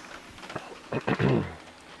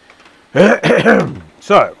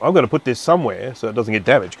 So I'm going to put this somewhere so it doesn't get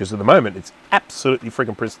damaged, because at the moment it's absolutely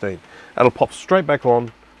freaking pristine. That'll pop straight back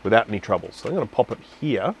on without any trouble. So I'm going to pop it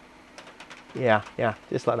here. Yeah,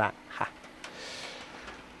 just like that. Ha.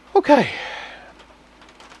 Okay.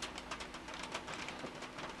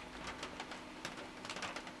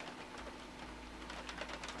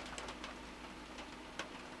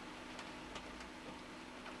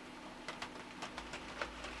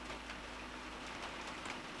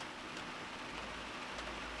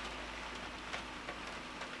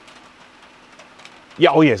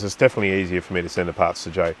 Yeah, oh yes, it's definitely easier for me to send the parts to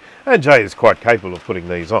Jay. And Jay is quite capable of putting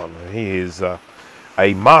these on. He is a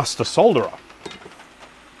master solderer.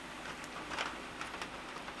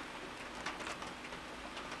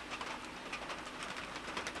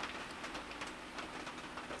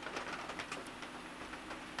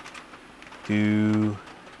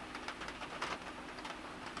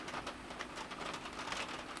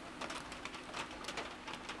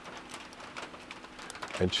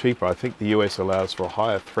 And cheaper. I think the US allows for a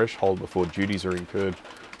higher threshold before duties are incurred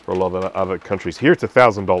for a lot of other countries. Here it's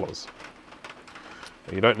 $1,000.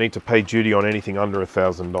 You don't need to pay duty on anything under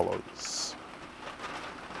 $1,000.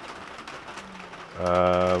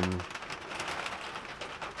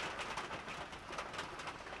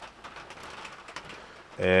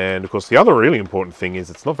 And of course the other really important thing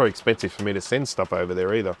is it's not very expensive for me to send stuff over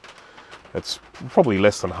there either. It's probably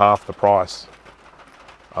less than half the price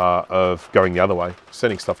of going the other way.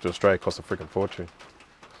 Sending stuff to Australia costs a freaking fortune.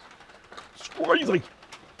 It's crazy.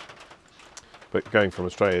 But going from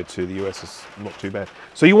Australia to the US is not too bad.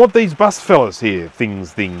 So you want these bus fellas here,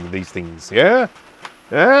 these things, yeah?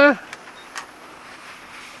 Yeah?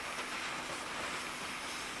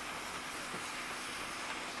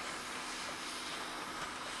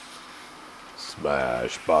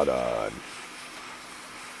 Smash button.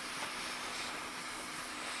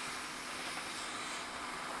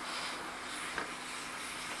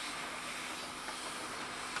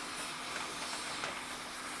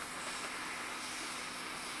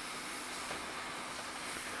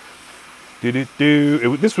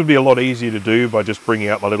 This would be a lot easier to do by just bringing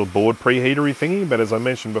out my little board preheatery thingy, but as I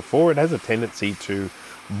mentioned before, it has a tendency to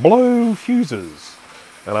blow fuses,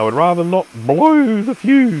 and I would rather not blow the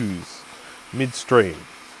fuse midstream.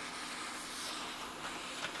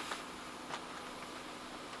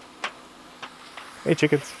 Hey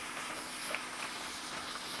chickens.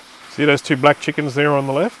 See those two black chickens there on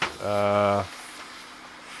the left? I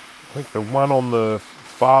think the one on the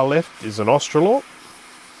far left is an Australorp.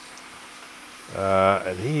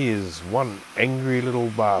 And he is one angry little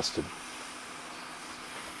bastard.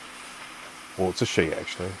 Well, it's a she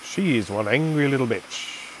actually. She is one angry little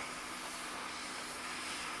bitch.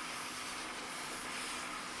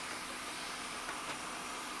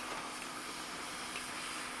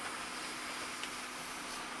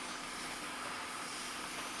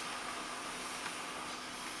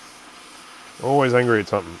 Always angry at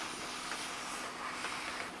something.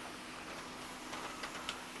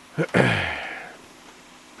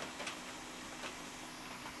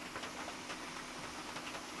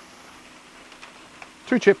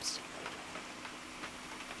 Two chips.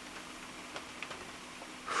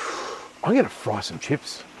 I'm going to fry some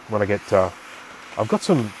chips when I get... I've got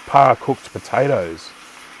some par-cooked potatoes.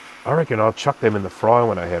 I reckon I'll chuck them in the fryer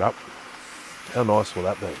when I head up. How nice will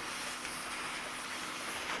that be?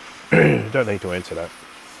 Don't need to answer that.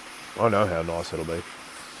 I know how nice it'll be.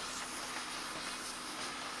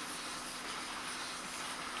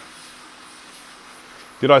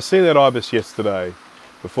 Did I see that ibis yesterday?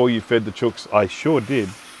 before you fed the chooks. I sure did.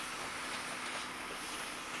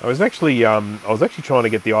 I was actually trying to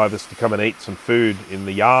get the Ibis to come and eat some food in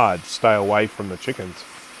the yard, stay away from the chickens,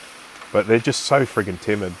 but they're just so friggin'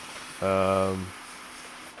 timid. I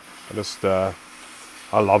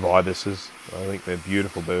love ibises. I think they're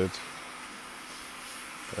beautiful birds,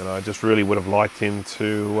 and I just really would have liked him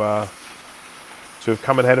to have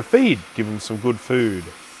come and had a feed, give him some good food.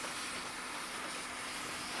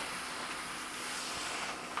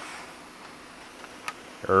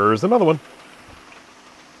 There's another one.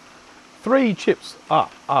 3 chips. And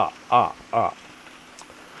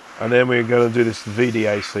then we're going to do this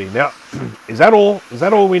VDAC. Now, is that all? Is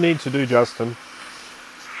that all we need to do, Justin?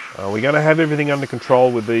 We're going to have everything under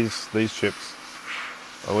control with these chips.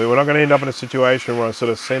 We're not going to end up in a situation where I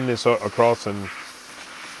sort of send this across and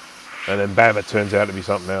then bam, it turns out to be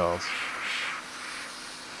something else.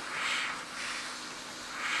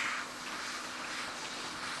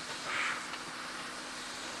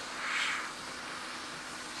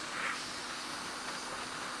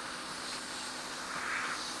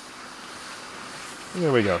 There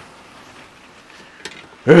we go.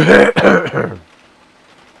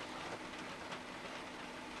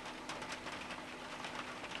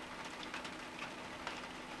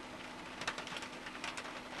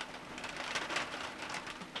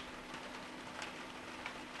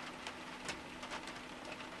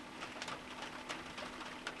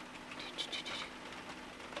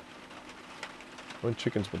 Own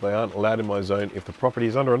chickens, but they aren't allowed in my zone if the property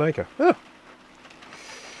is under an acre. Ah.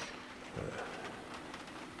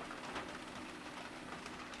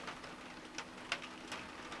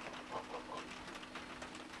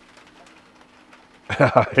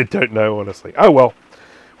 I don't know, honestly. Oh well,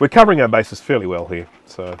 we're covering our bases fairly well here,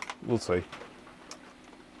 so we'll see.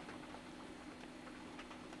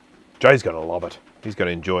 Jay's going to love it. He's going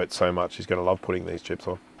to enjoy it so much. He's going to love putting these chips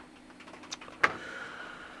on.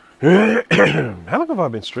 How long have I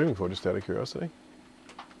been streaming for, just out of curiosity?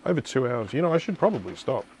 Over 2 hours. You know, I should probably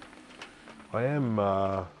stop. I am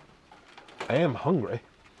hungry.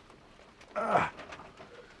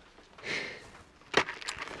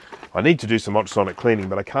 I need to do some ultrasonic cleaning,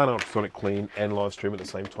 but I can't ultrasonic clean and live stream at the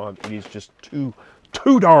same time. It is just too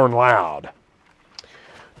darn loud.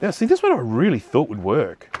 Now, see, this one I really thought would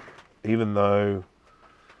work, even though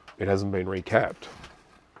it hasn't been recapped.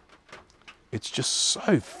 It's just so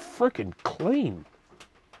freaking clean.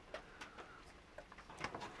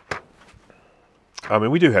 I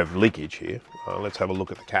mean, we do have leakage here. Let's have a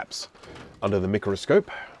look at the caps under the microscope.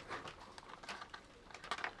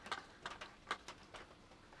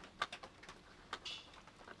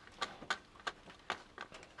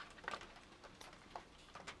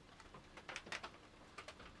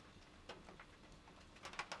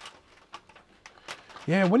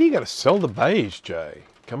 Yeah, when are you going to sell the beige, Jay?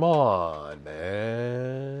 Come on,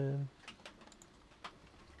 man.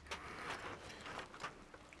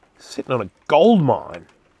 Sitting on a gold mine.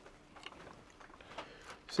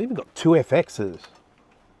 It's even got 2 FXs.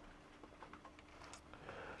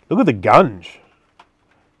 Look at the gunge.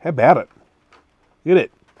 How about it? Look at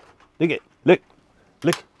it. Look at it. Look.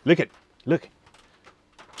 Look. Look at it. Look.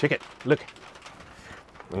 Check it. Look.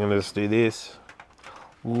 I'm going to just do this.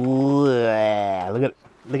 Ooh, look at it.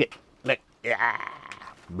 Look at it. Look. Yeah.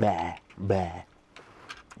 Blah, blah,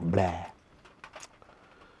 blah.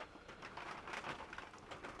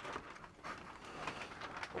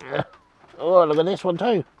 Oh, look at this one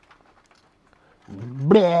too.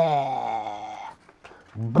 Blah,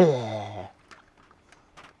 blah.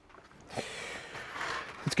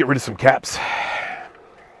 Let's get rid of some caps.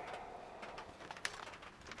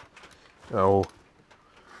 Oh.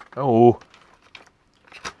 Oh.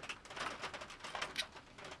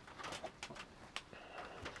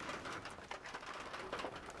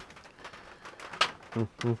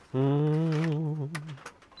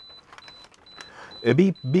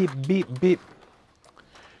 Beep, beep, beep, beep.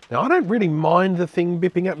 Now, I don't really mind the thing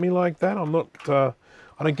beeping at me like that. I'm not, I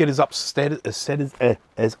don't get as upset as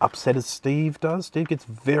Steve does. Steve gets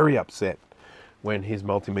very upset when his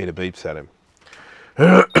multimeter beeps at him.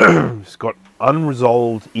 He's got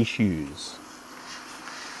unresolved issues.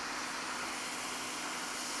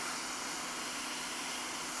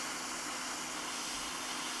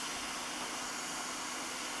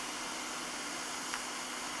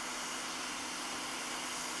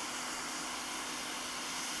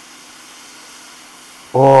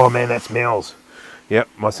 Oh man, that smells. Yep,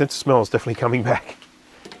 my sense of smell is definitely coming back.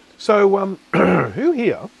 So, who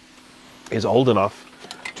here is old enough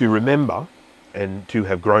to remember and to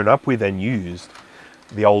have grown up with and used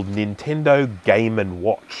the old Nintendo Game &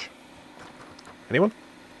 Watch? Anyone?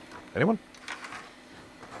 Anyone?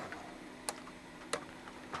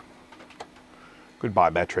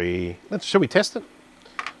 Goodbye, battery. Shall we test it?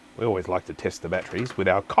 We always like to test the batteries with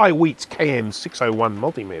our Kai Wheats KM601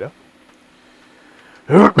 multimeter.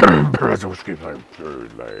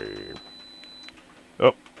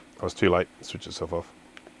 Oh, I was too late. Switch itself off.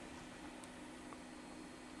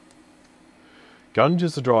 Gunge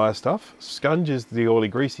is the drier stuff. Scunge is the oily,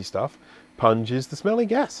 greasy stuff. Punge is the smelly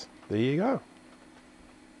gas. There you go.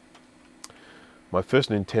 My first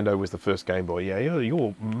Nintendo was the first Game Boy. Yeah,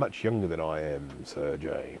 you're much younger than I am, Sir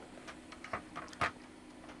J.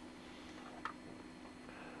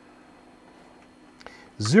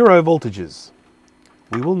 Zero voltages.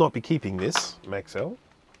 We will not be keeping this, Maxell,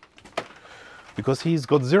 because he's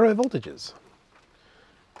got zero voltages.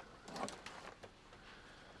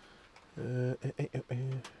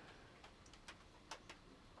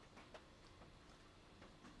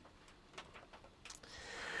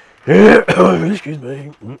 Excuse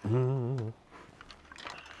me.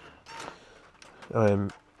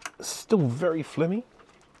 I'm still very phlegmy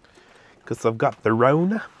because I've got the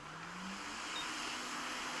Rona.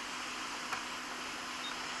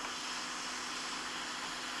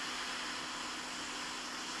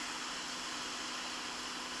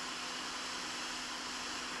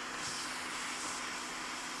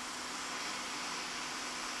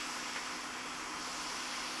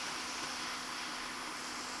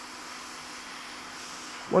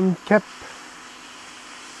 One cap.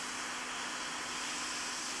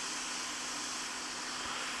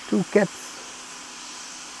 Two caps.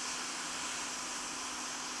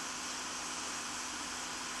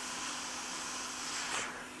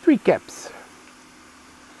 Three caps.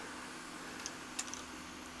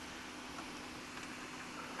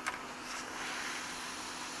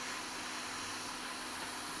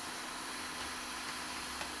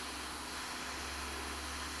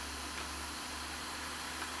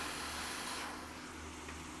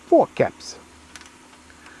 Four caps.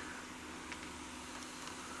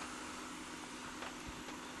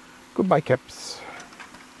 Goodbye, caps.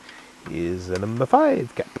 Here's a number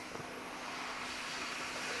 5 cap.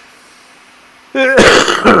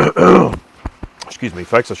 Excuse me,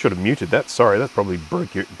 folks. I should have muted that. Sorry, that probably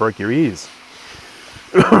broke your ears.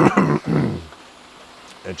 And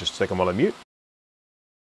just a second while I mute.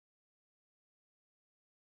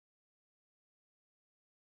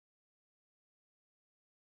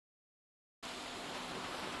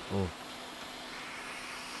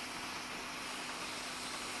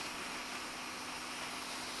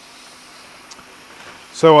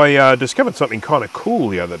 So I discovered something kind of cool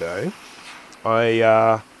the other day.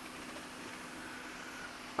 I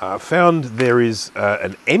found there is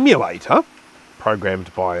an emulator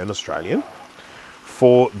programmed by an Australian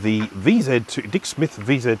for the Dick Smith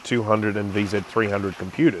VZ200 and VZ300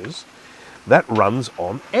 computers that runs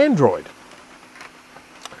on Android.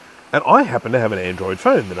 And I happen to have an Android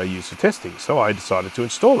phone that I use for testing, so I decided to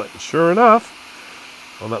install it. And sure enough,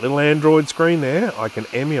 on that little Android screen there, I can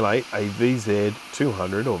emulate a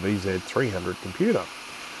VZ200 or VZ300 computer.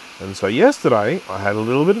 And so yesterday, I had a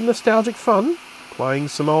little bit of nostalgic fun playing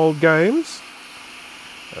some old games.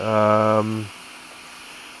 They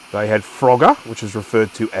had Frogger, which is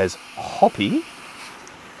referred to as Hoppy.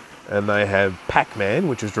 And they have Pac-Man,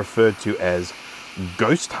 which is referred to as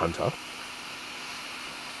Ghost Hunter.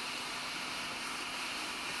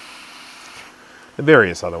 And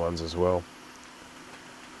various other ones as well.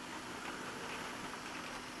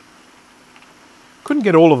 Couldn't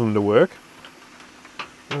get all of them to work.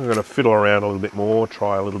 I'm going to fiddle around a little bit more,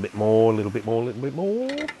 try a little bit more, a little bit more, a little bit more.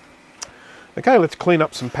 Okay, let's clean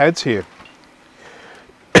up some pads here.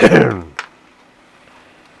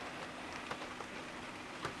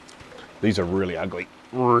 These are really ugly.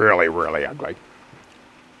 Really, really ugly.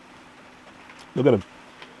 Look at them.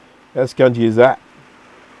 How scungy is that?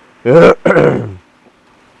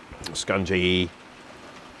 Scungy.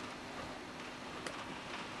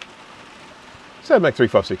 So Mac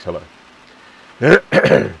 356, hello.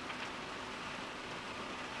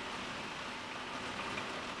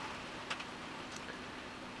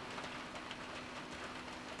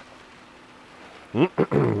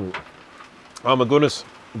 Oh my goodness,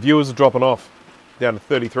 viewers are dropping off. Down to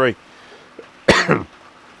 33.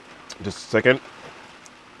 Just a second.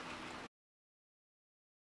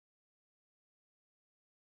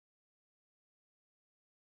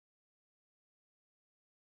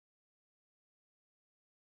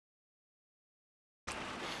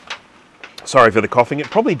 Sorry for the coughing. It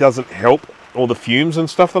probably doesn't help all the fumes and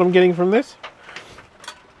stuff that I'm getting from this.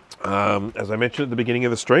 As I mentioned at the beginning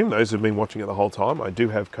of the stream, those who've been watching it the whole time, I do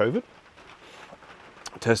have COVID.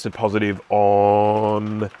 Tested positive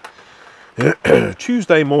on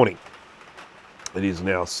Tuesday morning. It is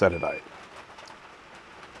now Saturday.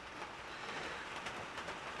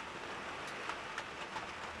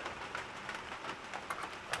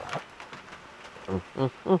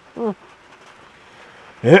 For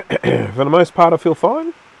the most part, I feel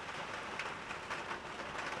fine.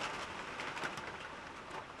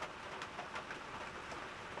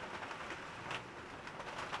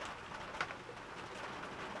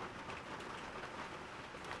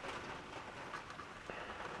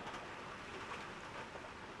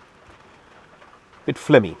 Bit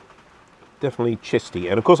phlegmy, definitely chesty,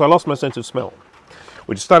 and of course I lost my sense of smell,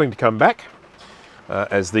 which is starting to come back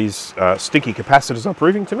as these sticky capacitors are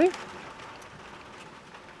proving to me.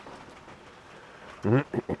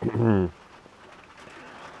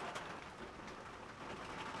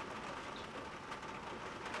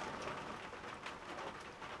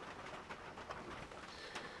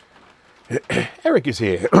 Eric is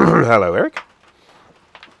here. Hello, Eric.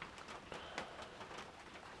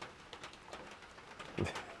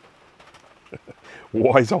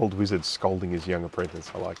 Wise old wizard scolding his young apprentice.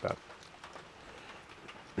 I like that.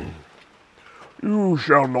 You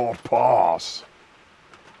shall not pass.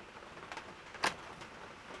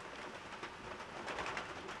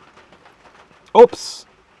 Oops.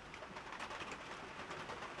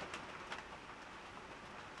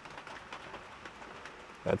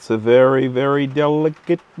 That's a very, very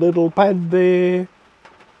delicate little pad there.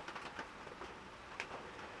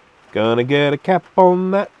 Gonna get a cap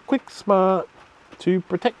on that quick smart to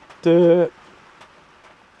protect it.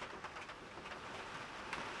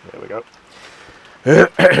 There we go.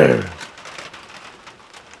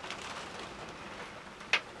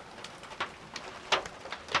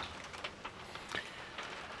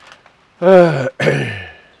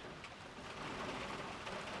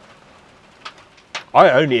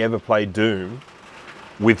 I only ever play Doom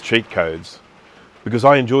with cheat codes because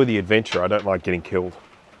I enjoy the adventure. I don't like getting killed.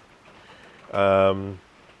 And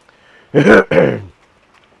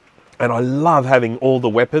I love having all the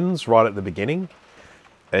weapons right at the beginning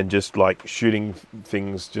and just like shooting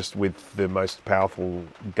things just with the most powerful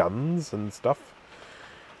guns and stuff.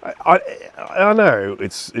 I know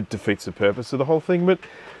it defeats the purpose of the whole thing, but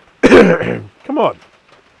come on,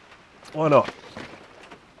 why not?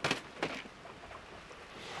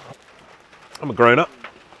 I'm a grown-up.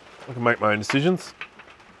 I can make my own decisions.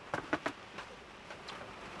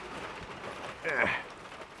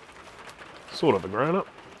 Sort of a grown-up.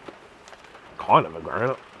 Kind of a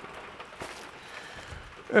grown-up.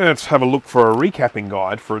 Let's have a look for a recapping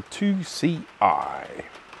guide for a 2CI.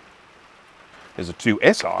 There's a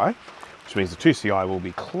 2SI, which means the 2CI will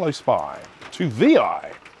be close by.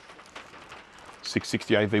 2VI.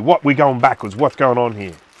 660AV. What? We're going backwards. What's going on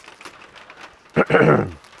here?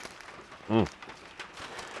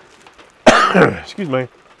 Excuse me.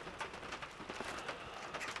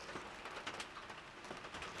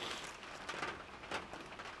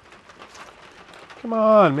 Come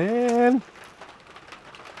on, man.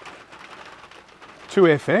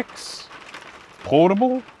 2FX.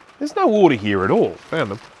 Portable. There's no order here at all.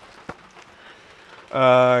 Found them.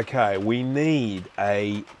 Okay, we need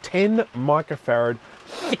a 10 microfarad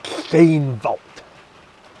 16 volt.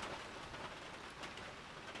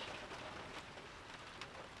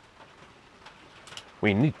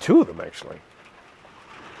 We need two of them, actually.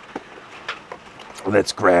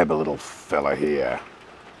 Let's grab a little fella here.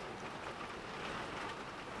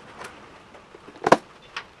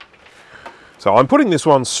 So I'm putting this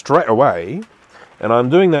one straight away, and I'm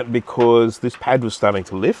doing that because this pad was starting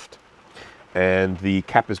to lift, and the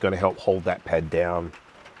cap is going to help hold that pad down.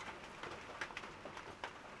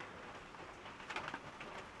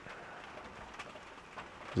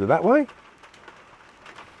 Is it that way?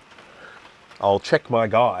 I'll check my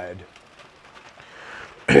guide.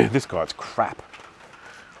 This guide's crap.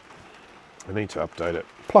 I need to update it.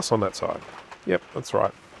 Plus on that side. Yep, that's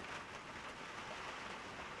right.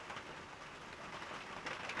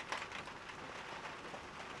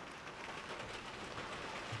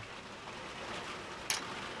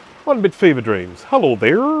 One Bit Fever Dreams. Hello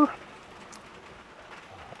there.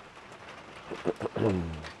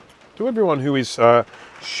 To everyone who is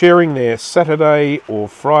sharing their Saturday or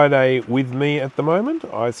Friday with me at the moment,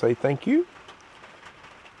 I say thank you.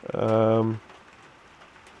 I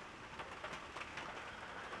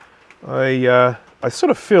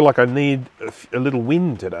sort of feel like I need a little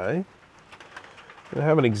wind today. I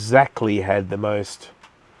haven't exactly had the most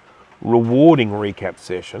rewarding recap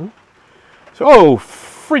session. So, oh,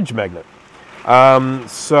 fridge magnet.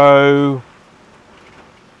 So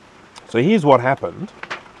here's what happened.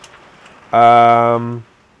 I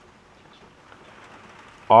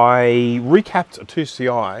recapped a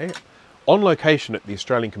 2CI on location at the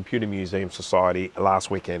Australian Computer Museum Society last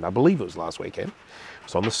weekend. I believe it was last weekend.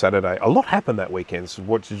 It's on the Saturday. A lot happened that weekend,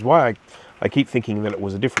 which is why I keep thinking that it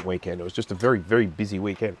was a different weekend. It was just a very, very busy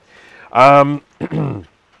weekend.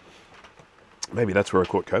 Maybe that's where I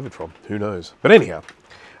caught COVID from. Who knows? But anyhow,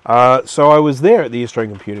 so I was there at the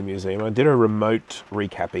Australian Computer Museum. I did a remote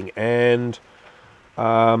recapping, and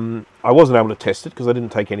I wasn't able to test it because I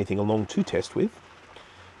didn't take anything along to test with.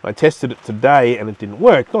 I tested it today and it didn't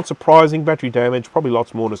work. Not surprising, battery damage, probably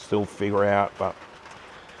lots more to still figure out. But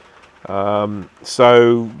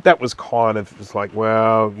so that was kind of, it's like,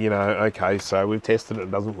 well, you know, okay, so we've tested it,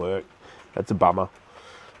 it doesn't work. That's a bummer.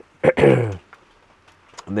 And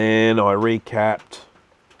then I recapped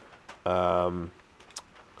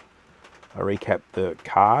the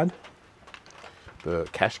card, the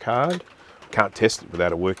cache card. Can't test it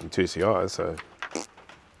without a working 2CI, so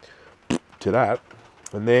to that.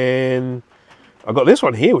 And then I got this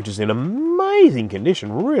one here, which is in amazing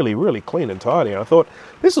condition, really, really clean and tidy. And I thought,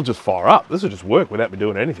 this will just fire up. This will just work without me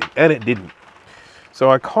doing anything. And it didn't. So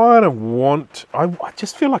I kind of want, I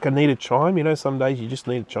just feel like I need a chime. You know, some days you just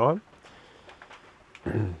need a chime.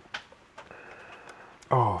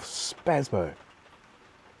 Oh, spasmo.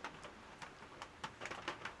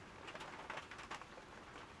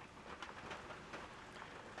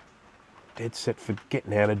 Dead set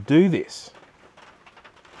forgetting how to do this.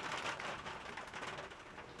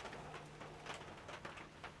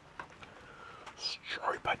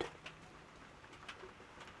 Stupid.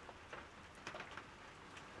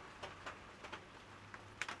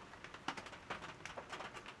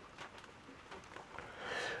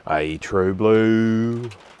 Hey, True Blue.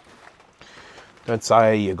 Don't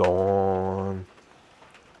say you're gone.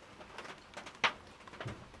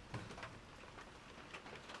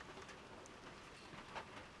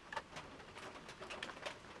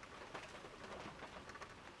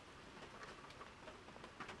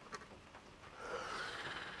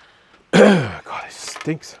 God, it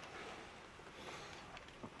stinks.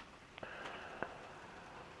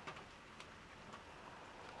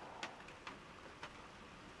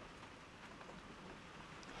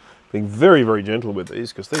 Being very, very gentle with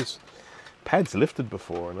these because these pads lifted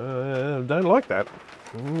before and I don't like that.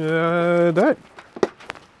 Don't.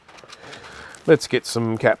 Let's get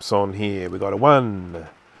some caps on here. We got a 1,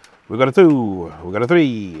 we got a 2, we got a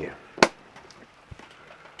 3.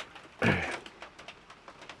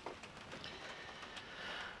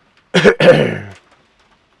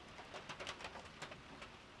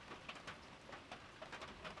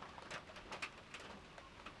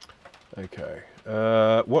 Okay.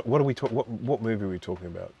 What are we talking? What movie are we talking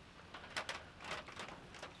about?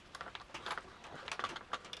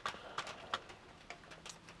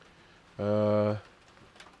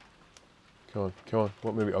 Come on.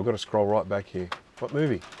 What movie? I've got to scroll right back here. What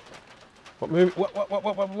movie? What movie?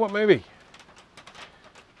 What movie?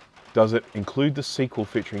 Does it include the sequel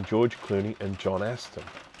featuring George Clooney and John Aston?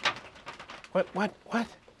 What?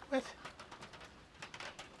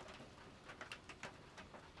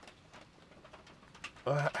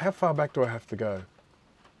 How far back do I have to go?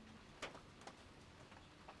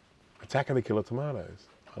 Attack of the Killer Tomatoes.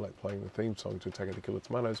 I like playing the theme song to Attack of the Killer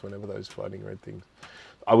Tomatoes whenever those floating red things.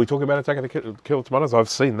 Are we talking about Attack of the Killer Tomatoes? I've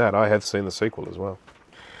seen that. I have seen the sequel as well.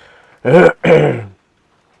 Yeah.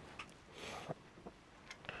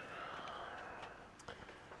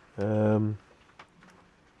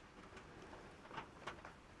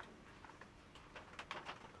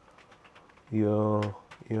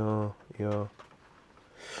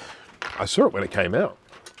 I saw it when it came out.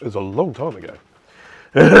 It was a long time ago.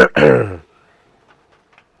 And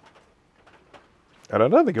I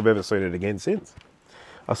don't think I've ever seen it again since.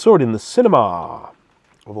 I saw it in the cinema,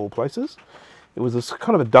 of all places. It was a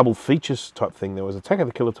kind of a double features type thing. There was Attack of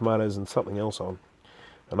the Killer Tomatoes and something else on.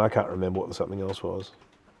 And I can't remember what the something else was.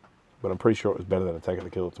 But I'm pretty sure it was better than Attack of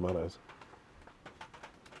the Killer Tomatoes.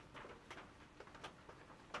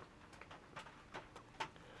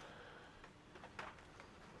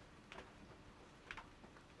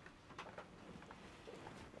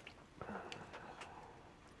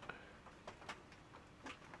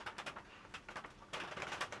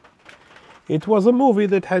 It was a movie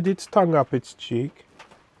that had its tongue up its cheek.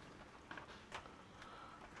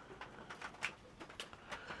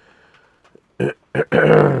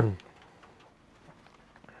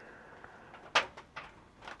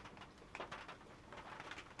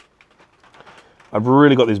 I've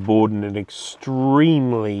really got this board in an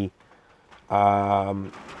extremely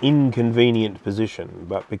inconvenient position,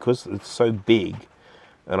 but because it's so big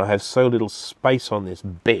and I have so little space on this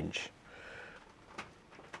bench,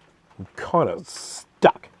 I'm kind of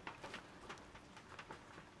stuck.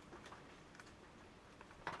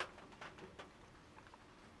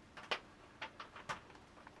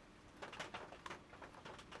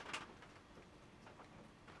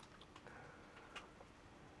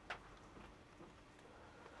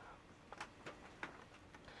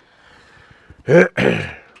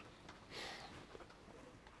 I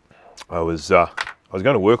was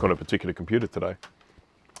going to work on a particular computer today,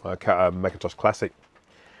 Macintosh Classic,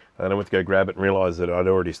 and I went to go grab it and realised that I'd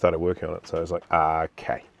already started working on it. So I was like,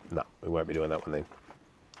 okay, no, we won't be doing that one then.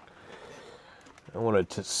 I wanted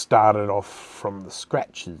to start it off from the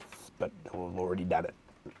scratches, but I've already done it.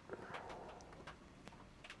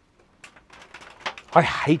 I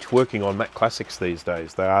hate working on Mac Classics these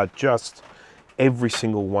days. They are just, every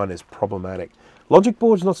single one is problematic. Logic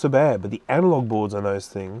board's not so bad, but the analog boards on those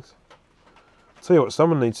things. Tell you what,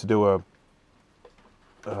 someone needs to do a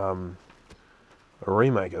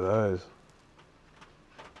remake of those.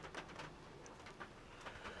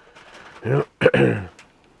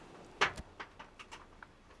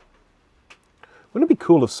 Wouldn't it be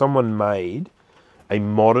cool if someone made a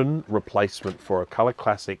modern replacement for a Color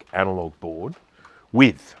Classic analog board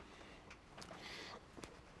with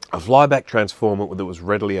a flyback transformer that was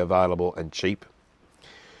readily available and cheap,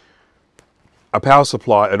 a power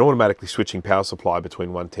supply, an automatically switching power supply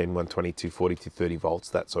between 110, 120, 240, 230 volts,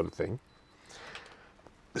 that sort of thing.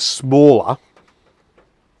 Smaller.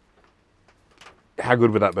 How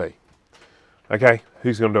good would that be? Okay,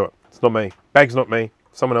 who's going to do it? It's not me. Bag's not me.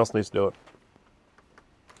 Someone else needs to do it.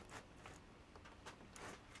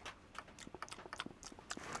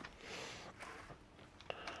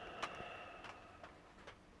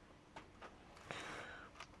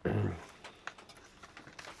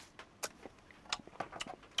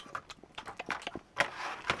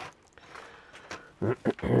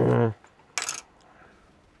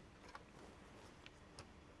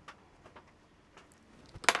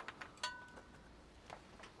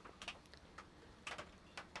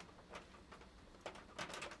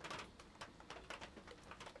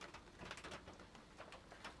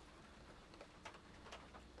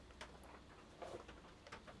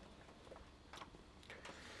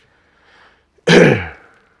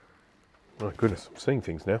 Oh goodness, I'm seeing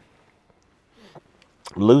things now.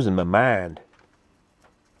 I'm losing my mind.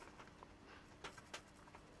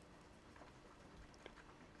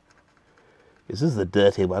 This is the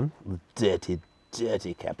dirty one. The dirty,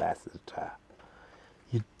 dirty capacitor.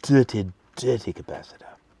 You dirty, dirty capacitor.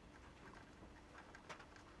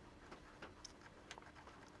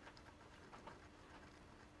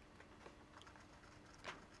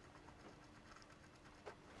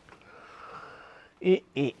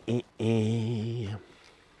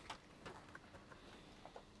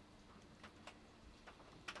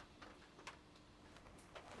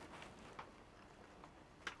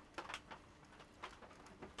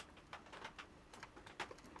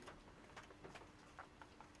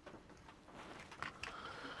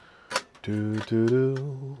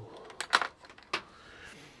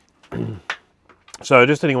 So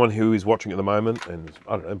just anyone who is watching at the moment and,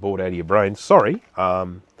 I don't know, bored out of your brain, sorry,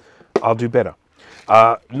 I'll do better.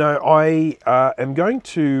 No, I am going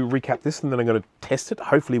to recap this and then I'm going to test it.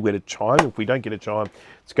 Hopefully we get a chime. If we don't get a chime,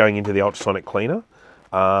 it's going into the ultrasonic cleaner.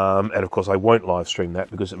 And of course I won't live stream that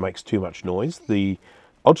because it makes too much noise. The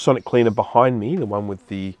ultrasonic cleaner behind me, the one with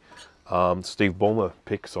the Steve Ballmer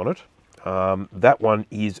pics on it, that one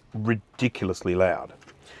is ridiculously loud.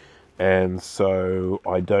 And so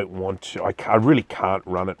I don't want to, I really can't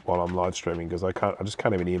run it while I'm live streaming because I just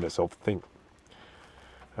can't even hear myself think.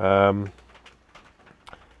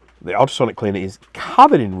 The ultrasonic cleaner is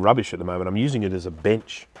covered in rubbish at the moment. I'm using it as a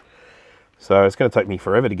bench. So it's going to take me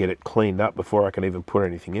forever to get it cleaned up before I can even put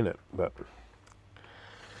anything in it. But,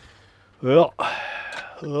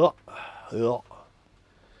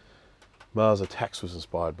 Mars Attacks was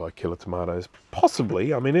inspired by Killer Tomatoes.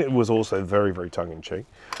 Possibly. I mean, it was also very, very tongue-in-cheek.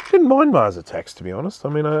 Didn't mind Mars Attacks, to be honest. I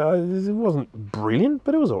mean, it wasn't brilliant,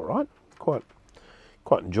 but it was all right. Quite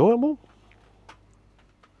enjoyable.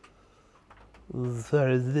 As far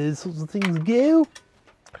as those sorts of things go.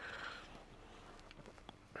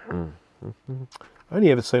 Only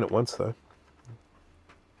ever seen it once, though.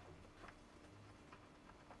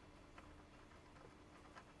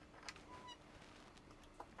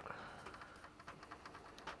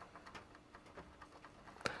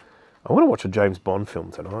 I want to watch a James Bond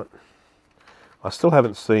film tonight. I still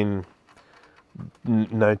haven't seen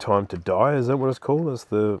No Time to Die. Is that what it's called? It's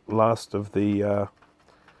the last of the,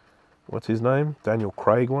 what's his name? Daniel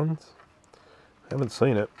Craig ones. Haven't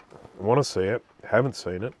seen it. Want to see it. Haven't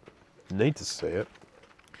seen it. Need to see it.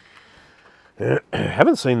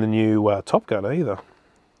 Haven't seen the new Top Gun either.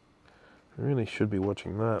 Really should be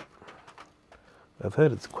watching that. I've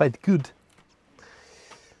heard it's quite good.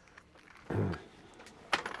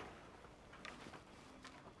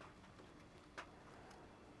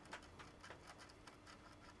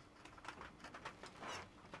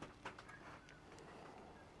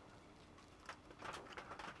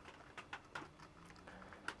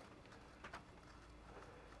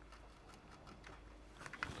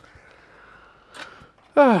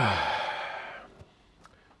 Felino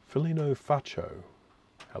Faccio,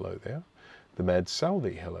 hello there. The Mad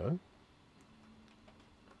Salvi, hello.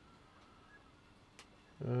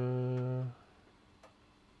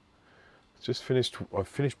 Just finished. I've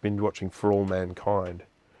finished binge watching For All Mankind.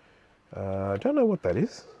 I don't know what that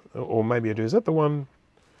is, or maybe I do. Is that the one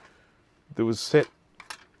that was set?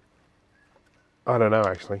 I don't know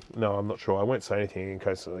actually. No, I'm not sure. I won't say anything in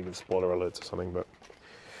case I get spoiler alerts or something. But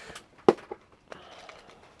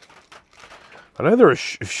I know there are a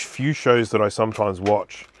few shows that I sometimes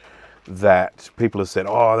watch that people have said,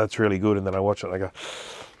 "Oh, that's really good," and then I watch it and I go,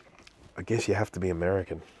 "I guess you have to be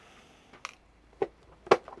American."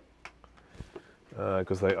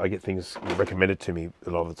 Because I get things recommended to me a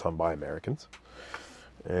lot of the time by Americans,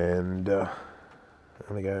 and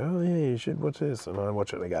they go, "Oh yeah, you should watch this," and I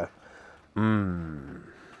watch it and I go,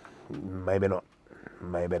 maybe not,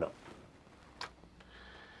 maybe not.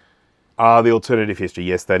 The Alternative History,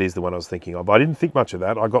 yes, that is the one I was thinking of. I didn't think much of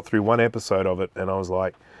that. I got through one episode of it and I was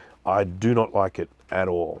like, I do not like it at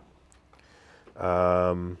all.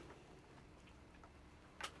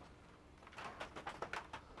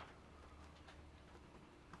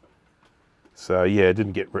 So yeah, I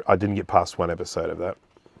didn't get past one episode of that.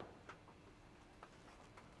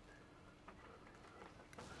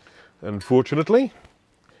 Unfortunately,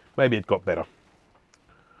 maybe it got better.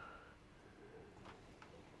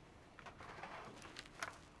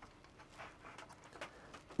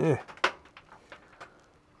 Yeah,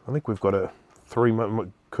 I think we've got a 3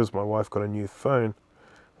 month, because my wife got a new phone.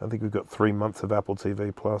 I think we've got 3 months of Apple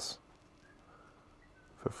TV Plus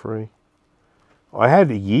for free. I had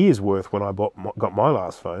a year's worth when I got my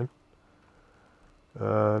last phone.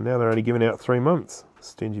 Now they're only giving out 3 months.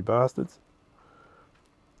 Stingy bastards.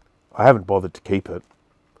 I haven't bothered to keep it.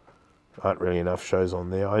 Aren't really enough shows on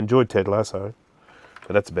there. I enjoyed Ted Lasso,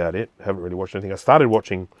 but that's about it. Haven't really watched anything. I started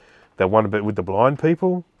watching that one bit with the blind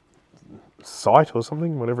people, Sight or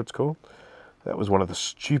something, whatever it's called. That was one of the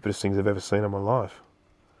stupidest things I've ever seen in my life.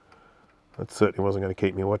 That certainly wasn't going to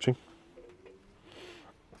keep me watching.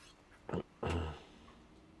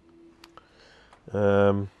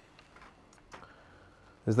 There's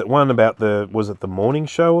that one about was it the morning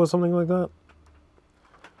show or something like that?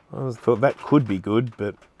 I thought that could be good,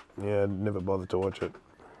 but yeah, I never bothered to watch it.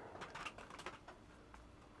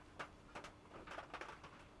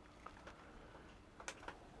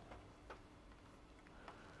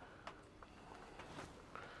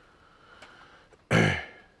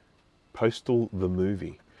 Postal the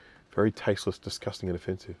movie. Very tasteless, disgusting and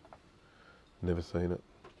offensive. Never seen it.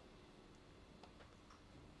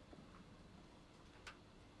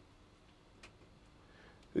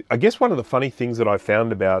 I guess one of the funny things that I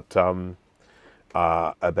found about For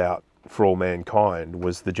All Mankind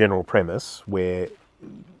was the general premise where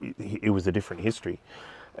it was a different history,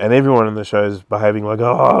 and everyone in the show is behaving like,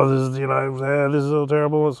 "Oh, this is this is all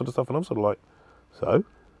terrible," and sort of stuff, and I'm sort of like, so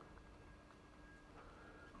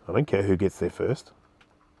I don't care who gets there first,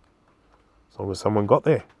 as long as someone got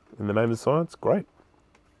there in the name of science. Great.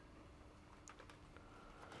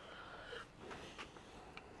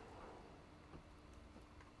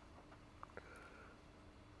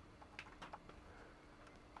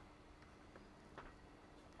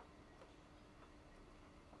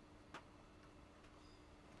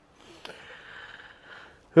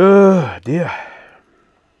 Oh dear.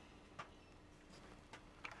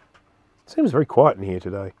 Seems very quiet in here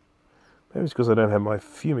today. Maybe it's because I don't have my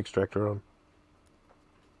fume extractor on.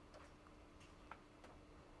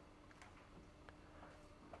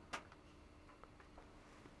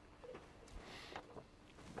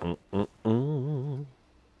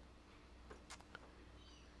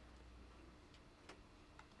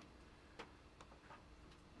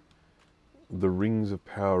 The Rings of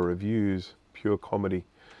Power reviews, pure comedy.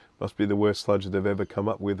 Must be the worst sludge they've ever come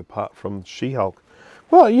up with, apart from She-Hulk.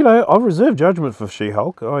 Well, I've reserved judgment for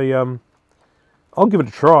She-Hulk. I'll give it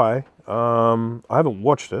a try. I haven't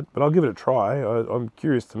watched it, but I'll give it a try. I'm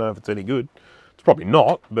curious to know if it's any good. It's probably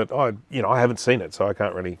not, but I haven't seen it, so I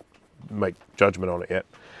can't really make judgment on it yet.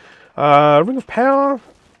 Ring of Power,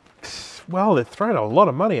 well, they're throwing a lot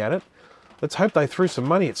of money at it. Let's hope they threw some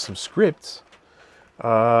money at some scripts.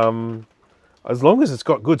 As long as it's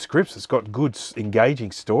got good scripts, it's got good,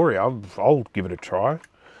 engaging story, I'll give it a try.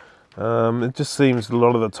 It just seems a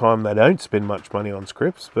lot of the time they don't spend much money on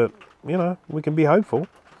scripts, but, we can be hopeful.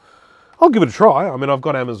 I'll give it a try. I mean, I've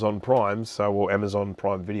got Amazon Prime, or Amazon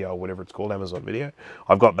Prime Video, or whatever it's called, Amazon Video.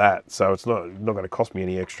 I've got that, so it's not going to cost me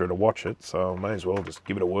any extra to watch it, so I may as well just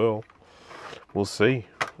give it a whirl. We'll see.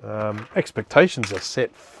 Expectations are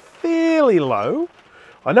set fairly low.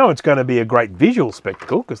 I know it's going to be a great visual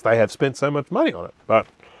spectacle because they have spent so much money on it. But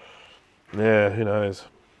yeah, who knows?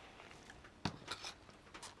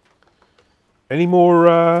 Any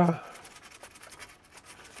more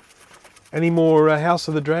House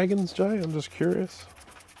of the Dragons, Jay? I'm just curious.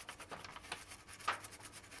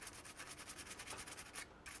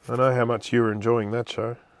 I know how much you were enjoying that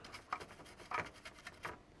show.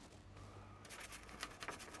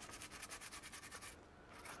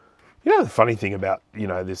 You know the funny thing about,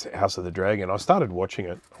 this House of the Dragon, I started watching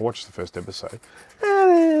it. I watched the first episode.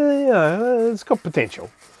 And, it's got potential.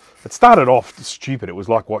 It started off stupid. It was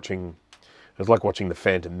like watching the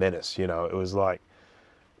Phantom Menace, It was like,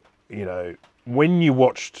 when you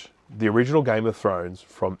watched the original Game of Thrones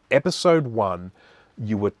from episode 1,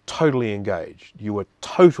 you were totally engaged. You were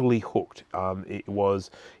totally hooked.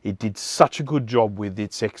 It did such a good job with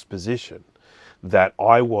its exposition that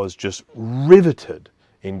I was just riveted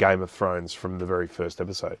in Game of Thrones from the very first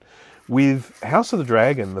episode. With House of the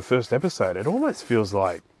Dragon, the first episode, it almost feels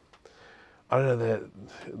like, I don't know,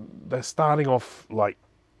 they're starting off like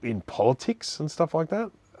in politics and stuff like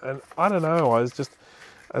that. And I don't know,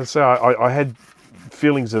 I had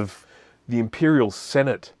feelings of the Imperial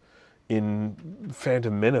Senate in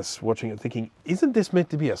Phantom Menace, watching it thinking, isn't this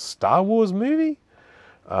meant to be a Star Wars movie?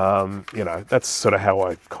 That's sort of how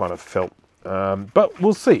I kind of felt. But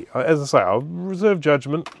we'll see. As I say, I'll reserve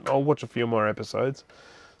judgment. I'll watch a few more episodes,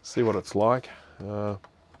 see what it's like.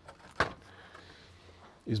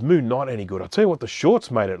 Is Moon Knight any good? I'll tell you what, the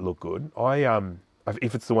shorts made it look good.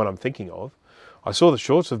 If it's the one I'm thinking of, I saw the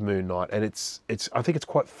shorts of Moon Knight, and I think it's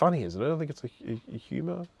quite funny, isn't it? I think it's a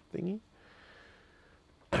humour thingy.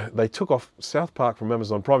 They took off South Park from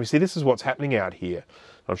Amazon Prime. You see, this is what's happening out here.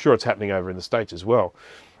 I'm sure it's happening over in the States as well.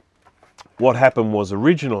 What happened was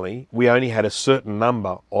originally we only had a certain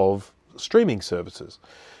number of streaming services.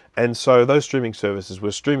 And so those streaming services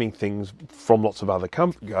were streaming things from lots of other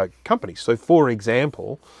companies. So for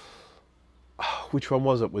example, which one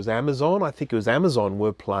was it? Was Amazon? I think it was Amazon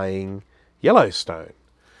were playing Yellowstone.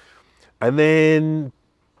 And then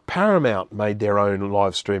Paramount made their own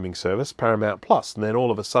live streaming service, Paramount Plus. And then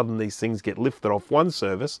all of a sudden these things get lifted off one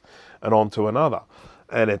service and onto another.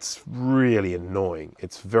 And it's really annoying.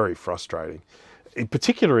 It's very frustrating. In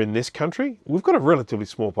particular in this country, we've got a relatively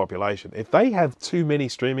small population. If they have too many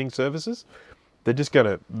streaming services, there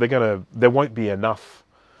won't be enough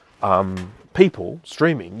people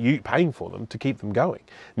streaming, you paying for them to keep them going.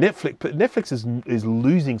 Netflix is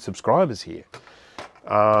losing subscribers here.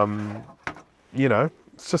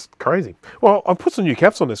 It's just crazy. Well, I've put some new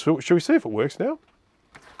caps on this. Should we see if it works now?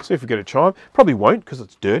 See if we get a chime. Probably won't because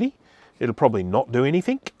it's dirty. It'll probably not do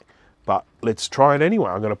anything, but let's try it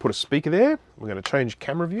anyway. I'm going to put a speaker there. We're going to change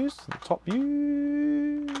camera views to the top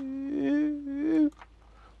view,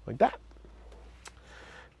 like that.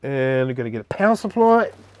 And we're going to get a power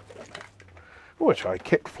supply, which I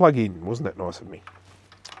kept plug in. Wasn't that nice of me?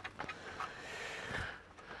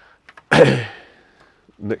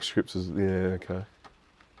 Next scripts is, yeah, okay.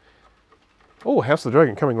 Oh, House of the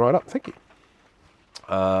Dragon coming right up. Thank you.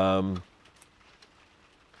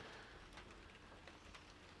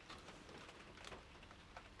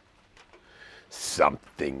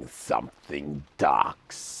 Something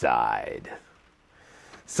dark side.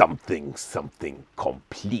 Something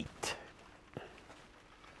complete.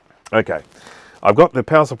 Okay, I've got the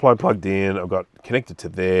power supply plugged in. I've got connected to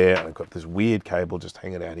there. I've got this weird cable just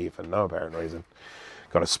hanging out here for no apparent reason.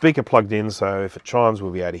 Got a speaker plugged in, so if it chimes,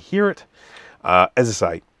 we'll be able to hear it. As I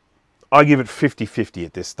say, I give it 50-50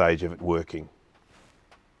 at this stage of it working.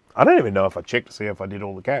 I don't even know if I checked to see if I did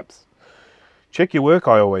all the caps. Check your work,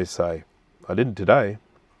 I always say. I didn't today.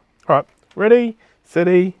 All right, ready,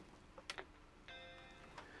 steady.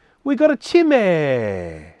 We got a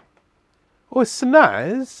chimney. Oh, it's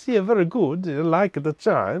nice. Yeah, very good. You like the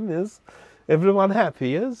chime, yes? Everyone happy,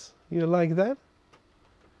 yes? You like that?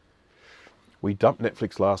 We dumped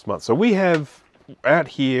Netflix last month. So we have out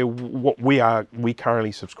here what we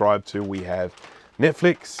currently subscribe to. We have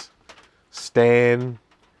Netflix, Stan,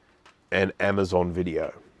 and Amazon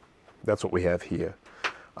Video. That's what we have here.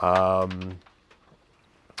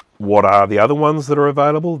 What are the other ones that are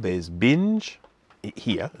available? There's Binge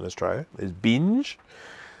here in Australia. There's Binge.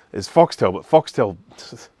 There's Foxtel, but Foxtel,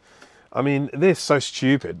 I mean, they're so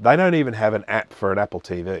stupid. They don't even have an app for an Apple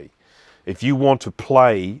TV. If you want to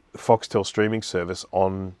play Foxtel streaming service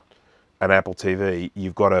on an Apple TV,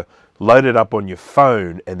 you've got to load it up on your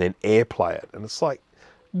phone and then AirPlay it. And it's like,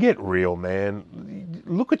 get real, man.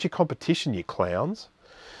 Look at your competition, you clowns.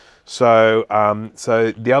 So,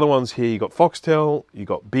 so the other ones here, you got Foxtel, you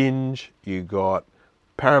got Binge, you got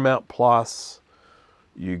Paramount Plus,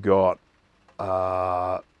 you got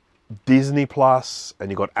Disney Plus, and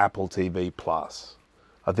you've got Apple TV Plus.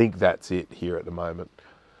 I think that's it here at the moment.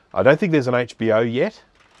 I don't think there's an HBO yet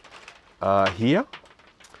here.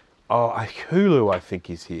 Oh, Hulu I think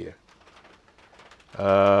is here.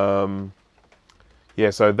 Yeah,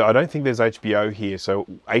 so I don't think there's HBO here. So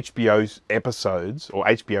HBO's episodes or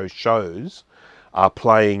HBO shows are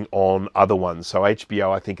playing on other ones. So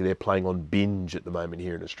HBO, I think they're playing on Binge at the moment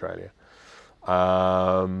here in Australia.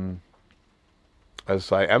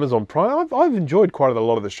 As I say, Amazon Prime, I've enjoyed quite a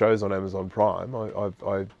lot of the shows on Amazon Prime.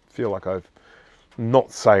 I feel like I've,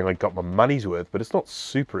 not saying I got my money's worth, but it's not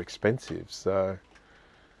super expensive. So,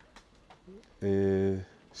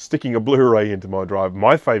 sticking a Blu-ray into my drive.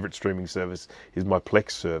 My favourite streaming service is my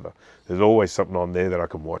Plex server. There's always something on there that I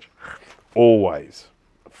can watch. Always.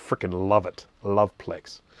 Freaking love it. Love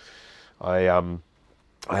Plex. I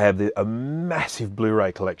have a massive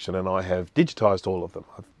Blu-ray collection, and I have digitized all of them.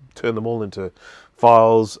 I've turned them all into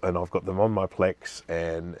files, and I've got them on my Plex,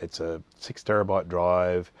 and it's a 6 terabyte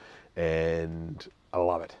drive, and I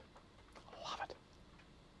love it. Love it.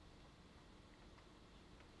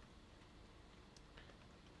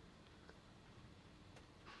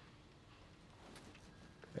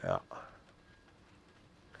 Yeah.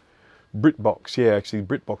 BritBox, yeah, actually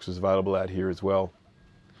BritBox is available out here as well.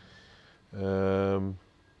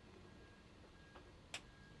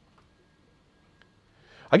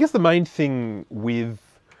 I guess the main thing with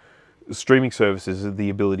streaming services is the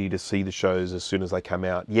ability to see the shows as soon as they come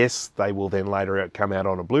out. Yes, they will then later come out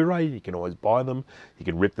on a Blu-ray. You can always buy them. You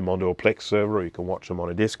can rip them onto a Plex server, or you can watch them on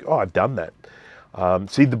a disc. Oh, I've done that.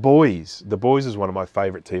 See, The Boys. The Boys is one of my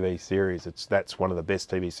favourite TV series. That's one of the best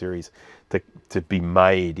TV series to be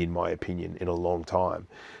made, in my opinion, in a long time.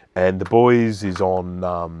 And The Boys is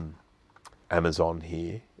on Amazon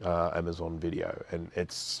here, Amazon Video, and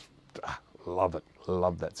it's love it.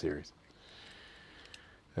 Love that series.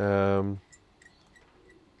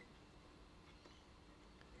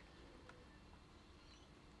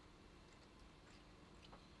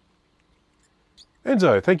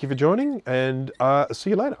 Enzo, thank you for joining, and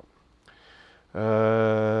see you later.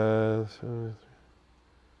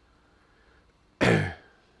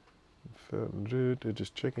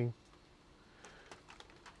 Just checking.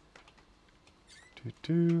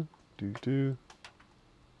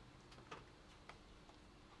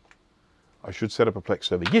 I should set up a Plex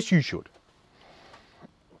server. Yes, you should.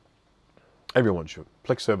 Everyone should.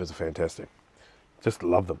 Plex servers are fantastic. Just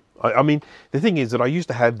love them. I mean, the thing is that I used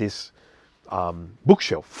to have this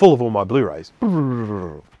bookshelf full of all my Blu-rays.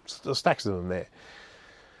 Stacks of them there.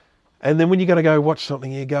 And then when you're going to go watch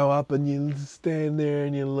something, you go up and you stand there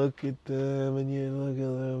and you look at them and you look at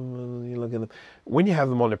them and you look at them. When you have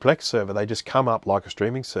them on a Plex server, they just come up like a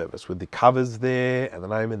streaming service with the covers there and the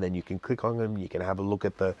name, and then you can click on them. You can have a look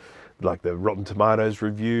at the Rotten Tomatoes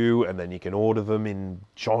review, and then you can order them in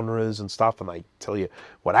genres and stuff, and they tell you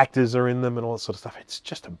what actors are in them and all that sort of stuff. It's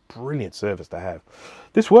just a brilliant service to have.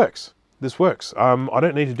 This works. This works. I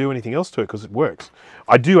don't need to do anything else to it because it works.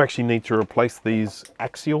 I do actually need to replace these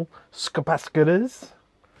axial capacitors.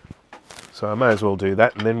 So I may as well do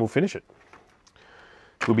that, and then we'll finish it.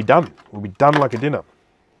 We'll be done. We'll be done like a dinner.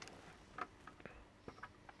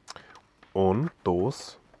 1, 2,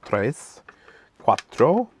 3,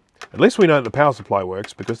 4. At least we know that the power supply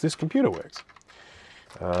works because this computer works.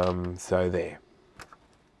 So there.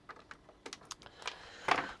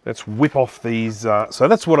 Let's whip off these. So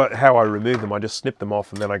that's how I remove them. I just snip them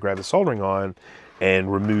off, and then I grab the soldering iron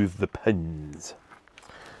and remove the pins.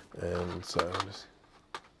 And so,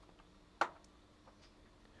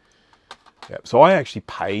 so I actually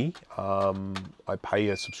pay. I pay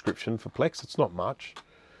a subscription for Plex. It's not much,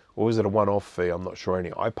 or is it a one-off fee? I'm not sure.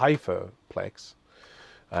 Anyway, I pay for Plex.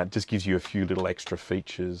 It just gives you a few little extra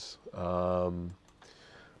features, and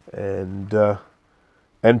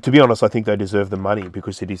to be honest, I think they deserve the money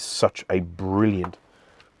because it is such a brilliant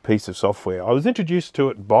piece of software. I was introduced to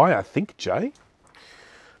it by, I think, Jay.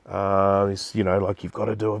 It's, you know, like, you've got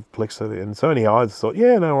to do a Plex. And so anyhow, I thought,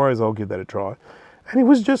 yeah, no worries, I'll give that a try. And it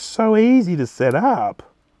was just so easy to set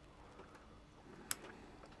up.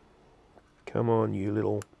 Come on, you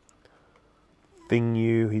little thing,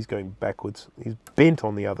 you. He's going backwards. He's bent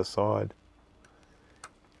on the other side.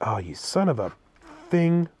 Oh, you son of a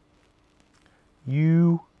thing.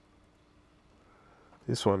 You.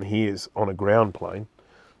 This one here is on a ground plane.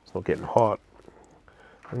 It's not getting hot.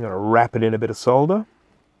 I'm going to wrap it in a bit of solder.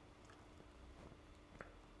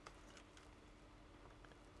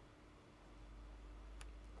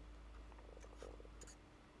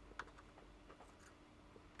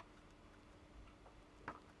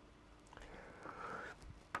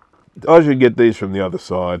 I should get these from the other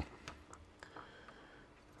side.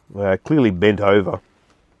 clearly bent over.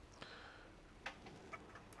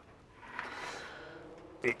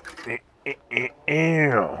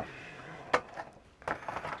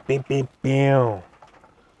 Bim, bim, bim.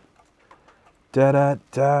 Da da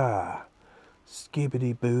da.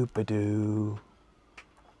 Skibbity boop-a-doo.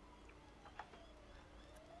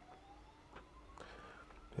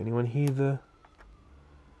 Anyone hear the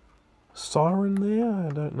siren there? I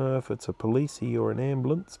don't know if it's a policey or an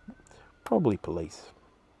ambulance. Probably police.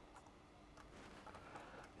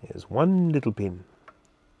 There's one little pin.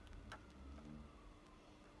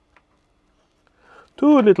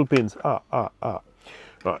 2 little pins.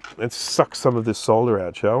 Right, let's suck some of this solder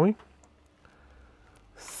out, shall we?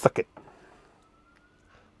 Suck it.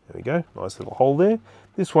 There we go. Nice little hole there.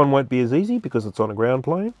 This one won't be as easy because it's on a ground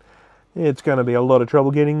plane. It's going to be a lot of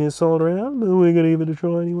trouble getting this solder out, but we're going to give it a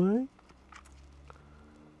try anyway.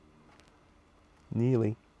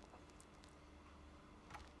 Nearly.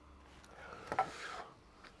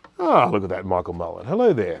 Ah, look at that, Michael Mullen.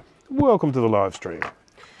 Hello there. Welcome to the live stream.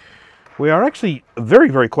 We are actually very,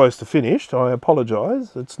 very close to finished. I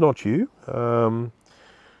apologise. It's not you. I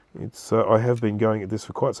have been going at this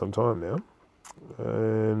for quite some time now.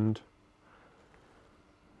 And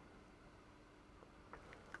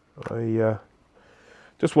I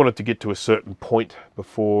just wanted to get to a certain point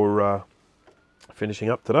before finishing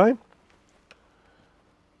up today.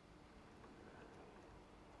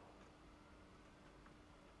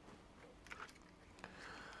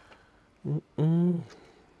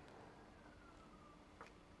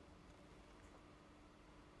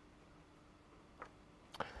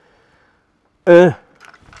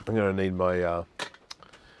 I'm going to need my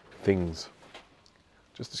things.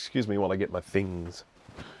 Just excuse me while I get my things.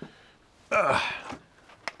 My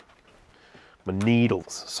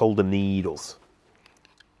needles, solder needles.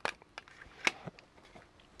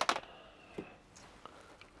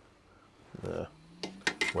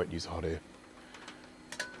 Won't use hot air.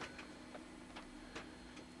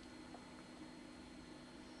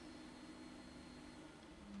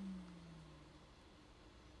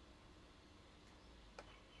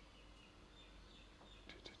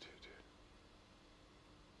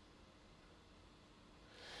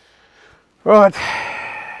 Right,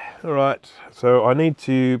 all right, so I need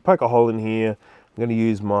to poke a hole in here. I'm going to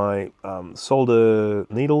use my solder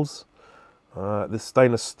needles. This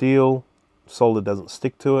stainless steel, solder doesn't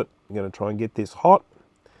stick to it. I'm going to try and get this hot,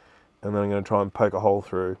 and then I'm going to try and poke a hole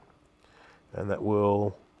through, and that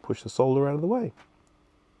will push the solder out of the way.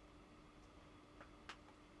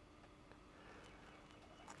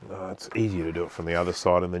 It's easier to do it from the other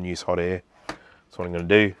side and then use hot air. That's what I'm going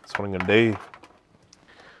to do. That's what I'm going to do.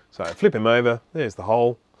 So flip him over, there's the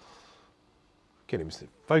hole, get him to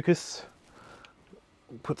focus,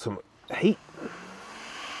 put some heat.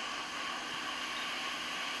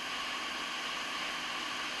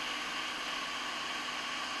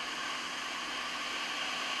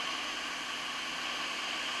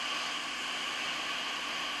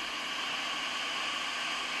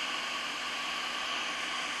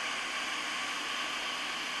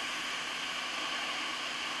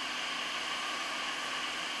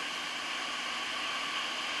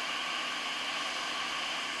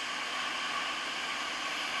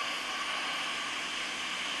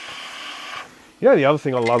 You know, the other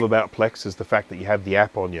thing I love about Plex is the fact that you have the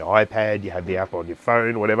app on your iPad, you have the app on your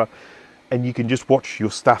phone, whatever, and you can just watch your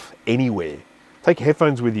stuff anywhere. Take your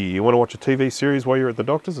headphones with you. You want to watch a TV series while you're at the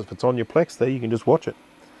doctor's? If it's on your Plex there, you can just watch it.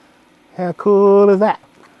 How cool is that?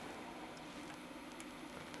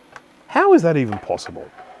 How is that even possible?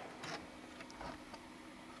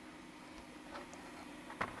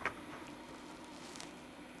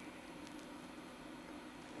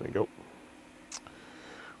 There you go.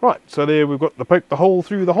 Right, so there we've got the poke the hole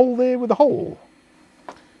through the hole there with the hole.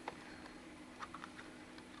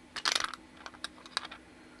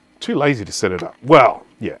 Too lazy to set it up. Well,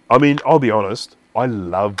 yeah, I mean, I'll be honest, I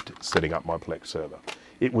loved setting up my Plex server.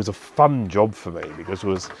 It was a fun job for me because it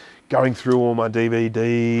was going through all my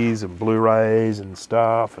DVDs and Blu-rays and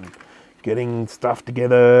stuff and getting stuff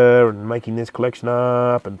together and making this collection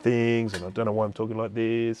up and things, and I don't know why I'm talking like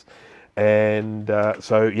this. And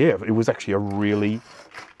so, yeah, it was actually a really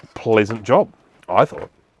pleasant job, I thought.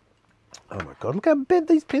 Oh my God, look how bent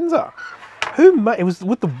these pins are. Who made it? Was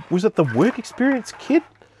it the work experience kid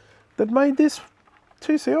that made this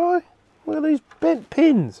 2CI? Look at these bent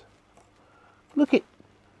pins. Look at.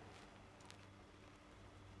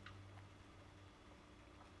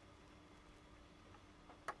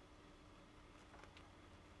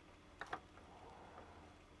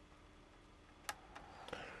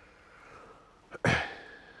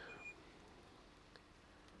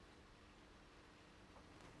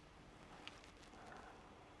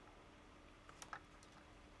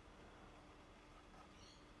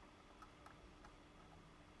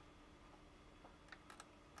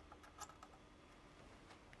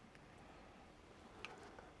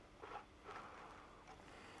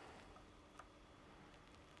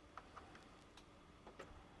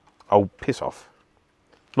 Oh, piss off.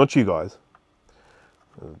 Not you guys.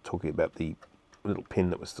 I'm talking about the little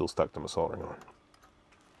pin that was still stuck to my soldering iron.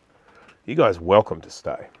 You guys are welcome to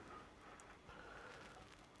stay.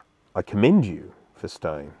 I commend you for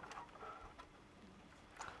staying.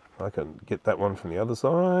 I can get that one from the other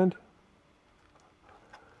side.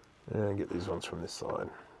 And get these ones from this side.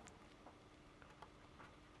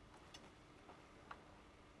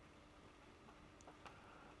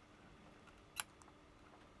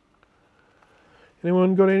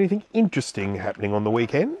 Anyone got anything interesting happening on the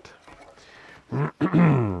weekend?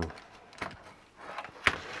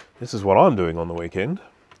 This is what I'm doing on the weekend.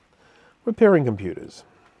 Repairing computers.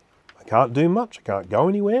 I can't do much. I can't go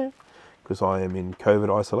anywhere because I am in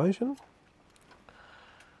COVID isolation.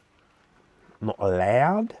 I'm not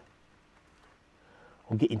allowed.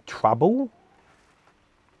 I'll get in trouble.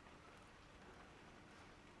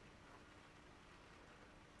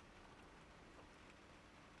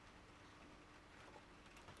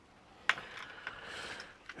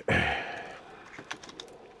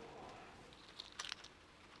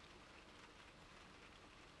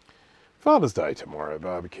 Father's Day tomorrow,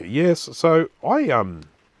 barbecue. Yes, so my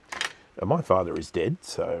father is dead,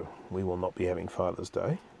 so we will not be having Father's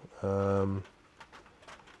Day.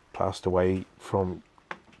 Passed away from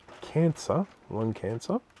cancer, lung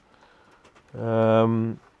cancer.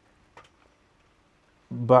 But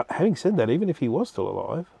having said that, even if he was still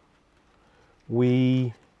alive,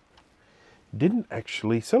 we didn't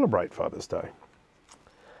actually celebrate Father's Day.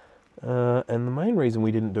 And the main reason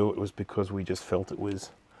we didn't do it was because we just felt it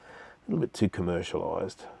was a little bit too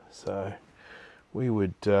commercialised. So we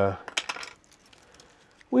would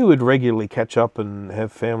regularly catch up and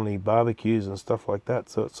have family barbecues and stuff like that.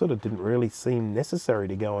 So it sort of didn't really seem necessary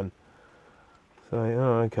to go and say,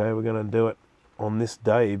 oh, okay, we're going to do it on this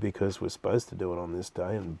day because we're supposed to do it on this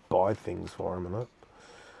day and buy things for him and that.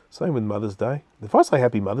 Same with Mother's Day. If I say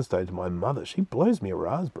Happy Mother's Day to my mother, she blows me a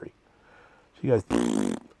raspberry. She goes,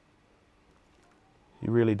 she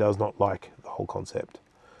really does not like the whole concept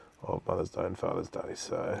of Mother's Day and Father's Day.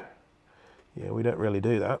 So, yeah, we don't really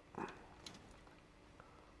do that.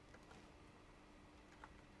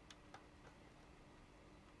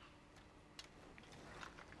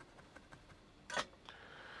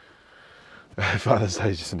 Father's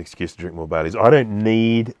Day is just an excuse to drink more Baileys. I don't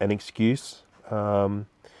need an excuse. In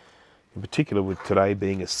particular with today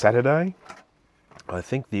being a Saturday, I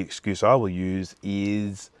think the excuse I will use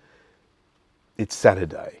is it's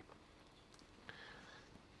Saturday.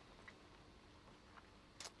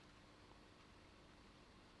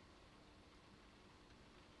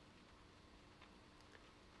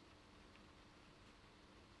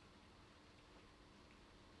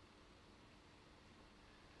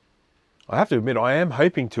 I have to admit, I am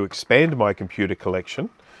hoping to expand my computer collection.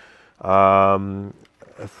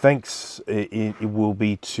 Thanks, it will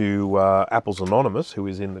be to Apple's Anonymous, who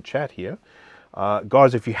is in the chat here.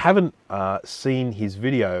 Guys, if you haven't seen his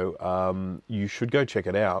video, you should go check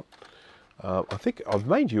it out. I think I've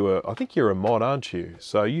made you I think you're a mod, aren't you?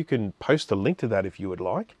 So you can post a link to that if you would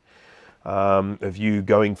like. Of you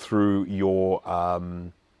going through your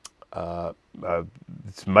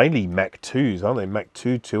it's mainly Mac 2s, aren't they? Mac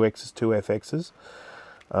 2, 2Xs, 2FXs.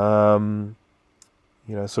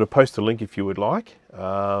 You know, sort of post a link if you would like.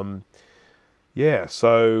 Yeah,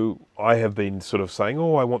 so I have been sort of saying,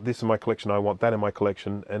 oh, I want this in my collection, I want that in my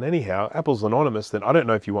collection. And anyhow, Apple's Anonymous, then I don't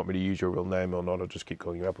know if you want me to use your real name or not, I'll just keep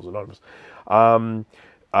calling you Apple's Anonymous.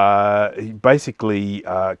 He basically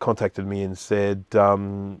contacted me and said,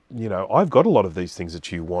 you know, I've got a lot of these things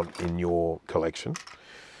that you want in your collection.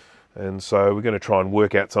 And so we're going to try and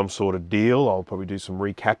work out some sort of deal. I'll probably do some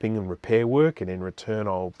recapping and repair work, and in return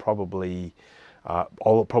I'll probably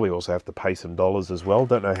also have to pay some dollars as well.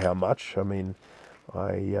 Don't know how much. I mean,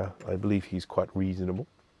 I believe he's quite reasonable.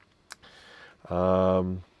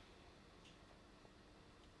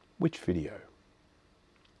 Which video?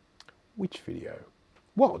 Which video?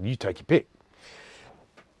 Well, you take your pick.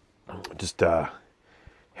 Just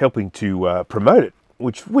helping to promote it.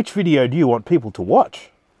 Which video do you want people to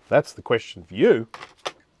watch? That's the question for you.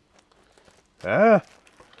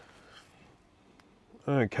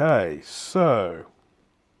 Okay, so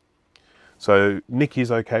Nick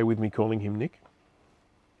is okay with me calling him Nick.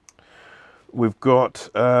 We've got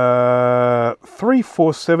 3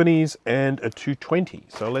 470s and a 220.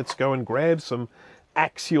 So let's go and grab some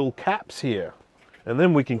axial caps here. And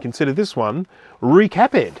then we can consider this one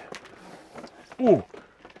recapped. Ooh,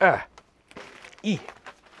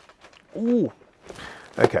 ooh.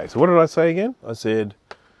 Okay, so what did I say again? I said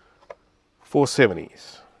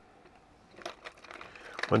 470s.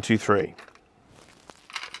 1, 2, 3.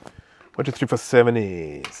 1, 2, 3, 4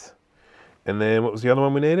 70s. And then what was the other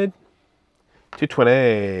one we needed?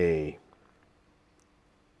 220.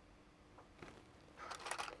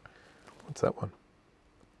 What's that one?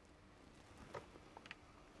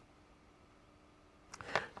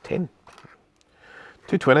 10.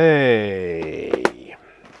 220.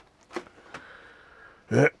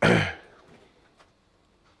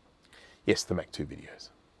 Yes, the Mac 2 videos.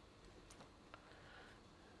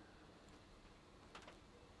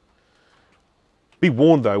 Be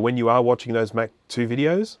warned though, when you are watching those Mac 2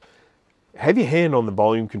 videos, have your hand on the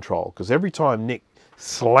volume control, because every time Nick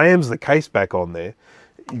slams the case back on there,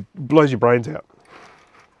 it blows your brains out.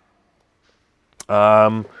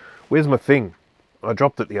 Where's my thing? I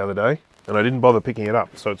dropped it the other day and I didn't bother picking it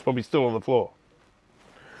up, so it's probably still on the floor.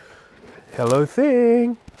 Hello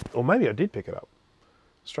thing. Or maybe I did pick it up.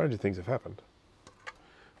 Stranger things have happened.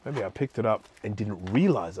 Maybe I picked it up and didn't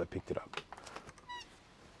realize I picked it up.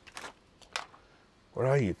 Where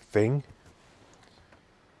are you, thing?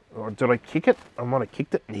 Or did I kick it? I might have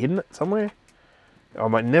kicked it and hidden it somewhere. I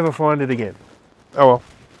might never find it again. Oh well.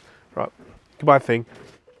 Right. Goodbye, thing.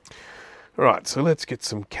 Right, so let's get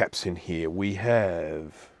some caps in here. We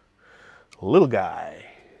have a little guy.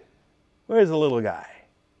 Where's the little guy?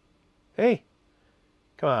 Hey,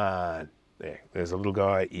 come on. There's a little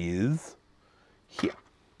guy is here.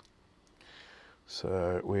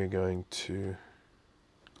 So we're going to...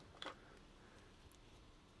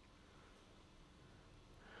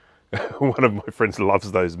 One of my friends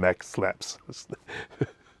loves those Mac slaps.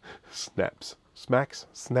 Snaps. Smacks?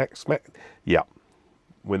 Snack? Smack? Yeah.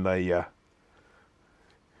 When they... when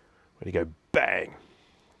you go bang.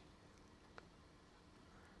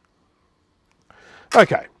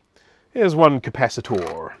 Okay. Here's one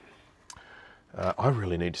capacitor. I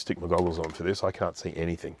really need to stick my goggles on for this. I can't see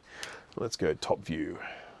anything. Let's go top view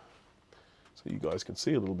so you guys can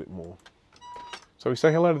see a little bit more. So we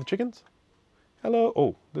say hello to the chickens? Hello.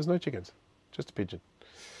 Oh, there's no chickens. Just a pigeon.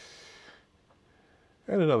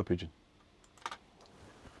 And another pigeon.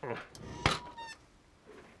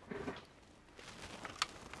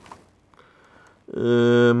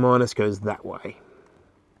 Minus goes that way.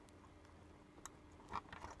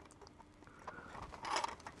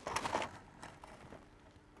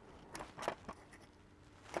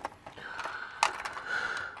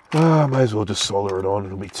 I may as well just solder it on.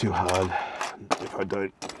 It'll be too hard if I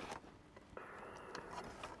don't.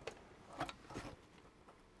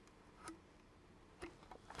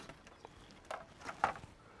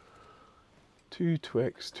 Two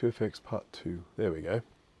X 2FX part 2. There we go.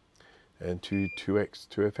 And 2X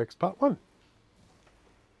 2FX part 1.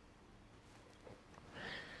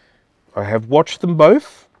 I have watched them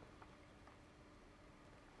both.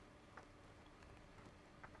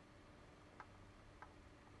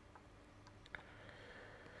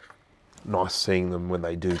 Nice seeing them when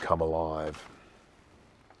they do come alive.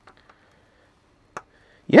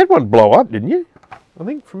 You had one blow up, didn't you? I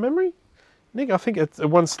think, from memory. Nick, I think at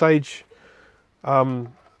one stage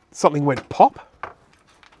something went pop.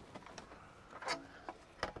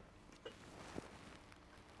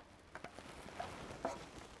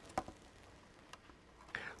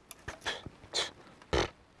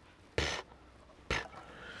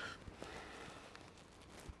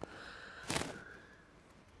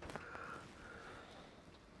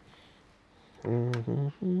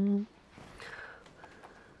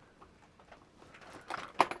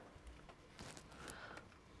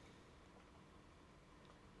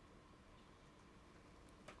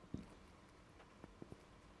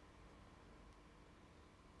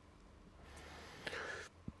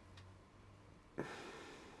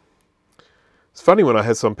 It's funny when I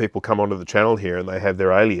have some people come onto the channel here and they have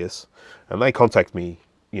their alias and they contact me,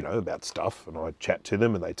 you know, about stuff, and I chat to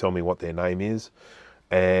them and they tell me what their name is,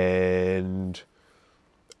 and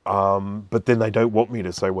but then they don't want me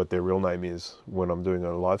to say what their real name is when I'm doing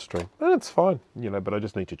a live stream. And it's fine, you know, but I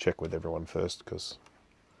just need to check with everyone first because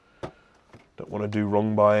I don't want to do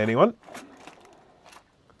wrong by anyone.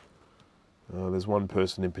 There's one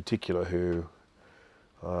person in particular who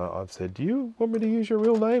I've said, do you want me to use your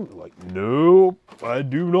real name? Like, no, I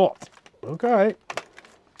do not. Okay.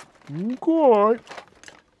 Okay.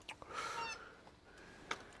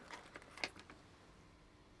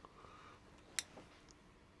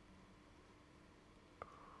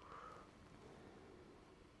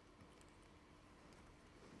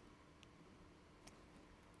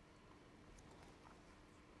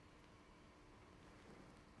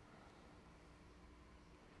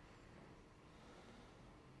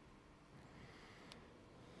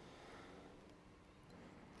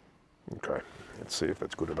 Okay, let's see if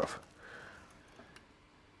that's good enough.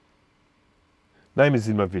 Name is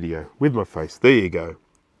in my video with my face. There you go.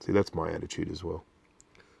 See, that's my attitude as well.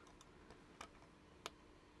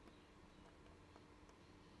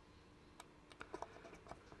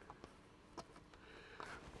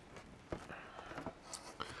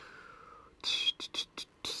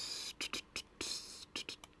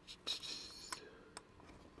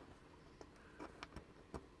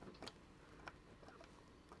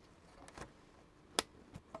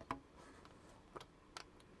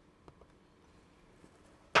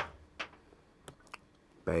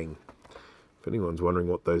 Bang. If anyone's wondering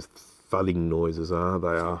what those thudding noises are, they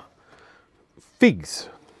are figs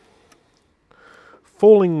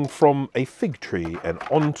falling from a fig tree and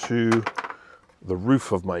onto the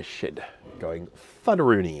roof of my shed, going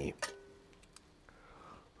thudderoony.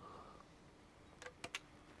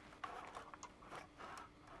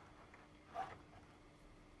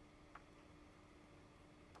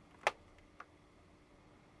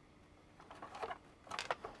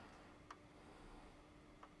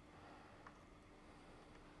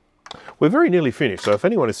 We're very nearly finished, so if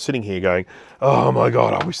anyone is sitting here going, oh my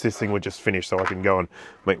God, I wish this thing would just finish so I can go and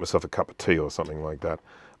make myself a cup of tea or something like that,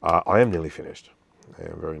 I am nearly finished. I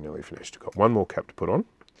am very nearly finished. I've got one more cap to put on.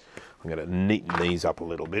 I'm going to neaten these up a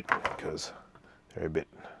little bit because they're a bit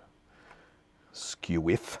skew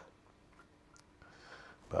with.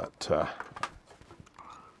 But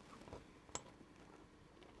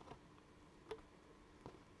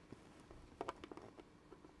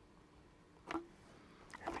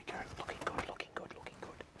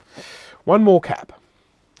one more cap.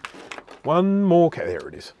 One more cap. There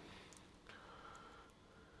it is.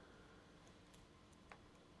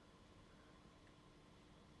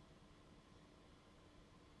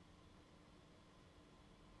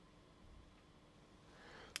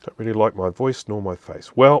 Don't really like my voice nor my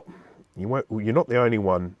face. Well, you're not the only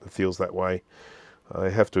one that feels that way. I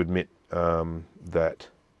have to admit that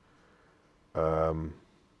I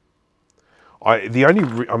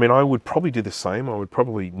would probably do the same. I would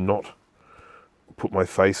probably not put my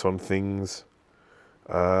face on things,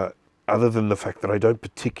 other than the fact that I don't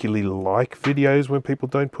particularly like videos when people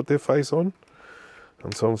don't put their face on.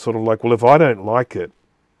 And so I'm sort of like, well, if I don't like it,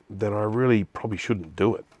 then I really probably shouldn't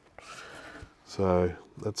do it. So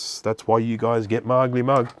that's why you guys get my ugly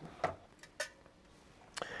mug,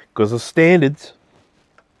 because of standards.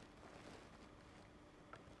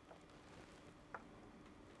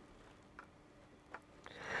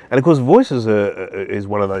 And of course, voices is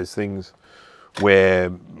one of those things where,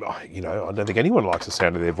 I don't think anyone likes the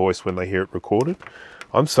sound of their voice when they hear it recorded.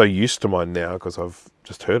 I'm so used to mine now because I've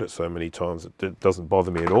just heard it so many times that it doesn't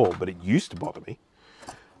bother me at all, but it used to bother me.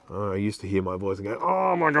 I used to hear my voice and go,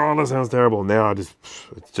 oh my God, that sounds terrible. Now it's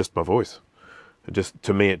just my voice.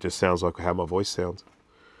 To me, it just sounds like how my voice sounds.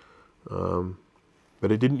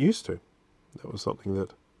 But it didn't used to. That was something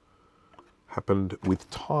that happened with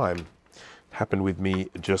time. It happened with me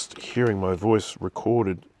just hearing my voice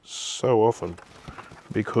recorded so often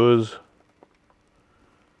because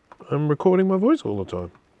I'm recording my voice all the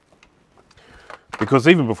time. Because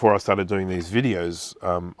even before I started doing these videos,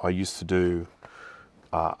 I used to do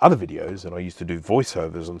other videos, and I used to do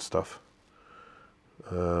voiceovers and stuff.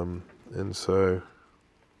 And so,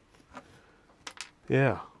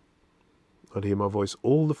 yeah, I'd hear my voice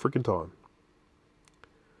all the freaking time.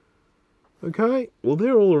 Okay, well,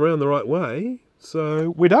 they're all around the right way, so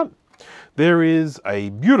we're done. There is a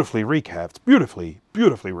beautifully recapped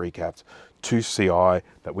 2CI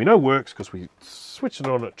that we know works because we switched it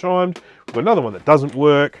on at timed. We've got another one that doesn't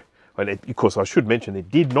work. And of course, I should mention it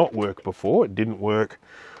did not work before. It didn't work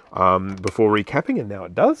before recapping, and now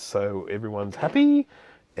it does. So everyone's happy.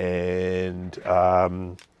 And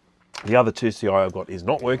the other 2CI I've got is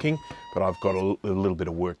not working, but I've got a little bit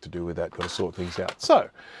of work to do with that. Got to sort things out. So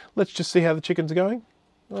let's just see how the chickens are going.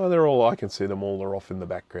 Oh, they're all, I can see them all. They're off in the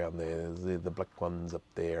background there. The black ones up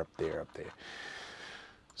there.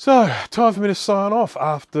 So, time for me to sign off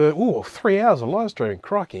after 3 hours of live streaming.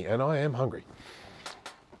 Crikey, and I am hungry.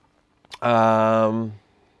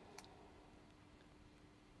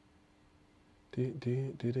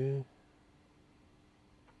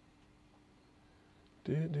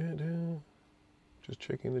 Just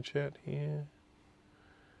checking the chat here.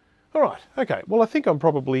 All right, okay. Well, I think I'm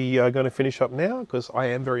probably going to finish up now because I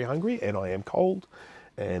am very hungry and I am cold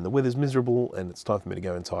and the weather's miserable and it's time for me to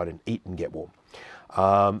go inside and eat and get warm.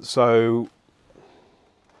 So,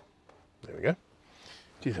 there we go.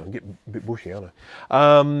 Geez, I'm getting a bit bushy, aren't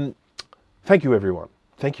I? Thank you, everyone.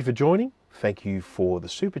 Thank you for joining. Thank you for the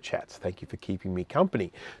super chats. Thank you for keeping me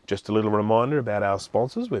company. Just a little reminder about our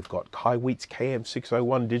sponsors. We've got Kaiweet's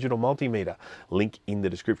KM601 digital multimeter, link in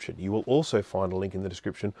the description. You will also find a link in the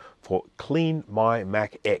description for Clean My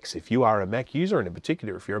Mac X. If you are a Mac user, and in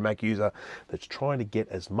particular if you're a Mac user that's trying to get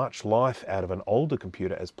as much life out of an older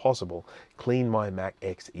computer as possible, Clean My Mac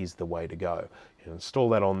X is the way to go. You install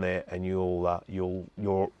that on there and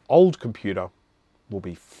your old computer will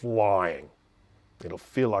be flying. It'll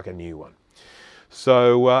feel like a new one.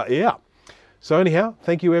 So yeah. So anyhow,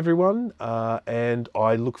 thank you everyone, and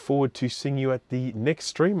I look forward to seeing you at the next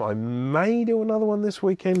stream. I may do another one this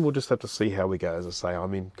weekend. We'll just have to see how we go. As I say,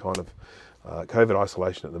 I'm in kind of COVID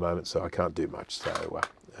isolation at the moment, so I can't do much. So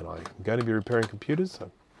and I'm going to be repairing computers.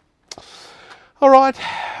 So. All right,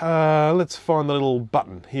 let's find the little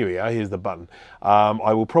button. Here we are. Here's the button.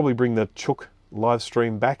 I will probably bring the Chook live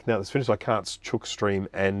stream back now that's finished. I can't Chook stream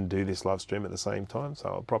and do this live stream at the same time, so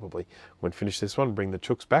I'll probably, when finish this one, bring the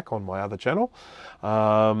Chooks back on my other channel.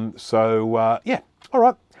 Yeah, all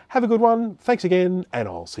right, have a good one. Thanks again, and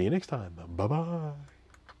I'll see you next time. Bye-bye.